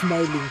this guy is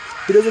smiling.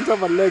 He doesn't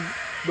have a leg,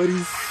 but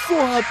he's so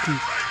happy.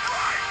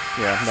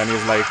 Yeah, then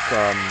he's like,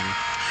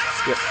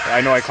 yeah,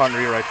 I know I can't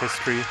rewrite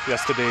history.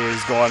 Yesterday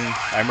is gone.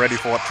 I'm ready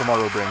for what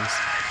tomorrow brings.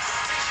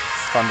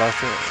 And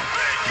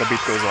the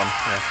beat goes on.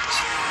 Yeah.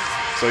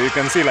 So you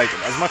can see, like,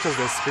 as much as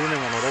they're screaming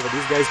and whatever,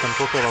 these guys can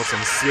talk about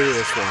some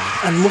serious things.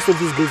 And most of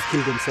these guys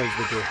kill themselves,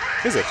 by the way.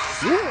 Is it?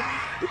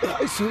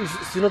 Yeah. So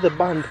you know the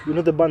band,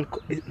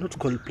 not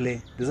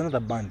Coldplay. There's another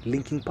band,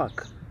 Linkin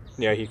Park.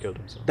 Yeah, he killed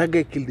himself. That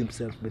guy killed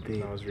himself, but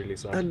that was really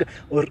sad. That guy,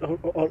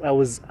 or I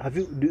was.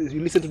 Do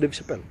you listen to Dave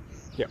Chappelle?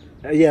 Yeah.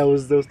 Yeah, I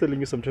was telling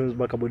you some times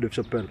back about Dave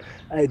Chappelle.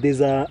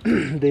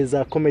 There's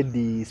a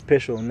comedy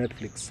special on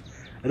Netflix.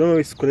 I don't know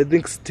if it's called, I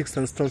think Sticks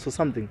and Stones or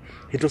something.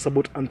 He talks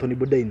about Anthony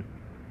Bourdain.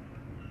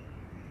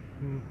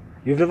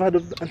 You've never heard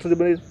of Anthony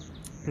Bourdain?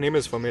 Name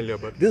is familiar,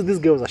 but this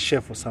guy was a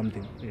chef or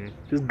something.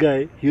 This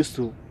guy, he used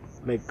to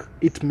like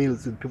eat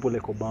meals with people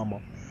like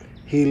Obama.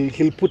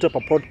 He'll put up a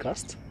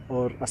podcast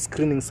or a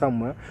screening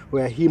somewhere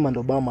where him and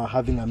Obama are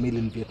having a meal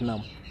in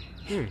Vietnam.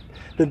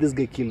 Then this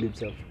guy killed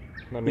himself.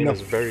 That name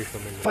is very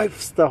familiar.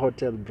 5-star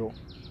hotel, bro.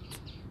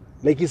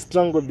 Like he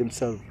strangled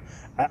himself.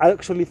 I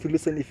actually, if you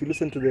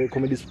listen to the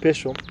comedy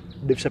special,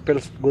 Dave Chappelle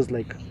goes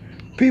like,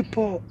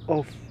 "People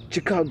of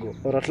Chicago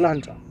or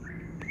Atlanta,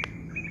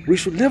 we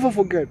should never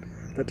forget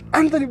that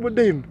Anthony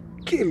Bourdain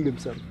killed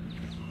himself."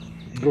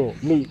 Bro,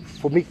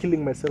 for me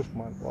killing myself,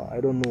 man, wow, I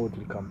don't know what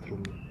will come through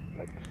me.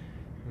 Like,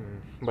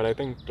 but I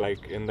think,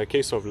 like in the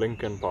case of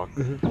Linkin Park,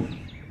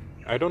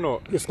 I don't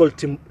know. It's called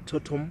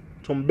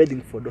Tom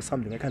Bedingford or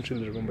something. I can't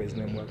really remember his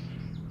name well.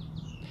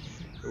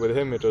 With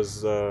him, it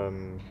was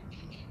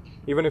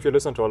even if you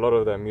listen to a lot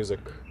of their music,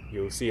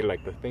 you'll see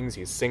like the things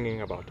he's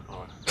singing about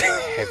are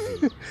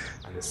heavy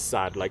and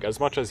sad. Like as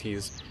much as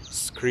he's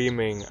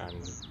screaming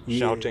and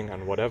shouting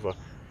and whatever,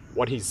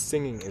 what he's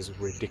singing is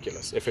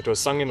ridiculous. If it was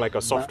sung in like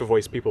a soft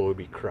voice, people would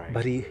be crying.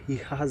 But he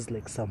has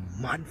like some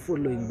mad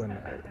following,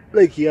 man.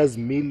 Like he has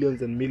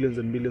millions and millions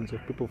and millions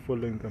of people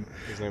following them.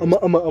 His name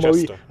is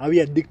Chester. Are we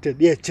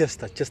addicted? Yeah,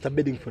 Chester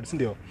Bedingford.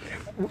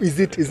 Is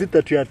it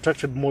that we are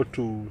attracted more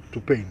to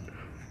pain?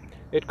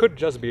 It could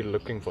just be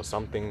looking for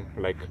something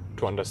like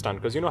to understand,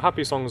 because you know,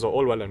 happy songs are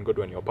all well and good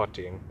when you're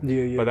partying.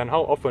 Yeah. But then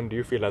how often do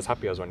you feel as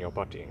happy as when you're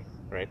partying,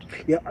 right?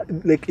 Yeah,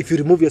 like if you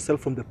remove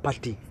yourself from the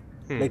party,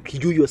 like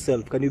you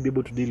yourself, can you be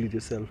able to deal with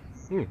yourself?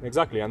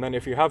 Exactly. And then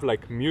if you have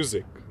like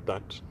music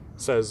that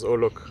says, oh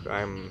look,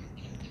 I'm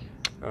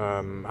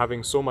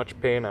having so much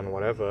pain and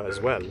whatever as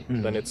well,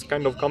 then it's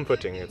kind of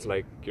comforting. It's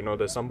like, you know,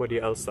 there's somebody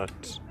else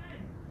that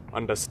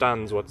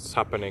understands what's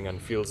happening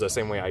and feels the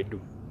same way I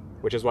do.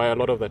 Which is why a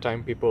lot of the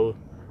time people,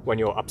 when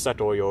you're upset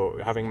or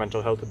you're having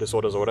mental health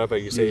disorders or whatever,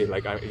 you say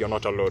like, you're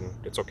not alone,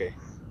 it's okay.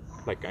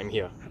 Like, I'm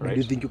here, right?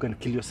 Do you think you can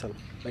kill yourself?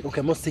 Like,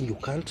 okay, I'm not saying you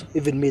can't.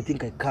 Even me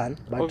think I can.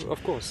 But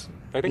of course.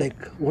 I think,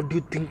 like, what do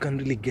you think can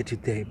really get you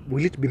there?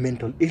 Will it be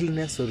mental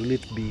illness or will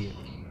it be...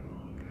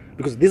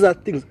 Because these are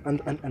things,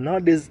 and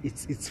nowadays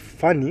it's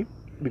funny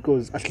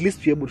because at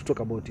least we're able to talk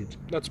about it.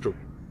 That's true.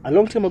 A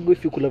long time ago,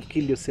 if you could have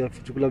killed yourself,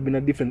 it could have been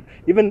a different...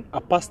 Even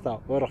a pastor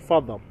or a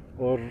father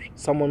or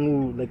someone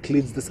who like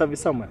leads the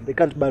service somewhere, they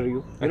can't bury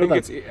you.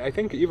 I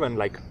think even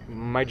like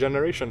my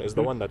generation is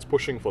the one that's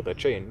pushing for the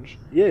change.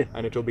 Yeah.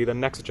 And it will be the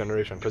next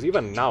generation. Because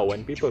even now,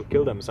 when people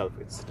kill themselves,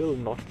 it's still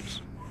not...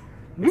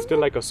 It's still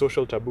like a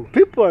social taboo.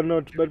 People are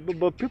not,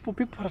 but people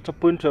are at a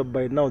point where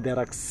by now they're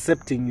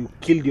accepting you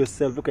killed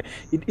yourself. Okay,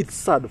 it's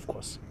sad, of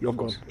course, you're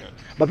gone. Yeah.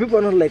 But people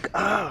are not like,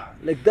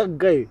 like that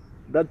guy,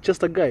 that's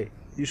just a guy.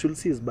 You should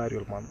see his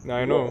burial, man.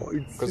 I know,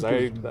 because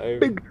I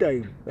big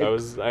time.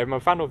 Like, I'm a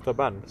fan of the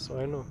band, so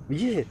I know.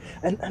 Yeah,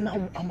 and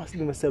I'm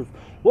asking myself,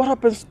 what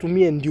happens to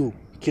me and you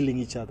killing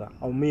each other,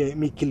 or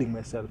me killing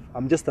myself?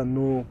 I'm just a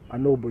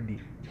nobody.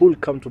 Who will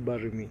come to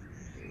bury me?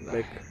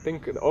 Like,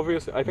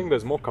 I think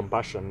there's more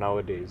compassion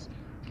nowadays,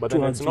 but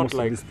then it's not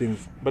like.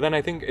 But then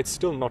I think it's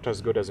still not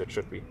as good as it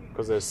should be,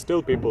 because there's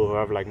still people who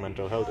have like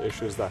mental health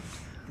issues that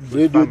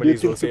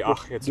families will say,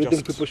 it's do you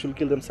think people should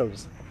kill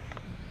themselves?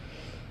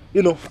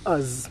 You know,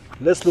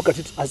 let's look at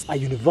it as a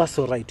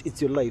universal right.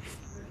 It's your life,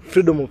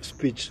 freedom of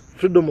speech,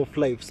 freedom of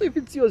life. So if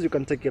it's yours, you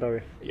can take it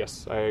away.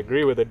 Yes, I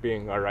agree with it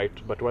being a right,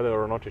 but whether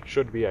or not it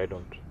should be, I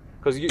don't.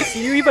 Because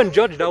you even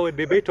judged our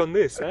debate on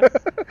this, eh?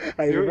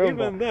 I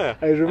remember. Even there.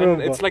 I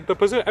remember. And it's like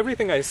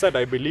everything I said,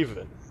 I believe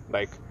in.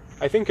 Like,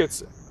 I think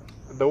it's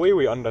the way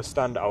we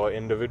understand our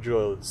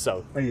individual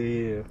self.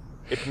 Yeah.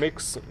 It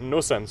makes no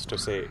sense to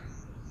say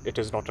it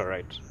is not a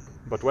right.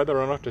 But whether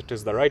or not it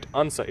is the right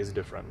answer is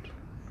different.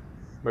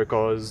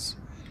 Because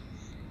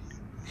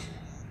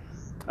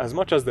as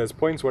much as there's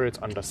points where it's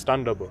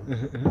understandable,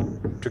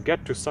 to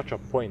get to such a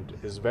point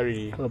is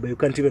very... Oh, but you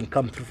can't even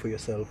come through for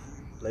yourself.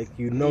 Like,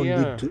 you now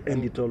need to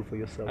end it all for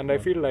yourself. And I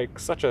feel like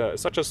such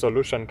a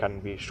solution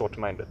can be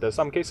short-minded. There's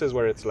some cases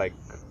where it's like,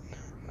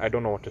 I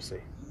don't know what to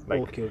say.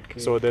 Like, okay.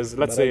 So there's,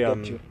 let's say,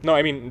 no,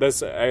 I mean,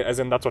 there's, as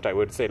in that's what I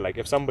would say. Like,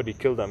 if somebody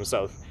killed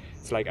themselves,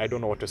 it's like, I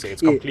don't know what to say.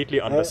 It's completely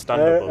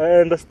understandable.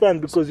 I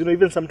understand, because, you know,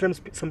 even sometimes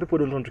some people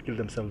don't want to kill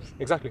themselves.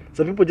 Exactly.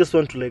 Some people just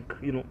want to, like,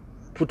 you know,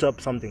 put up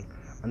something,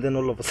 and then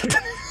all of a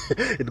sudden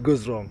it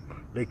goes wrong.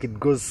 Like, it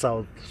goes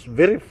south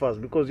very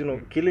fast, because, you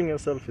know, killing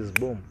yourself is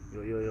boom.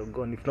 You're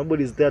gone. If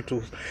nobody's there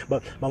to...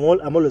 But I'm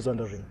always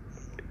wondering,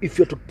 if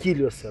you're to kill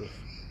yourself,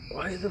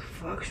 why the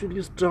fuck should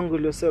you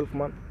strangle yourself,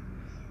 man?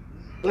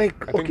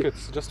 Like, I think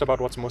it's just about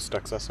what's most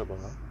accessible.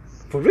 Huh?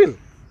 For real?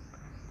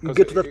 You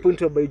get to that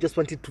point where you just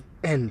want it to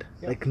end.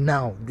 Yeah. Like,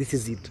 now, this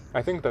is it.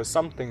 I think there's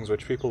some things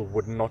which people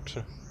would not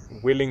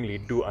willingly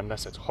do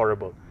unless it's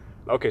horrible.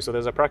 Okay, so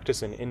there's a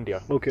practice in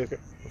India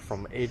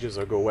from ages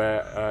ago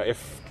where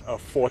if a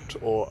fort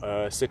or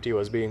a city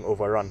was being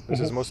overrun, this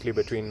is mostly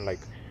between like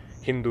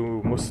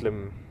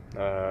Hindu-Muslim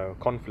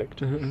conflict,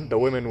 the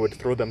women would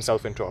throw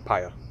themselves into a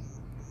pyre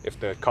if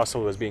the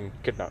castle was being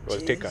kidnapped,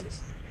 was taken.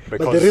 But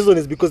the reason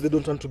is because they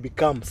don't want to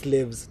become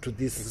slaves to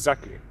this.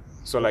 Exactly.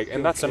 So like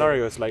in that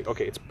scenario, it's like,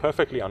 okay, it's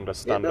perfectly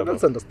understandable. Yeah,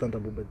 that's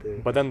understandable,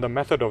 but then the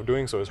method of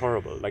doing so is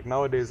horrible. Like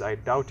nowadays, I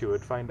doubt you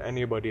would find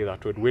anybody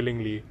that would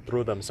willingly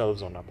throw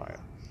themselves on a pyre.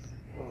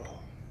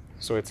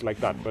 So it's like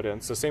that. But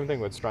it's the same thing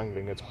with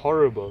strangling. It's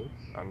horrible,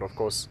 and of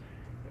course,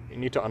 you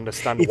need to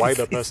understand why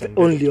the person. It's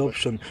the only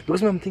option.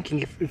 Because I'm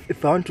thinking,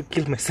 if I want to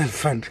kill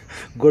myself, and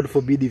God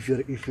forbid, if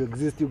you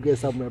exist, you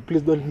guys somewhere,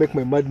 please don't make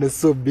my madness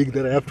so big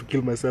that I have to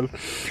kill myself.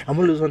 I'm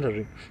always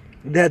wondering,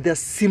 there are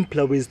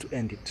simpler ways to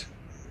end it.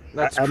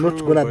 I'm not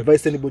going to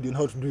advise anybody on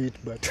how to do it,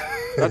 but...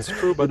 That's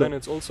true, but then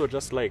it's also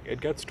just like, it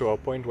gets to a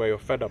point where you're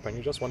fed up and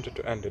you just want it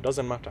to end. It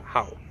doesn't matter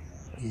how.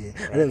 Yeah,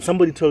 right? And then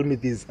somebody told me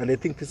this, and I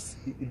think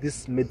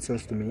this made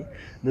sense to me.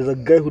 There's a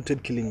guy who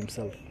tried killing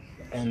himself,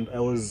 and I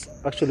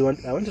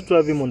wanted to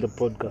have him on the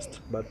podcast,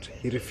 but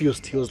he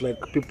refused. He was like,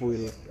 people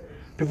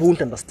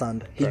won't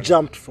understand. He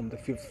jumped from the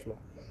 5th floor,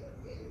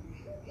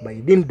 but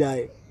he didn't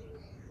die.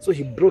 So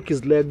he broke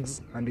his legs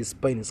and his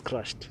spine is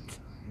crushed.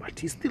 But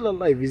he's still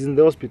alive. He's in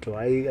the hospital.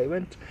 I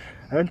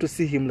I went to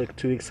see him like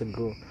 2 weeks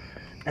ago,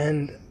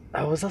 and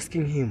I was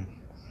asking him,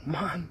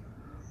 man,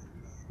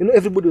 you know,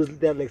 everybody was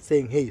there like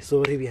saying, hey,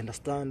 sorry, we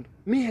understand.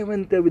 Me, I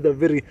went there with a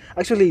very,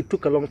 actually it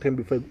took a long time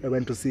before I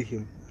went to see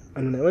him.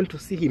 And when I went to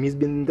see him, he's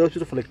been in the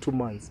hospital for like 2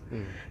 months.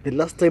 The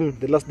last day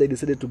I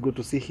decided to go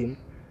to see him,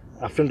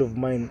 a friend of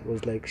mine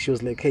was like, she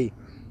was like, hey,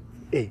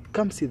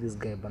 come see this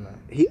guy, Bana.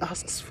 He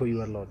asks for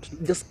you a lot.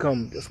 Just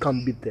come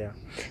be there.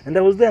 And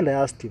I was there and I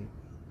asked him,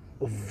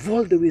 of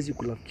all the ways you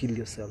could have killed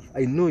yourself,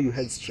 I know you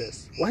had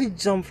stress. Why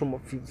jump from a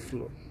 5th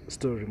floor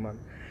story, man?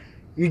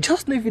 You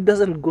just know if it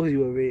doesn't go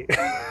your way.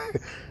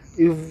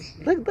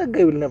 If like that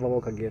guy will never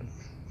walk again.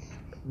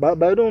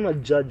 But I don't want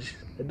to judge.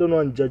 I don't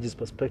want to judge his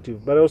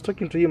perspective. But I was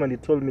talking to him and he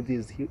told me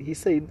this. He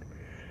said,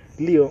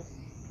 Leo,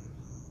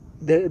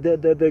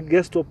 the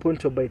gets to a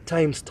point where by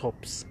time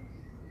stops.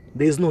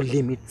 There is no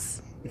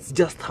limits. It's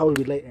just how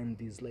will I end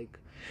this? Like,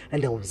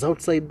 and I was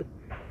outside.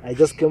 I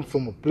just came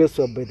from a place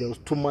where there was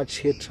too much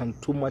hate and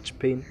too much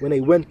pain. When I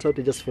went out,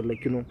 I just felt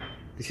like, you know,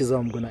 this is how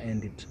I'm gonna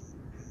end it.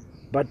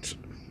 But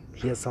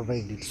he has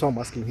survived it. So I'm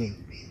asking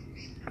him,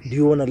 do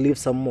you want to live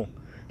some more?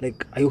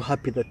 Like, are you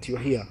happy that you're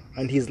here?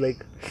 And he's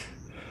like,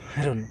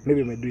 I don't know,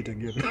 maybe I might do it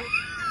again.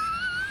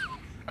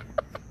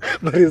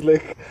 But he's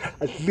like,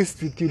 at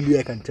least with you,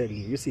 I can tell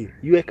you. You see,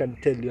 I can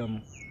tell you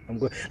I'm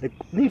going. Like,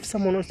 if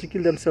someone wants to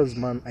kill themselves,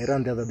 man, I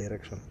run the other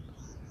direction.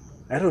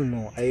 I don't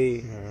know.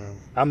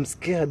 I'm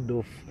scared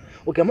of.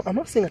 Okay, I'm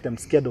not saying that I'm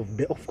scared of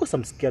death. Of course,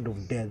 I'm scared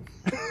of death.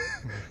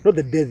 Not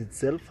the death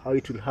itself, how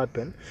it will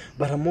happen.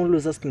 But I'm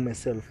always asking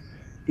myself,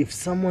 if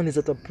someone is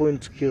at a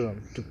point,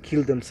 Kieran, to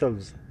kill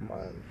themselves,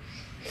 man,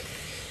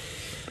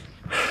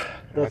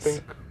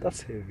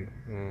 that's heavy.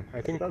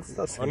 I think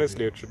that's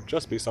honestly, heavy. it should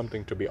just be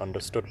something to be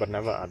understood, but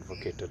never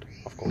advocated,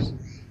 of course.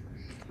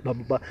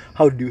 But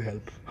how do you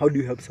help? How do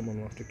you help someone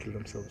who wants to kill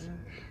themselves?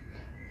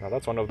 Now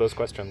that's one of those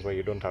questions where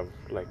you don't have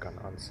like an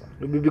answer.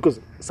 Because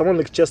someone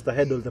like Chester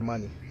had all the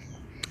money,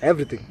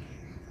 everything,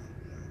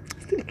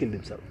 still killed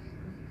himself.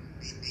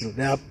 You know,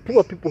 there are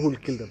poor people who will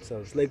kill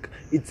themselves. Like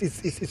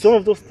it's one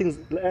of those things,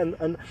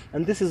 and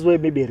this is why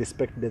maybe I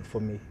respect death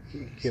for me.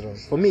 Kieran.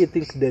 For me, I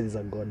think death is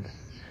a god.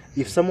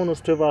 If someone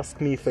was to ever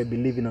ask me if I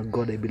believe in a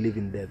god, I believe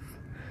in death,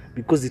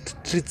 because it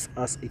treats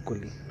us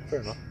equally. Fair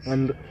enough.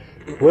 And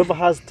whoever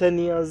has 10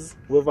 years,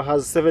 whoever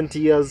has 70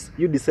 years,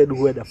 you decide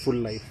who had a full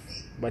life.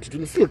 But it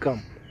will still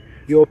come.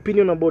 Your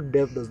opinion about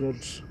death does not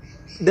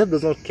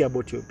care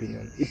about your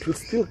opinion. It will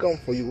still come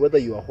for you, whether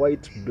you are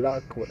white,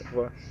 black,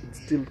 whatever. It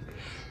still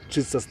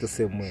treats us the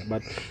same way.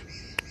 But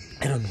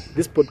I don't know.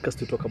 This podcast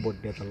will talk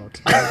about death a lot.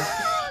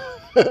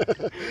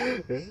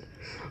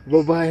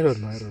 but I don't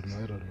know.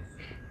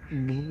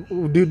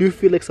 Do you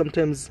feel like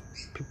sometimes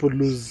people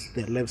lose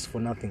their lives for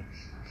nothing?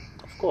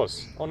 Of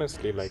course,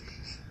 honestly, like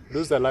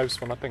lose their lives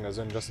for nothing, as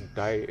in just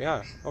die.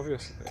 Yeah,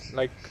 obviously.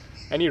 Like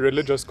any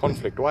religious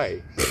conflict,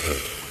 why?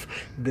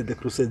 The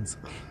Crusades.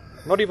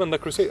 Not even the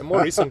Crusade.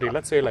 More recently,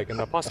 let's say like in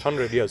the past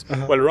 100 years.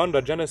 Well,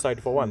 Rwanda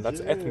genocide for one. That's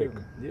ethnic.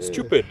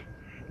 Stupid.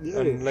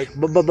 Yeah. And like,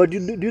 but do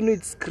you know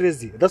it's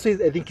crazy? That's why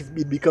I think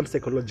it becomes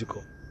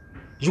psychological.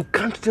 You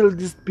can't tell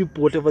these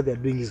people whatever they're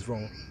doing is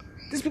wrong.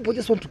 These people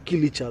just want to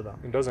kill each other.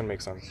 It doesn't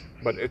make sense.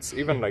 But it's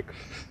even like,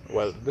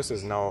 well, this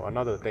is now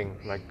another thing.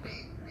 Like,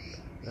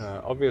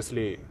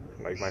 obviously,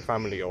 like my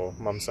family or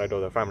mom's side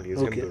of the family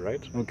is Hindu,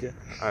 right? Okay.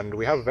 And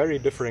we have very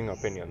differing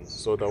opinions.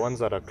 So the ones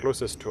that are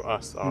closest to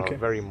us are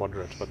very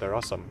moderate, but there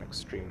are some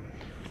extreme.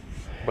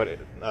 But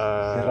the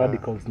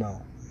radicals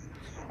now.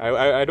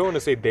 I don't want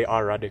to say they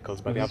are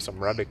radicals, but they have some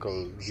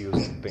radical views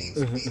on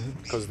things.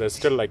 Because there's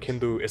still like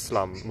Hindu,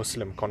 Islam,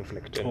 Muslim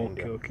conflict in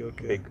India. Okay.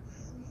 Big.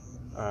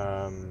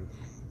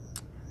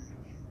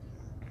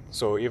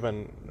 So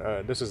even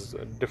this is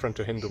different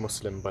to Hindu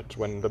Muslim, but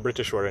when the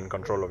British were in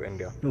control of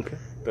India,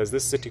 there's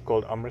this city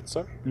called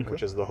Amritsar,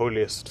 which is the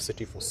holiest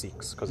city for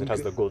Sikhs because it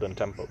has the Golden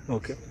Temple.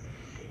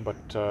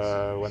 But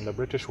when the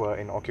British were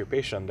in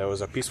occupation, there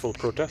was a peaceful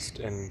protest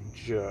in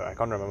I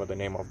can't remember the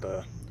name of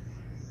the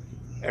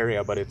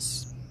area, but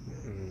it's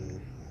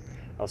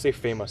I'll say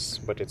famous,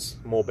 but it's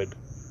morbid,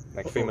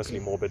 like famously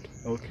morbid.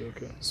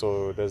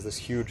 So there's this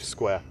huge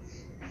square,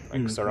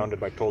 like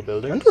surrounded by tall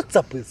buildings. And what's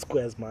up with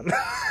squares, man?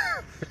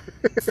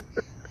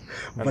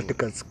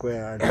 Vatican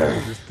Square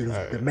and these things,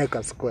 the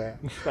Mecca Square.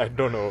 I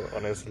don't know,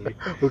 honestly.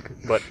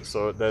 But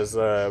so there's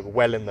a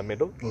well in the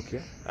middle.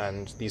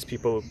 And these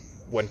people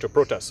went to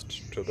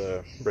protest to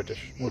the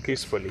British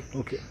peacefully.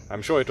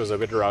 I'm sure it was a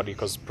bit rowdy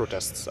because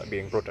protests are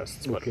being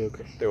protests. But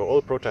they were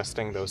all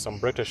protesting. There was some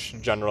British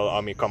General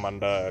Army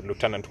Commander,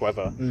 Lieutenant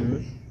whoever.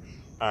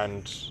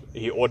 And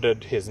he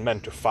ordered his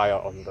men to fire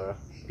on the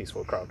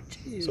peaceful crowd.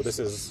 So this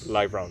is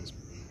live rounds.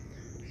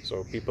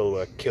 So people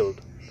were killed.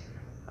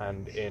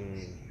 And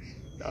in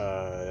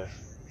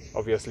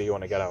obviously you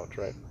want to get out,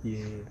 right?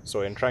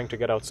 So in trying to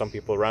get out, some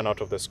people ran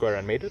out of the square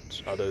and made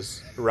it.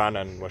 Others ran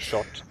and were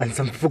shot. And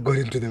some people got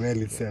into the well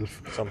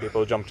itself. Some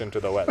people jumped into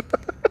the well.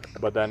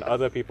 But then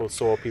other people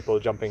saw people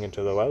jumping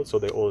into the well, so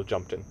they all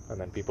jumped in. And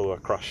then people were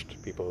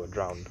crushed, people were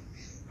drowned.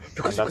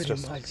 Because you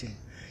can imagine,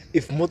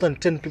 if more than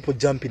 10 people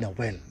jump in a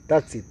well,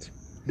 that's it.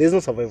 There's no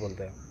survival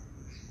there.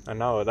 And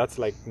now that's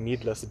like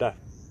needless death.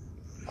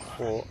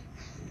 For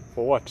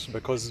what?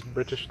 Because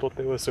British thought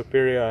they were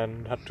superior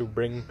and had to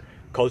bring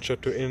culture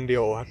to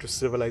India or had to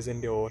civilize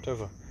India or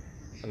whatever.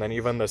 And then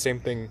even the same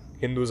thing,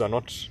 Hindus are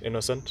not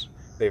innocent.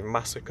 They've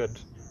massacred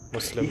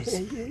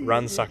Muslims,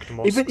 ransacked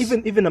mosques.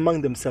 Even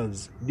among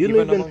themselves. Do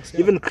you know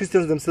even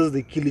Christians themselves,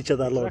 they kill each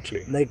other a lot.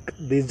 Exactly. Like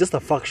there's just a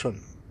faction.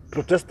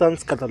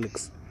 Protestants,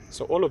 Catholics.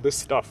 So all of this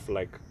stuff,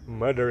 like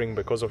murdering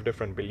because of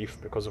different belief,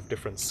 because of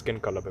different skin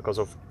color, because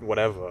of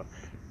whatever.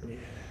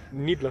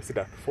 Needless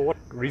death. For what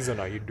reason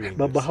are you doing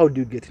this? But how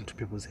do you get into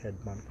people's head,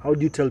 man? How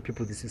do you tell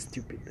people this is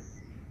stupid?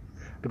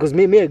 Because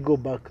me I go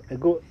back.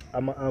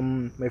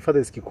 My father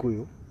is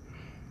Kikuyu.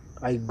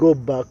 I go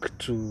back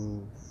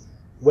to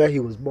where he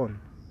was born,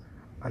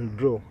 and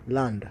bro,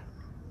 land.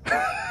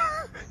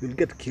 You'll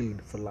get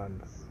killed for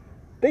land.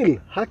 They'll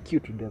hack you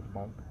to death,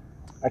 man.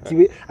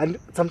 And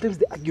sometimes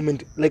the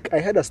argument, like I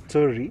had a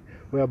story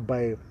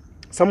whereby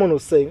someone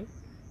was saying,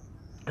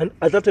 and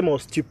at that time I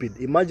was stupid.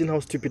 Imagine how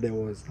stupid I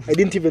was. I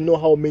didn't even know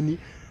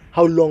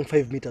how long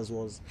 5 meters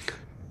was.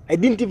 I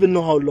didn't even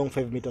know how long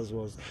 5 meters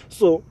was.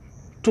 So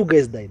 2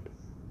 guys died.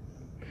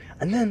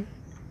 And then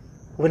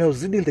when I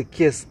was reading the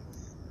case,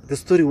 the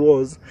story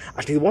was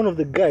actually one of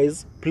the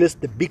guys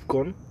placed the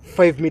beacon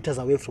 5 meters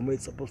away from where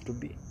it's supposed to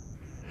be.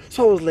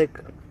 So I was like,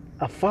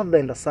 a father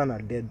and a son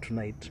are dead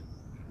tonight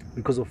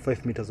because of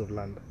 5 meters of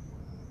land.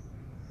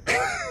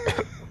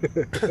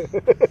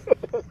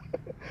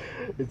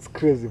 It's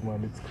crazy,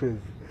 man.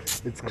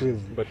 It's crazy.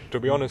 But to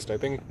be honest, I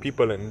think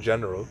people in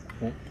general,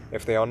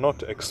 if they are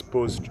not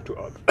exposed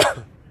to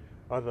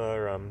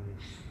other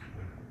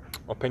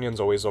opinions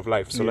or ways of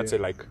life, so let's say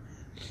like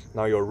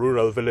now your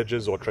rural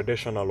villages or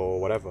traditional or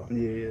whatever,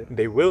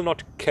 they will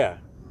not care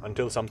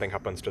until something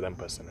happens to them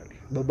personally.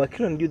 But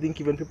Kiran, do you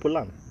think even people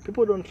learn?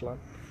 People don't learn.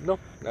 No.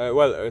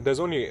 There's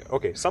only...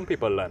 Okay, some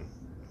people learn.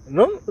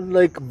 No,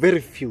 like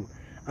very few.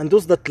 And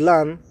those that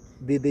learn,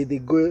 they do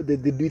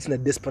it in a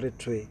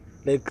desperate way.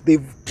 Like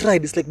they've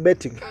tried, it's like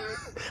betting.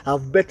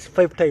 I've bet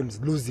 5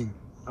 times losing.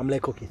 I'm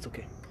like, okay, it's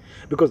okay.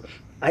 Because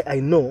I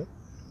know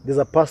there's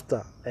a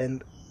pastor,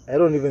 and I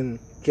don't even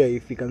care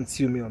if he can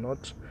sue me or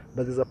not,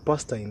 but there's a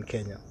pastor in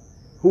Kenya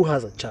who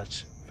has a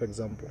church, for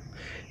example.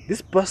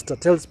 This pastor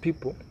tells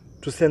people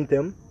to send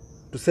him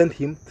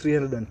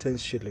 310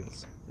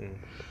 shillings.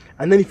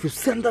 And then if you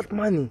send that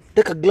money,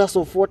 take a glass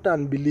of water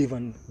and believe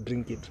and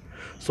drink it.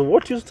 So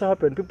what used to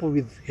happen, people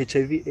with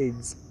HIV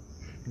AIDS,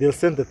 they'll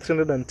send the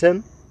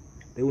 310,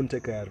 they won't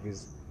take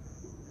ARVs.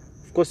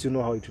 Of course you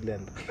know how it will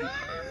end.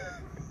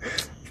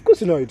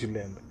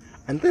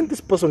 And then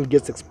this person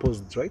gets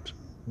exposed, right,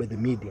 by the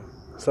media.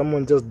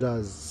 Someone just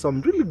does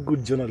some really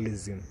good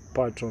journalism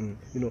part on,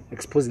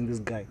 exposing this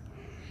guy.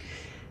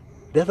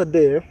 The other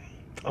day,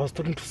 I was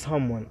talking to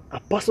someone, a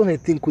person I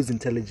think who's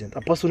intelligent,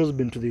 a person who's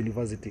been to the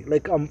university.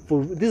 Like,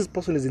 this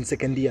person is in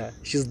second year.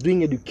 She's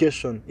doing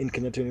education in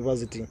Kenyatta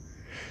University.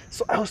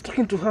 So I was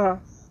talking to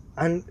her,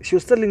 and she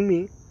was telling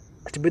me,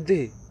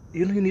 Atibede,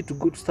 you need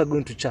to start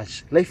going to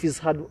church. Life is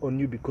hard on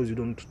you because you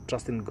don't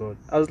trust in God.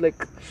 I was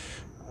like,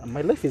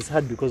 my life is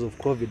hard because of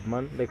COVID,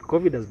 man. Like,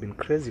 COVID has been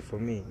crazy for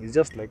me. It's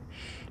just like,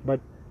 but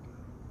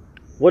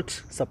what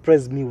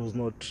surprised me was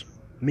not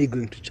me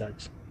going to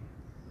church.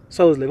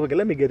 So I was like, okay,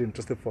 let me get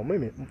interested for a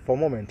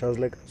moment. I was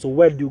like, so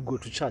where do you go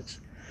to church?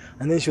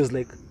 And then she was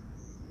like,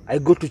 I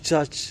go to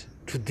church,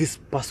 to this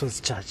person's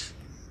church.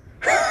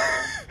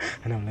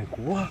 And I'm like,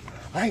 what?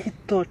 I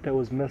thought I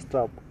was messed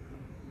up.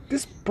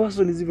 This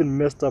person is even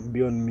messed up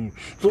beyond me.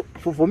 So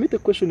for me, the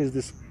question is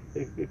this,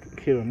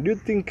 Kieran, do you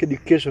think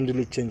education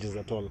really changes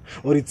at all?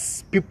 Or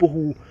it's people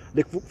who,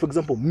 like, for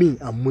example, me,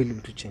 I'm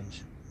willing to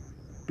change.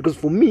 Because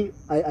for me,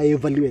 I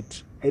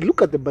evaluate. I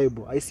look at the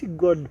Bible. I see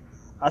God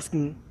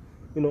asking,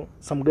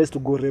 some guys to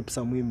go rape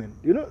some women.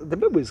 The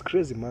Bible is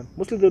crazy, man.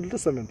 Mostly the Old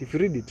Testament, if you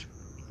read it,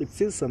 it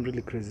says some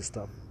really crazy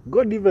stuff.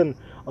 God even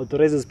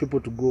authorizes people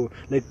to go.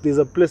 Like, there's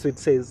a place where it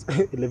says,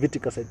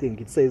 Leviticus, I think,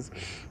 it says,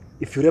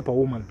 if you rape a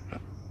woman,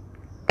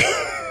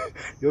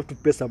 you have to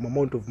pay some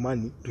amount of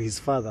money to his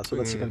father so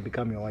that she can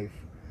become your wife.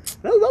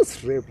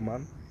 That's rape,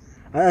 man.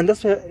 And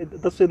that's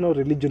why now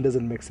religion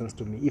doesn't make sense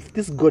to me. If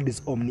this God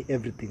is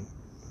omni-everything,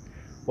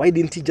 why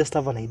didn't he just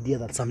have an idea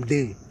that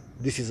someday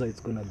this is how it's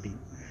going to be?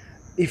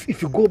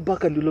 If you go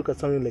back and you look at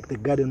something like the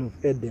Garden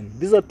of Eden,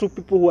 these are 2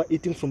 people who are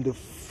eating from the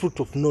fruit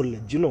of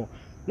knowledge,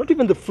 Not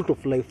even the fruit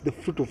of life, the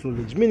fruit of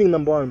knowledge. Meaning,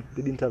 number 1,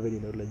 they didn't have any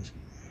knowledge.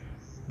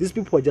 These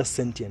people are just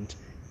sentient.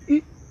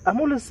 I'm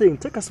always saying,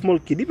 take a small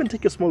kid, even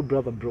take your small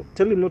brother, bro.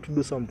 Tell him not to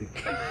do something.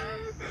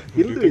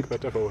 He'll do it.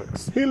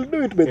 He'll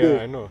do it, brother.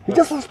 I know. He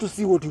just wants to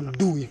see what he'll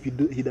do if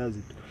he does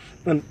it.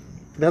 And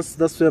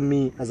that's where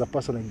me, as a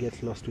person, I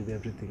get lost with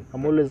everything.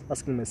 I'm always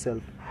asking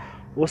myself,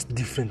 what's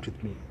different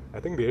with me? I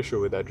think the issue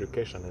with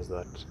education is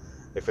that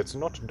if it's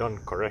not done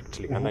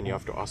correctly, and then you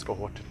have to ask for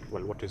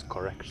what is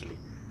correctly.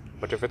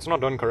 But if it's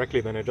not done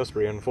correctly, then it just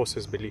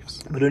reinforces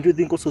beliefs. But don't you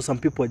think also some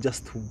people are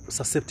just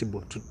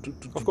susceptible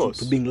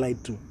to being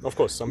lied to? Of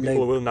course, some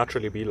people will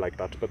naturally be like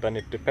that, but then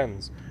it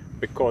depends.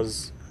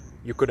 Because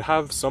you could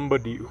have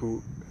somebody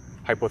who,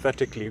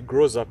 hypothetically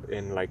grows up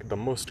in like the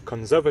most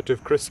conservative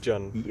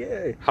Christian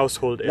Yeah.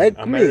 household in Like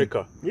me.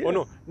 America. Yeah. Oh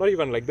no, not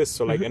even like this.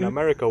 So like in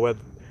America where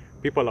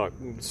people are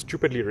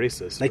stupidly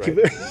racist, Like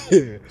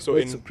right? So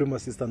white in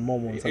supremacists and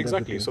Mormons. And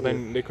exactly. everything. So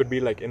then they could be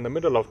like in the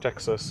middle of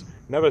Texas,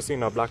 never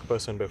seen a black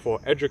person before,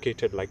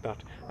 educated like that,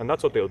 and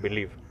that's what they'll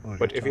believe.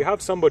 But if you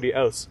have somebody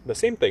else, the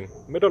same thing,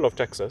 middle of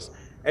Texas,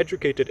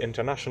 educated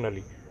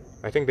internationally,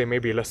 I think they may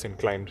be less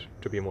inclined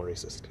to be more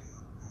racist.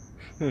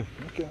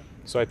 Okay.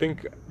 So I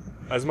think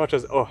as much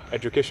as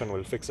education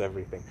will fix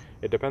everything,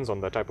 it depends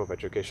on the type of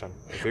education.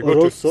 If you Or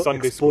go also to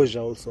Sunday school, exposure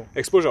also.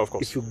 exposure of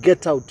course. If you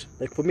get out,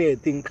 like for me, I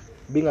think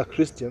being a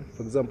Christian,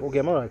 for example, okay,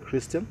 I'm not a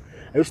Christian,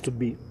 I used to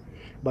be,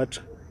 but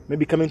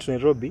maybe coming to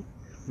Nairobi,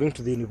 going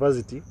to the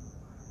university,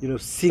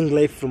 seeing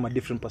life from a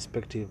different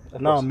perspective,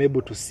 and now I'm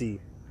able to see.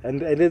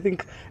 And I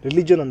think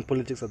religion and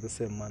politics are the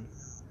same, man.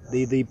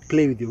 They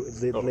play with you.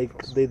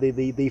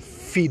 They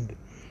feed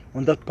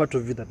on that part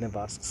of you that never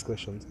asks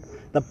questions,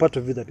 that part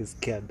of you that is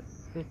scared.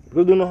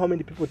 Because you know how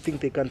many people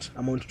think they can't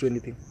amount to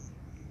anything.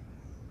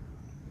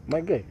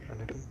 My guy,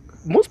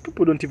 most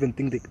people don't even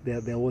think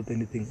they're worth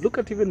anything. Look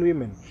at even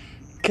women,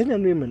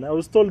 Kenyan women. I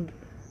was told,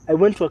 I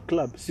went to a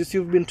club. Since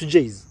you've been to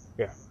Jay's,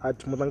 at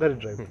Mutangari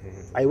Drive,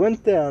 I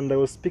went there and I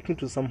was speaking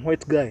to some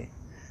white guy.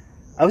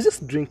 I was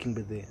just drinking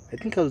by there. I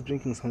think I was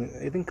drinking something.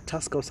 I think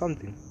Tusker or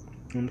something.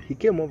 And he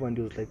came over and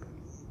he was like,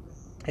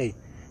 "Hey,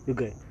 you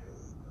guy,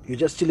 you're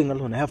just chilling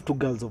alone. I have 2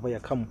 girls over here.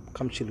 Come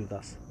chill with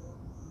us."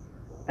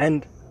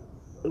 And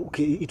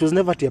okay, it was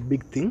never a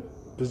big thing.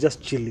 It was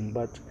just chilling.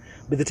 But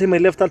by the time I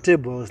left that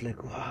table, I was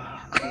like,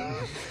 wow,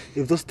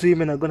 if those 3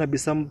 men are gonna be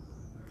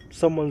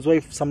someone's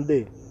wife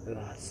someday,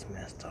 that's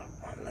messed up.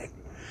 I'm like,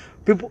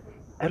 people,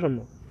 I don't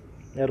know.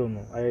 I don't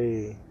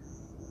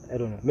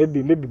know.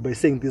 Maybe by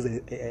saying this,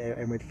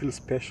 I might feel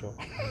special,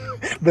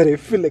 but I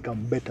feel like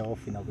I'm better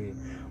off in a way.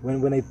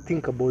 When I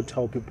think about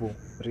how people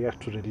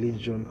react to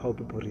religion, how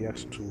people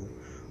react to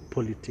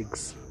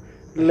politics,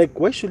 like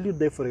why should you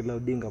die for a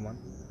Odinga, man?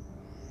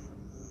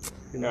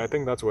 Yeah, I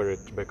think that's where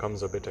it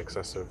becomes a bit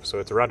excessive. So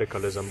it's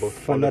radicalism, both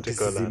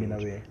Fanaticism political in a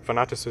and way.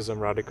 fanaticism,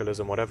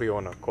 radicalism, whatever you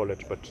want to call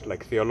it, but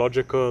like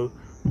theological,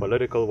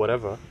 political,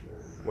 whatever.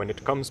 When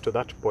it comes to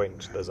that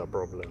point, there's a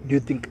problem. Do you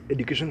think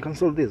education can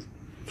solve this?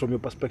 From your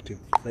perspective,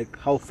 like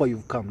how far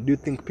you've come, do you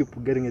think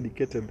people getting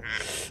educated,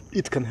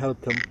 it can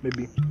help them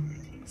maybe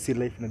see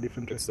life in a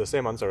different way? It's the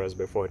same answer as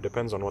before. It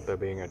depends on what they're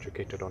being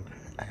educated on.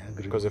 I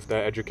agree. Because if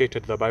they're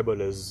educated, the Bible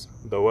is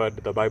the word,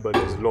 the Bible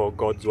is law,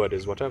 God's word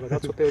is whatever,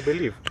 that's what they'll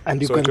believe. And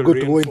you So can it go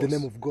will to war in the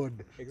reinforce. name of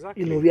God.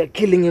 Exactly. We are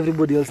killing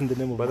everybody else in the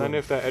name of But God. then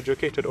if they're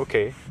educated,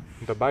 okay,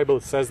 the Bible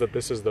says that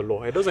this is the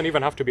law. It doesn't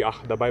even have to be,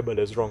 the Bible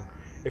is wrong.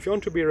 If you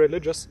want to be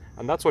religious,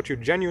 and that's what you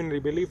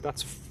genuinely believe,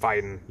 that's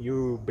fine.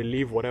 You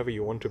believe whatever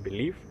you want to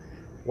believe.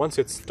 Once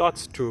it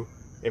starts to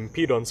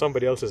impede on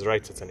somebody else's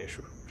rights, it's an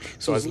issue.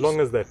 So as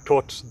long as they're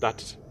taught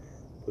that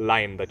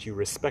line that you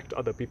respect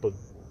other people,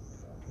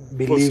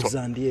 beliefs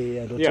stop. and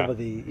whatever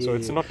they. So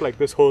it's not like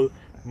this whole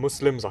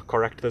Muslims are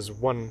correct. There's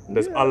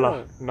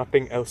Allah,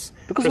 nothing else.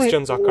 Because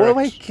Christians are correct.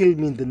 Why kill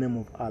me in the name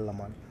of Allah,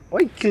 man?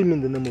 Why kill me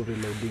in the name of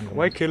Odinga?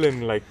 Why kill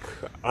him like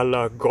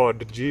Allah,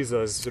 God,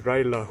 Jesus,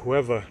 Raila,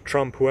 whoever,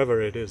 Trump,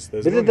 whoever it is?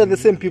 There's They're the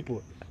same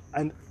people.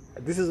 And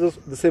this is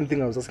also the same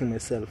thing I was asking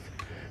myself.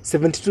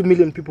 72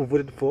 million people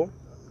voted for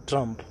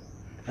Trump.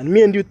 And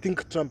me and you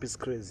think Trump is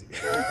crazy.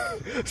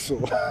 So,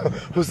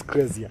 who's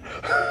crazier?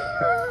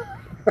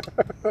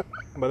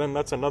 But then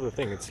that's another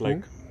thing. It's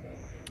like,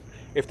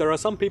 if there are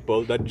some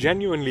people that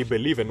genuinely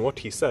believe in what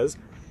he says,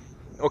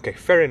 okay,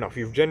 fair enough.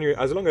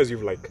 As long as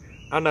you've like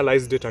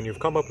analyzed it and you've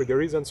come up with your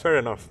reasons, fair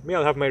enough. Me,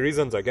 I'll have my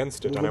reasons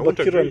against it, and I won't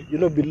agree.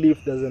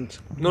 Belief doesn't.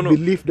 No.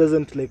 Belief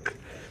doesn't like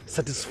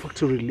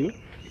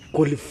satisfactorily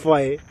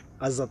qualify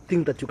as a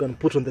thing that you can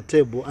put on the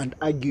table and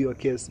argue your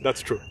case.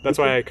 That's true. That's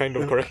why I kind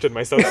of corrected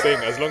myself,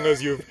 saying as long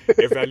as you've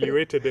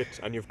evaluated it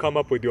and you've come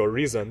up with your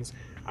reasons,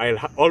 I'll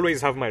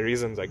always have my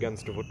reasons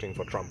against voting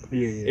for Trump.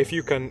 If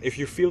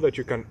you feel that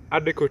you can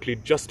adequately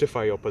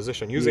justify your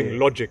position using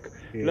logic,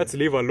 let's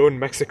leave alone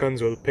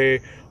Mexicans will pay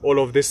all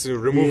of this,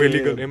 remove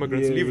illegal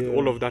immigrants, leave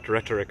all of that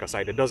rhetoric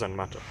aside. It doesn't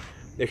matter.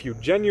 If you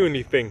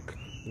genuinely think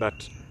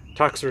that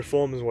tax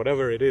reforms,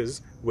 whatever it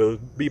is, will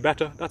be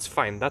better, that's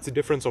fine. That's a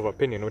difference of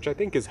opinion, which I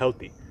think is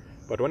healthy.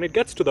 But when it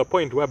gets to the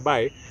point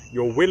whereby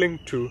you're willing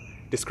to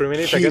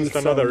discriminate against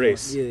another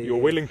race, you're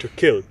willing to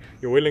kill,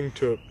 you're willing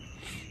to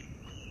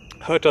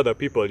hurt other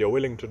people, you're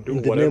willing to do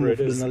whatever it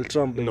is. Donald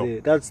Trump, no.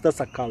 That's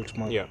a cult,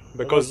 man. Yeah,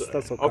 because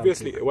that's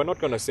obviously we're not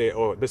going to say,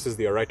 oh, this is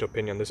the right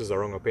opinion, this is the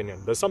wrong opinion.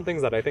 There's some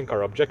things that I think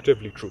are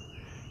objectively true.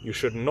 You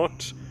should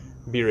not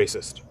be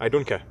racist. I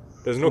don't care.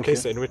 There's no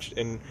case in which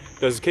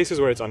there's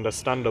cases where it's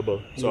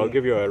understandable. So I'll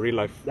give you a real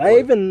life. I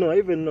even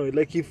know.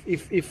 Like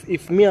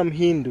if me I'm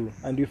Hindu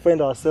and we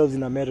find ourselves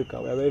in America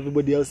where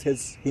everybody else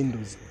has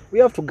Hindus, we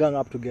have to gang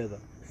up together.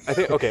 I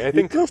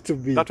think has to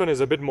be. That one is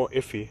a bit more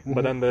iffy.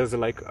 But then there's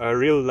like a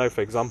real life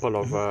example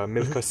of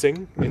Milka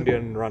Singh,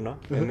 Indian runner,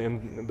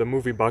 in the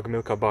movie Bag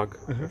Milka Bag.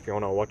 If you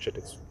want to watch it,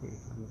 it's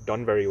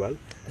done very well.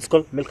 It's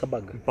called Milka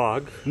Bag.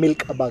 Bag.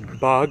 Milka Bag.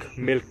 Bag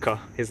Milka.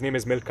 His name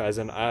is Milka, as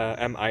in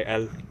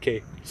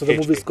M-I-L-K. So the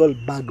movie is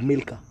called Bag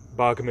Milka.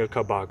 Bag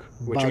Milka Bag,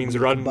 which Bag means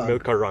Milka run, Bag.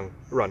 Milka run.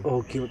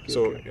 Okay.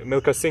 So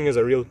Milka Singh is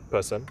a real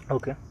person.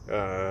 Okay.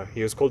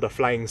 He was called the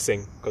Flying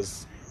Singh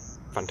because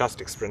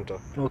fantastic sprinter.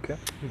 Okay.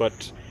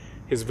 But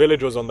his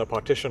village was on the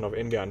partition of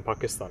India and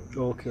Pakistan.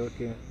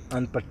 Okay.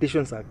 And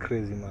partitions are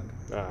crazy, man.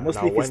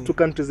 Mostly now if it's two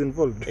countries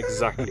involved.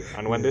 Exactly.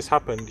 And when this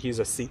happened, he's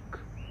a Sikh,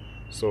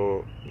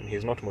 so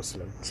he's not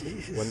Muslim.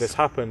 Jesus. When this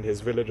happened,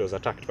 his village was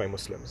attacked by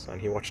Muslims,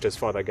 and he watched his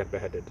father get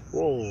beheaded.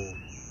 Whoa.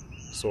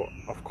 So,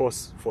 of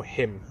course, for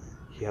him,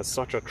 he has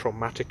such a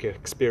traumatic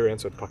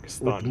experience with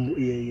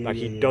Pakistan that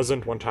he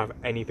doesn't want to have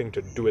anything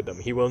to do with them.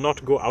 He will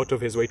not go out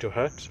of his way to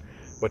hurt,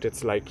 but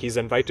it's like he's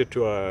invited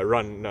to a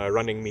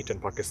running meet in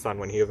Pakistan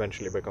when he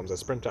eventually becomes a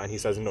sprinter, and he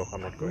says, no,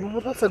 I'm not going. No,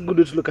 that's a good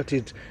way to look at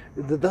it.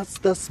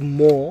 That's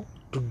more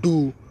to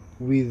do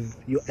with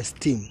your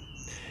esteem.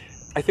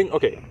 I think,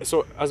 okay,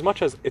 so as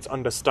much as it's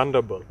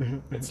understandable,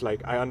 it's like,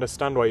 I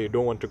understand why you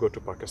don't want to go to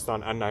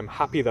Pakistan, and I'm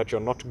happy that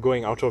you're not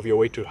going out of your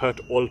way to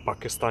hurt all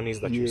Pakistanis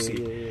that you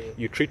see. Yeah.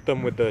 You treat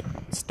them with the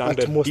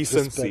standard Utmost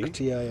decency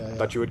respect.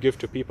 that you would give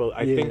to people.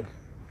 I think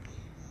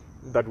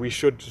that we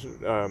should,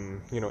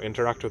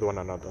 interact with one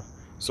another.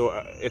 So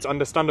it's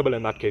understandable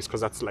in that case,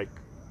 because that's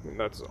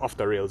off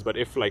the rails. But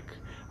if,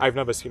 I've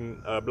never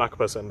seen a black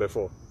person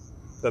before,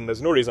 then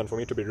there's no reason for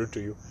me to be rude to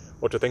you,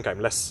 or to think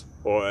I'm less,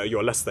 or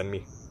you're less than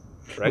me.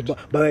 Right? But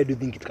where do you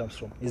think it comes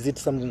from? Is it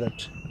something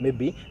that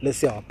maybe, let's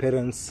say, our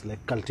parents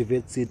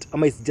cultivates it,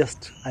 or it's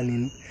just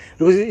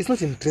because it's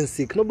not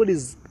intrinsic.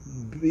 Nobody's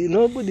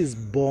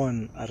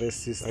born a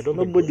racist.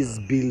 Nobody's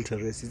built a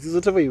racist. It's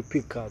whatever you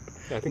pick up.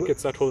 I think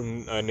it's that whole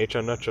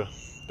nature nurture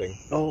thing.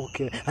 Oh,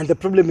 okay. And the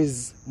problem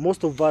is,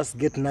 most of us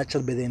get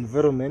nurtured by the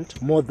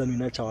environment more than we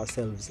nurture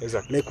ourselves.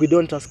 Exactly. We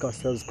don't ask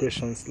ourselves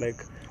questions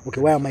like,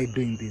 okay, why am I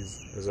doing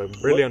this? There's a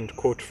brilliant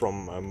quote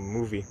from a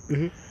movie.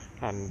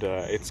 And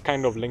it's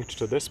kind of linked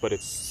to this, but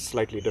it's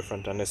slightly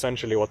different. And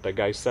essentially what the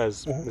guy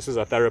says, this is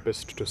a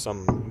therapist to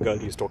some girl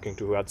he's talking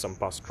to who had some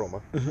past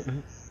trauma.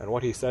 And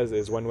what he says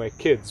is, when we're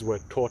kids, we're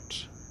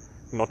taught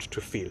not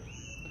to feel.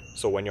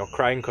 So when you're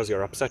crying because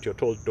you're upset, you're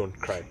told, don't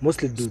cry.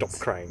 Mostly dudes. Stop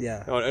crying.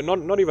 Yeah.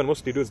 Not even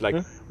mostly dudes.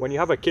 When you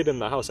have a kid in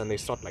the house and they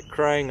start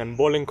crying and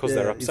bawling because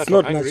they're upset it's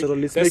not or angry,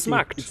 natural. It's they're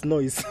smacked. It's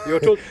noise.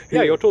 You're told,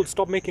 you're told,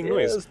 stop making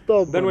noise.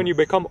 Stop. Then when you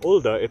become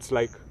older, it's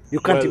like, you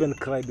can't even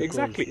cry because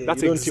exactly.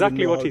 That's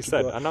exactly what he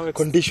said. And now it's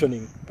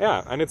conditioning.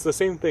 Yeah, and it's the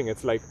same thing.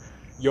 It's like,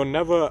 you're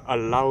never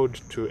allowed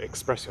to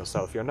express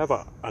yourself. You're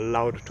never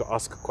allowed to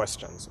ask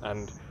questions.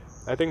 And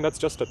I think that's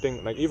just a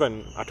thing.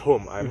 Even at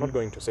home, I'm not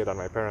going to say that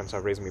my parents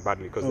have raised me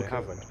badly, because they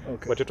haven't.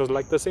 Okay. But it was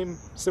the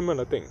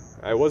similar thing.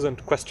 I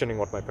wasn't questioning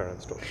what my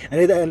parents told me.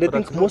 And I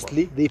think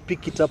mostly they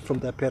pick it up from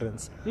their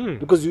parents.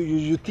 Because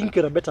you think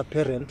you're a better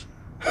parent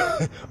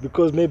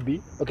because maybe,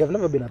 okay, I've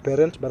never been a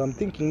parent, but I'm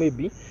thinking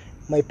maybe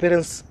my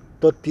parents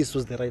thought this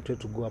was the right way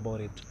to go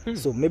about it.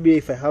 So maybe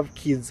if I have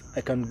kids,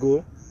 I can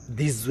go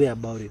this way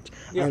about it.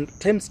 Yeah. And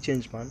times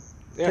change, man.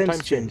 Yeah,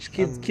 times change.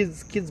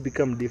 Kids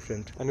become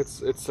different. And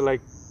it's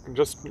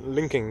just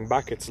linking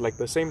back, it's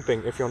the same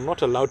thing. If you're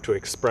not allowed to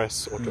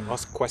express or to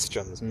ask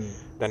questions,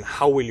 then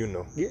how will you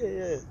know?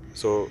 Yeah.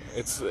 So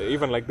it's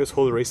even this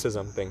whole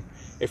racism thing.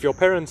 If your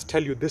parents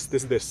tell you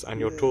this, and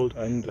you're told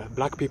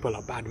black people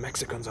are bad,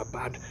 Mexicans are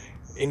bad,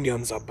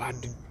 Indians are bad,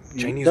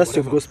 Chinese, that's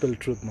whatever, your gospel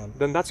truth, man.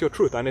 then that's your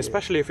truth. And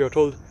especially if you're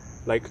told,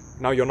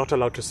 now you're not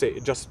allowed to say,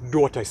 just do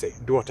what I say.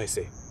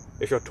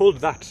 If you're told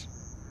that,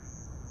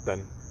 then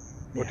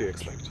what do you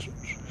expect?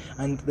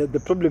 And the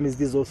problem is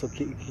this also,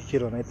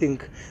 Kiran. I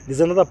think there's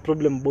another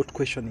problem about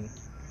questioning.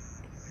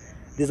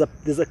 There's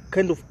a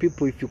kind of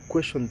people, if you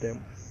question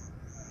them,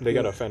 They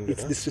get offended.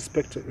 It's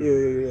disrespectful.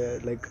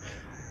 Yeah.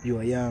 You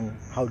are young,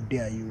 how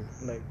dare you?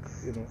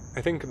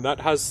 I think that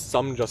has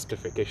some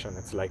justification.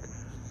 It's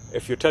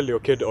if you tell your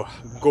kid,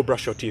 go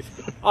brush your teeth.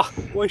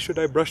 Why should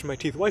I brush my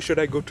teeth? Why should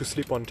I go to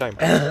sleep on time?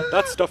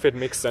 That stuff, it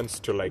makes sense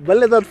to But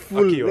let that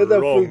fool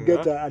wrong,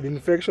 get an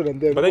infection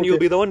and then... But then you'll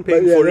be the one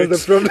paying for it.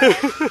 That's the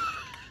problem.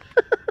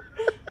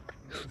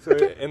 So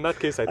in that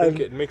case, I think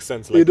it makes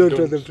sense. You don't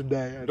want them to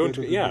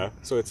die.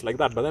 So it's like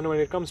that. But then when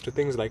it comes to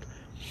things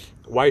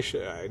why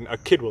should a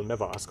kid will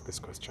never ask this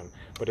question,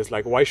 but it's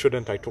why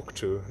shouldn't I talk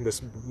to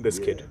this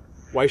kid?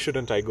 Why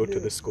shouldn't I go to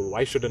this school?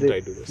 Why shouldn't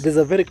I do this? There's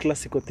a very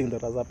classical thing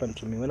that has happened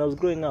to me when I was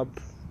growing up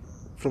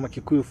from a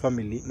Kikuyu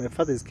family. My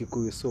father is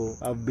Kikuyu, so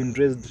I've been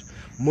raised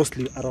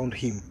mostly around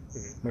him.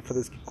 My father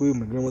is Kikuyu,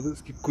 my grandmother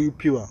is Kikuyu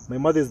pure. My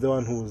mother is the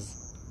one who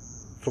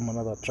was from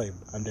another tribe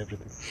and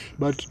everything.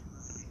 But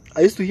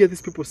I used to hear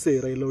these people say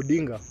Raila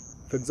Odinga,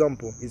 for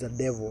example, is a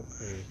devil.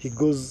 He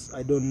goes,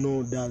 I don't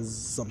know, does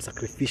some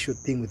sacrificial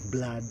thing with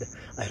blood.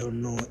 I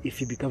don't know, if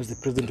he becomes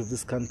the president of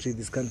this country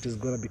is going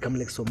to become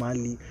like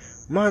Somali.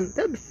 Man,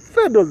 that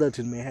fed all that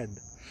in my head.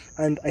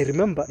 And I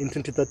remember in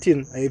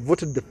 2013, I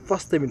voted the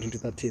first time in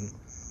 2013.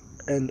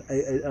 And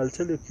I'll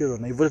tell you,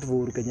 Kiran, I voted for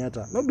Uhuru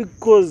Kenyatta. Not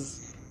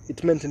because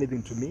it meant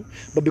anything to me,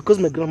 but because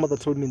my grandmother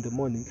told me in the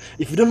morning,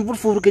 if you don't vote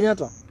for Uhuru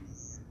Kenyatta,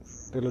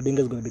 Raila Odinga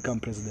is going to become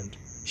president.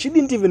 She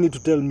didn't even need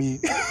to tell me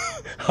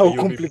how You'll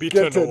be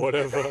complicated. beaten or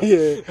whatever.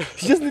 Yeah,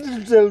 she just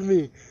needed to tell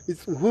me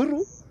it's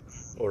Uhuru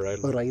Or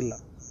Raila. or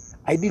Raila.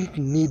 I didn't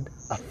need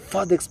a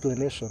further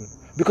explanation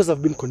because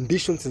I've been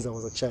conditioned since I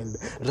was a child.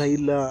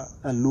 Raila,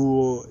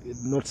 Aluo,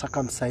 not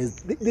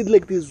circumcised. They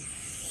like there's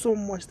so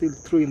much they'll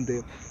throw in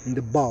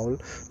the bowl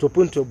to a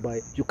point whereby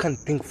you can't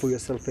think for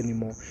yourself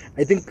anymore.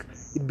 I think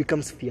it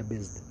becomes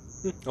fear-based.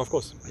 Of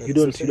course. You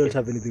don't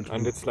have anything to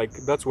And do. it's like,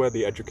 that's where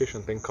the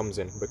education thing comes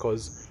in,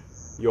 because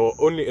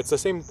it's the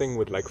same thing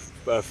with like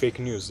fake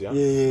news, yeah?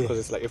 Yeah. Because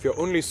it's like, if your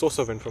only source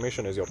of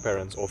information is your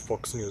parents or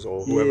Fox News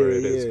or whoever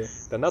it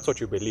is, then that's what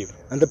you believe.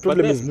 And the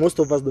problem But is most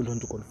of us don't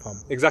want to confirm.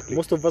 Exactly.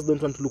 Most of us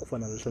don't want to look for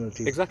an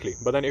alternative. Exactly.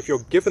 But then if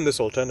you're given this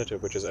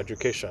alternative, which is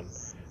education,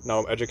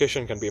 now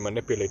education can be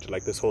manipulated,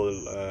 like this whole,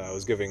 I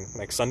was giving,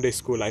 like Sunday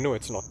school, I know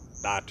it's not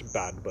that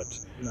bad, but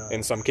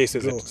in some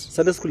cases Bro, it's...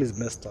 Sunday school is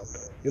messed up.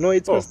 You know,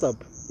 it's messed up.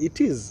 It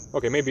is.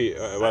 Okay, maybe,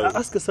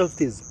 Ask yourself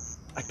this.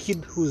 A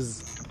kid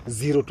who's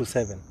 0 to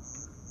 7,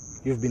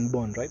 you've been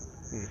born, right?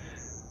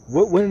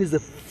 When is the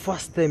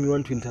first time you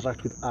want to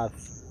interact with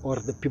Earth or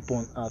the people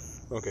on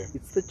Earth? Okay.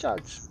 It's the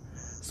church.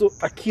 So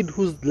a kid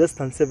who's less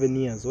than 7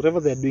 years, whatever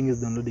they're doing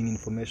is downloading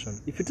information.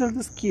 If you tell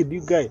this kid,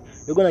 you guy,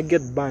 you're going to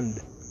get banned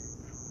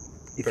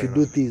if Fair you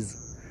do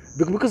this.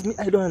 Because me,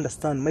 I don't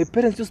understand. My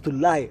parents used to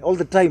lie all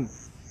the time.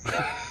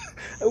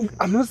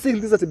 I'm not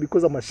saying this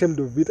because I'm ashamed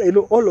of it. I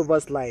know all of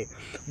us lie.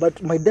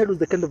 But my dad was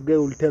the kind of guy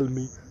who will tell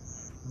me,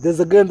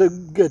 there's a guy in the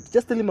gate,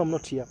 just tell him I'm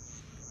not here.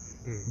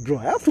 Bro,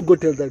 I have to go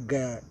tell that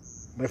guy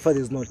my father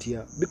is not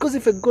here. Because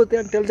if I go there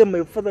and tell them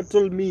my father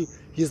told me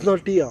he's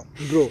not here,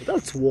 bro,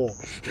 that's war.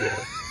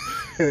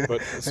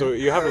 But so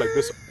you have like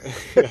this...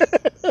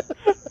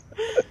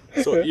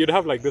 So you'd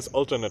have like this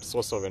alternate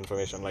source of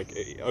information. Like,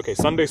 okay,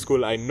 Sunday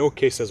school, I know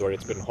cases where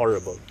it's been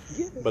horrible.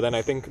 Yeah. But then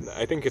I think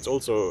it's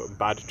also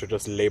bad to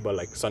just label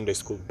like Sunday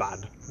school bad.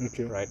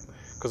 Okay. Right?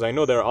 Because I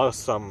know there are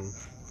some,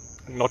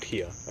 not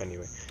here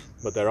anyway,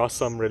 but there are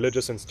some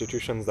religious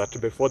institutions that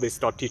before they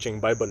start teaching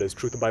Bible is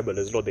truth, Bible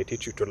is law, they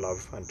teach you to love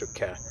and to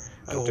care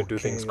and to do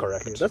things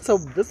correct. Okay. That's a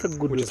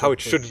good Which way is how to it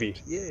should approach be.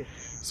 it. Yeah.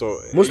 So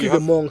Mostly you the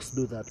have- monks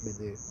do that with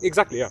the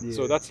Exactly, yeah.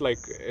 So that's like,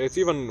 it's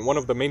even one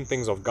of the main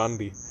things of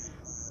Gandhi.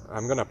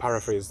 I'm going to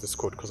paraphrase this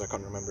quote because I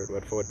can't remember it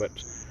word for word, but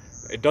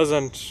it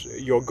doesn't,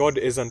 your God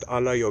isn't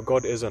Allah, your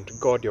God isn't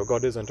God, your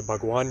God isn't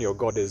Bhagwan, your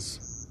God is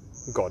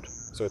God.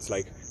 So it's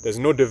like, there's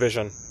no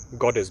division,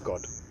 God is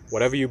God.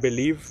 Whatever you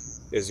believe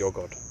is your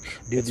God.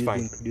 Do It's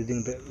fine. you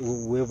think that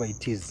whoever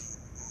it is,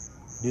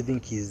 do you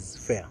think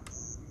he's fair?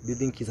 Do you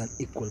think he's an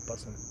equal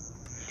person?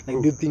 Like,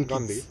 Who? do you think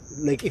Gandhi?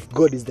 it's, like if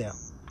God is there,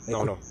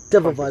 like No.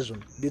 whatever Can't be.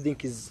 version, do you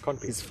think he's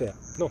Can't be. fair?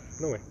 No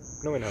way.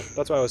 No way in hell.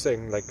 That's why I was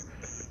saying, like,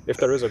 if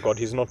there is a God,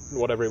 he's not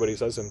what everybody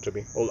says him to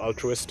be. All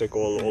altruistic,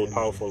 all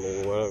powerful,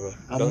 or whatever.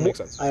 It doesn't make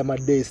sense. I am a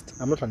deist.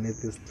 I'm not an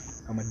atheist.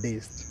 I'm a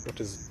deist. What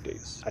is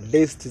days? A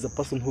deist is a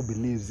person who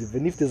believes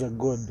even if there's a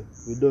God,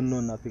 we don't know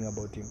nothing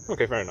about him.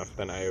 Okay, fair enough.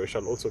 Then I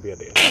shall also be a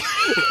deist.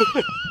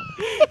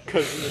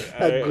 Because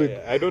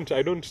Good. I don't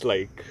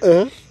like.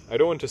 Uh-huh. I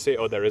don't want to say,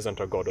 oh, there isn't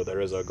a God or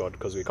there is a God,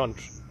 because we can't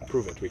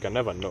prove it. We can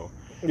never know.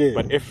 Yeah.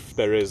 But if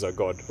there is a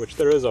God, which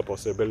there is a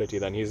possibility,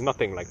 then he's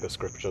nothing like the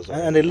scriptures. or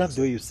And I love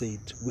the way you say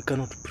it. We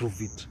cannot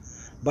prove it.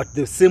 But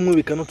the same way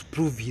we cannot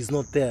prove he's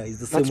not there is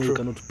the same That's way true. we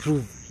cannot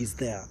prove he's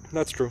there.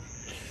 That's true.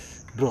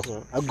 Bro,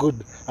 a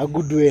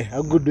good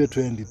way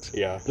to end it.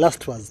 Yeah.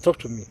 Last words, talk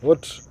to me.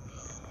 What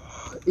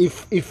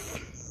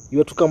if you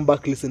were to come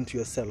back, listen to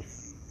yourself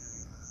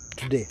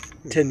today,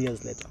 10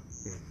 years later?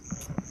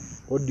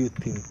 What do you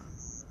think?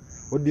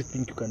 What do you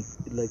think you can,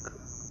 like,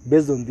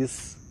 based on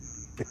this,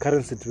 the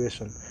current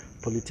situation,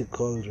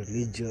 political,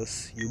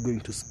 religious, you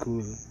going to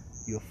school,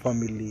 your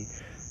family,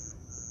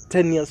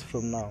 10 years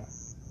from now,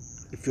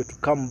 if you're to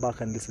come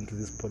back and listen to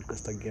this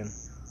podcast again,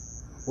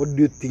 what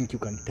do you think you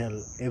can tell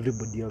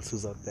everybody else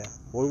who's out there?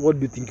 What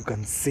do you think you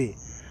can say?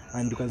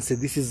 And you can say,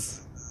 this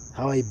is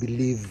how I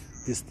believe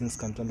these things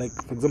can turn. Like,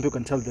 for example, you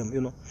can tell them,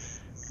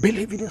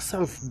 believe in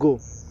yourself, go.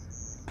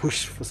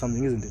 Push for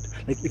something, isn't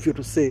it? Like, if you're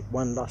to say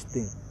one last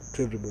thing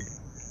to everybody,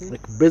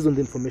 like, based on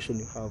the information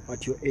you have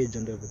at your age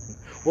and everything,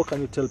 what can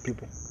you tell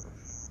people?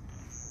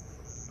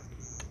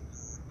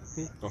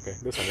 Okay,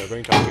 this one you're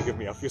going to have to give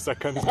me a few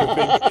seconds to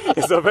think.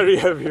 It's a very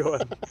heavy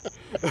one.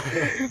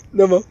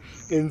 No,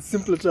 in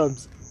simpler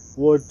terms,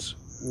 what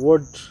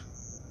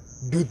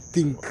do you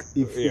think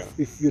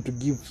if you're to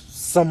give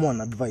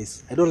someone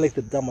advice? I don't like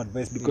the dumb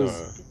advice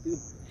because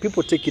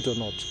people take it or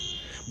not.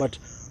 But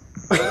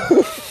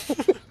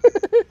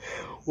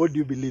what do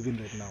you believe in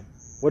right now?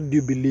 What do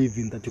you believe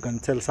in that you can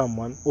tell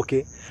someone?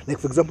 Okay, like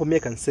for example, me, I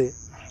can say,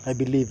 I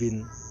believe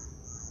in,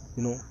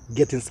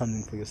 getting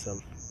something for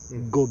yourself.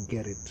 Go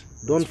get it.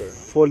 Don't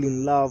fall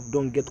in love.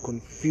 Don't get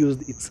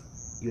confused. It's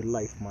your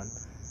life, man.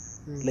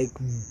 Like,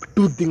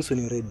 do things when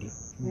you're ready.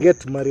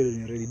 Get married when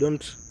you're ready.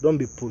 Don't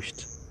be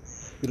pushed.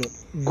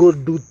 Go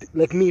do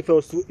like me.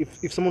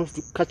 If someone was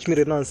to catch me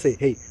right now and say,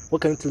 hey,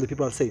 what can you tell the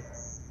people? I'll say,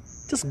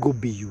 just go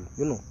be you.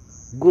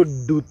 Go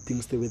do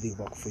things the way they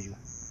work for you.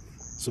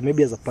 So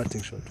maybe as a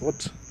parting shot,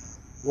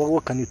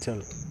 what can you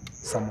tell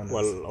someone else?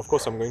 Well, of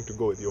course, I'm going to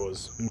go with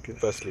yours. Okay.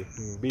 Firstly,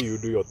 you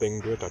do your thing,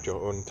 do it at your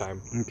own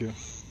time. Okay.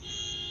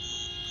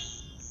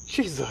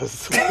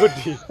 Jesus,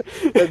 Cody.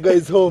 That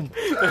guy's home.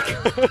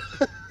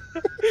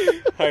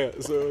 Hiya.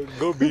 So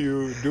go be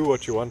you, do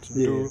what you want to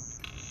do,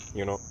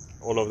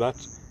 all of that,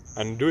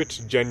 and do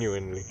it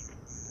genuinely.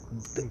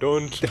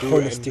 Don't The do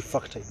honesty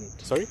factor I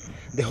need. Sorry?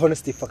 The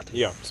honesty factor.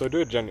 Yeah, so do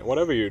it genuinely.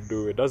 Whatever you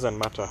do, it doesn't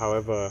matter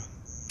however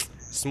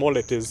small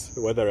it is,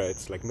 whether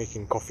it's like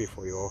making coffee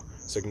for your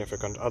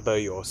significant other,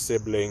 your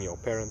sibling, your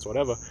parents,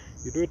 whatever,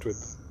 you do it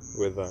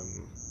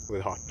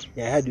with heart.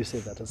 Yeah, I heard you say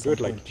that at some it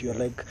like- point. You're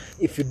like,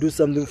 if you do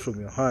something from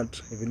your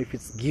heart, even if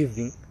it's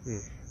giving,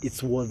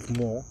 it's worth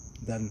more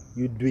than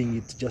you doing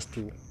it just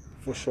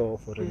for show or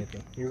for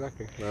anything.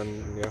 Exactly.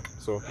 And yeah,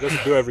 so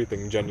just do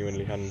everything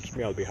genuinely, and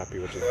me, I'll be happy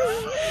with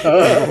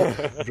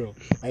it. Bro,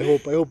 I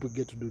hope we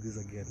get to do this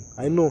again.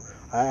 I know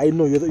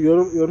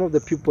you're one of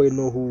the people I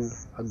know who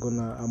are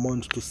gonna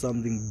amount to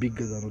something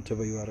bigger than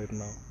whatever you are right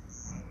now.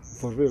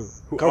 For real.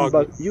 Who Come are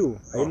back, you?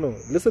 I know.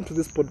 Listen to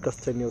this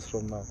podcast 10 years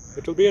from now.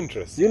 It'll be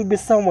interesting. You'll be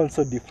someone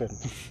so different.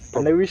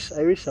 And I wish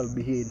I'll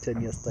be here in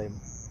 10 years time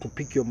to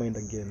pick your mind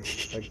again.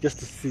 Like just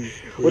to see.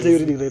 What are you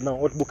reading right now?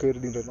 What book are you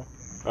reading right now?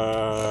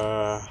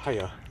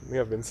 Hiya. We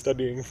have been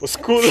studying for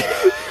school.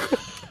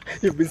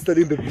 You've been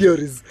studying the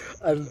theories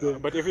and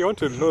But if you want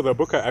to know the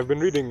book, I've been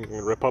reading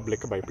Republic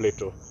by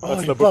Plato.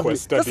 That's the book Republic. we're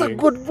studying. That's a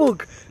good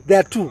book. There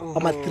are two.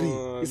 I'm at three.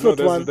 It's not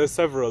one. There's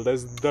several.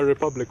 There's the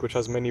Republic, which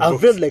has many I've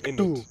books read like in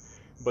two. it.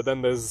 But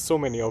then there's so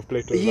many of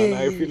Plato's, Yeah, and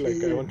I feel like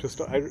yeah. I want to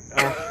start.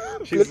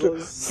 Plato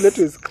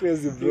is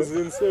crazy, bro. He's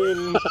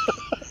insane.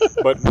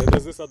 But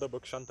there's this other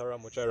book,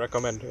 Shantaram, which I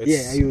recommend. It's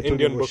Yeah, you told me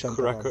Indian about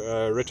book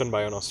Shantaram. written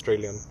by an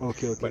Australian.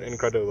 Okay. But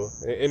incredible.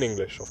 In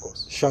English, of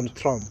course.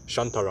 Shantaram.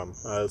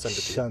 I'll send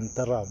it to you.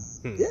 Shantaram.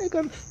 Yeah, I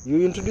can.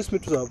 You introduced me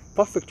to a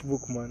perfect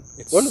book, man.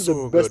 It's One of the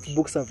so best good.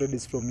 books I've read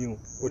is from you.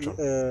 Which one?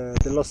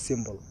 The Lost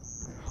Symbol.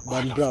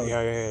 Dan Brown.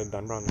 Yeah,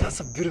 Dan Brown. That's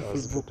a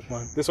beautiful book,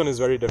 man. This one is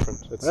very different.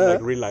 It's like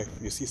real life.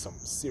 You see some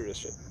serious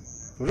shit.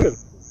 For real.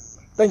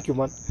 Thank you,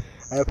 man.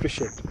 I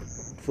appreciate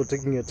for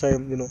taking your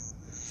time,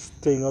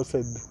 staying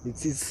outside.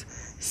 It's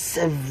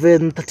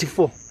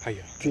 7:34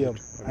 Hiya. p.m.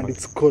 and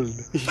it's cold.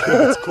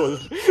 It's cold.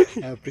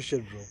 I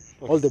appreciate,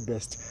 bro. All the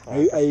best.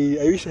 I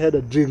wish I had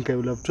a drink. I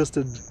would have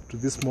trusted to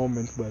this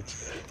moment, but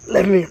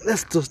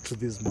let's toast to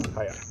this, man.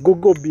 Hiya.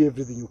 Go be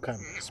everything you can.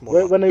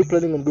 Small When are you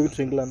planning on going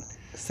to England?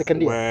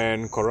 Second year.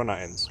 When Corona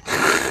ends.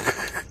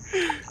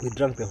 We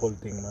drank the whole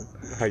thing, man.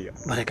 Hiya.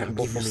 But I can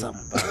give you some.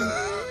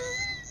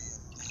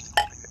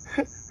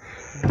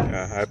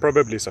 I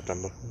probably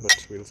September,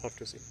 but we'll have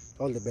to see.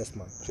 All the best,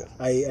 man. Sure.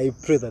 I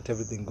pray that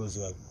everything goes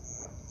well.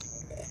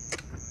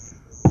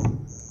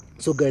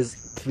 So,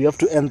 guys, we have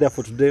to end there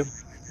for today.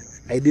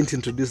 I didn't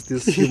introduce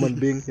this human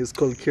being. He's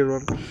called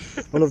Kieran.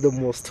 One of the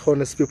most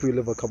honest people you'll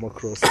ever come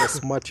across. A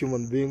smart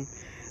human being.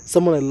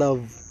 Someone I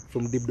love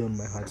from deep down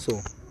my heart. So,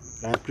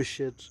 I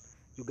appreciate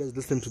you guys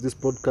listening to this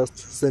podcast.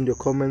 Send your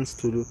comments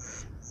to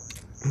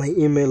my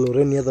email or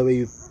any other way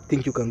you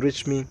think you can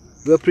reach me.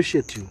 We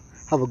appreciate you.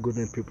 Have a good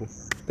night, people.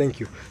 Thank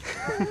you.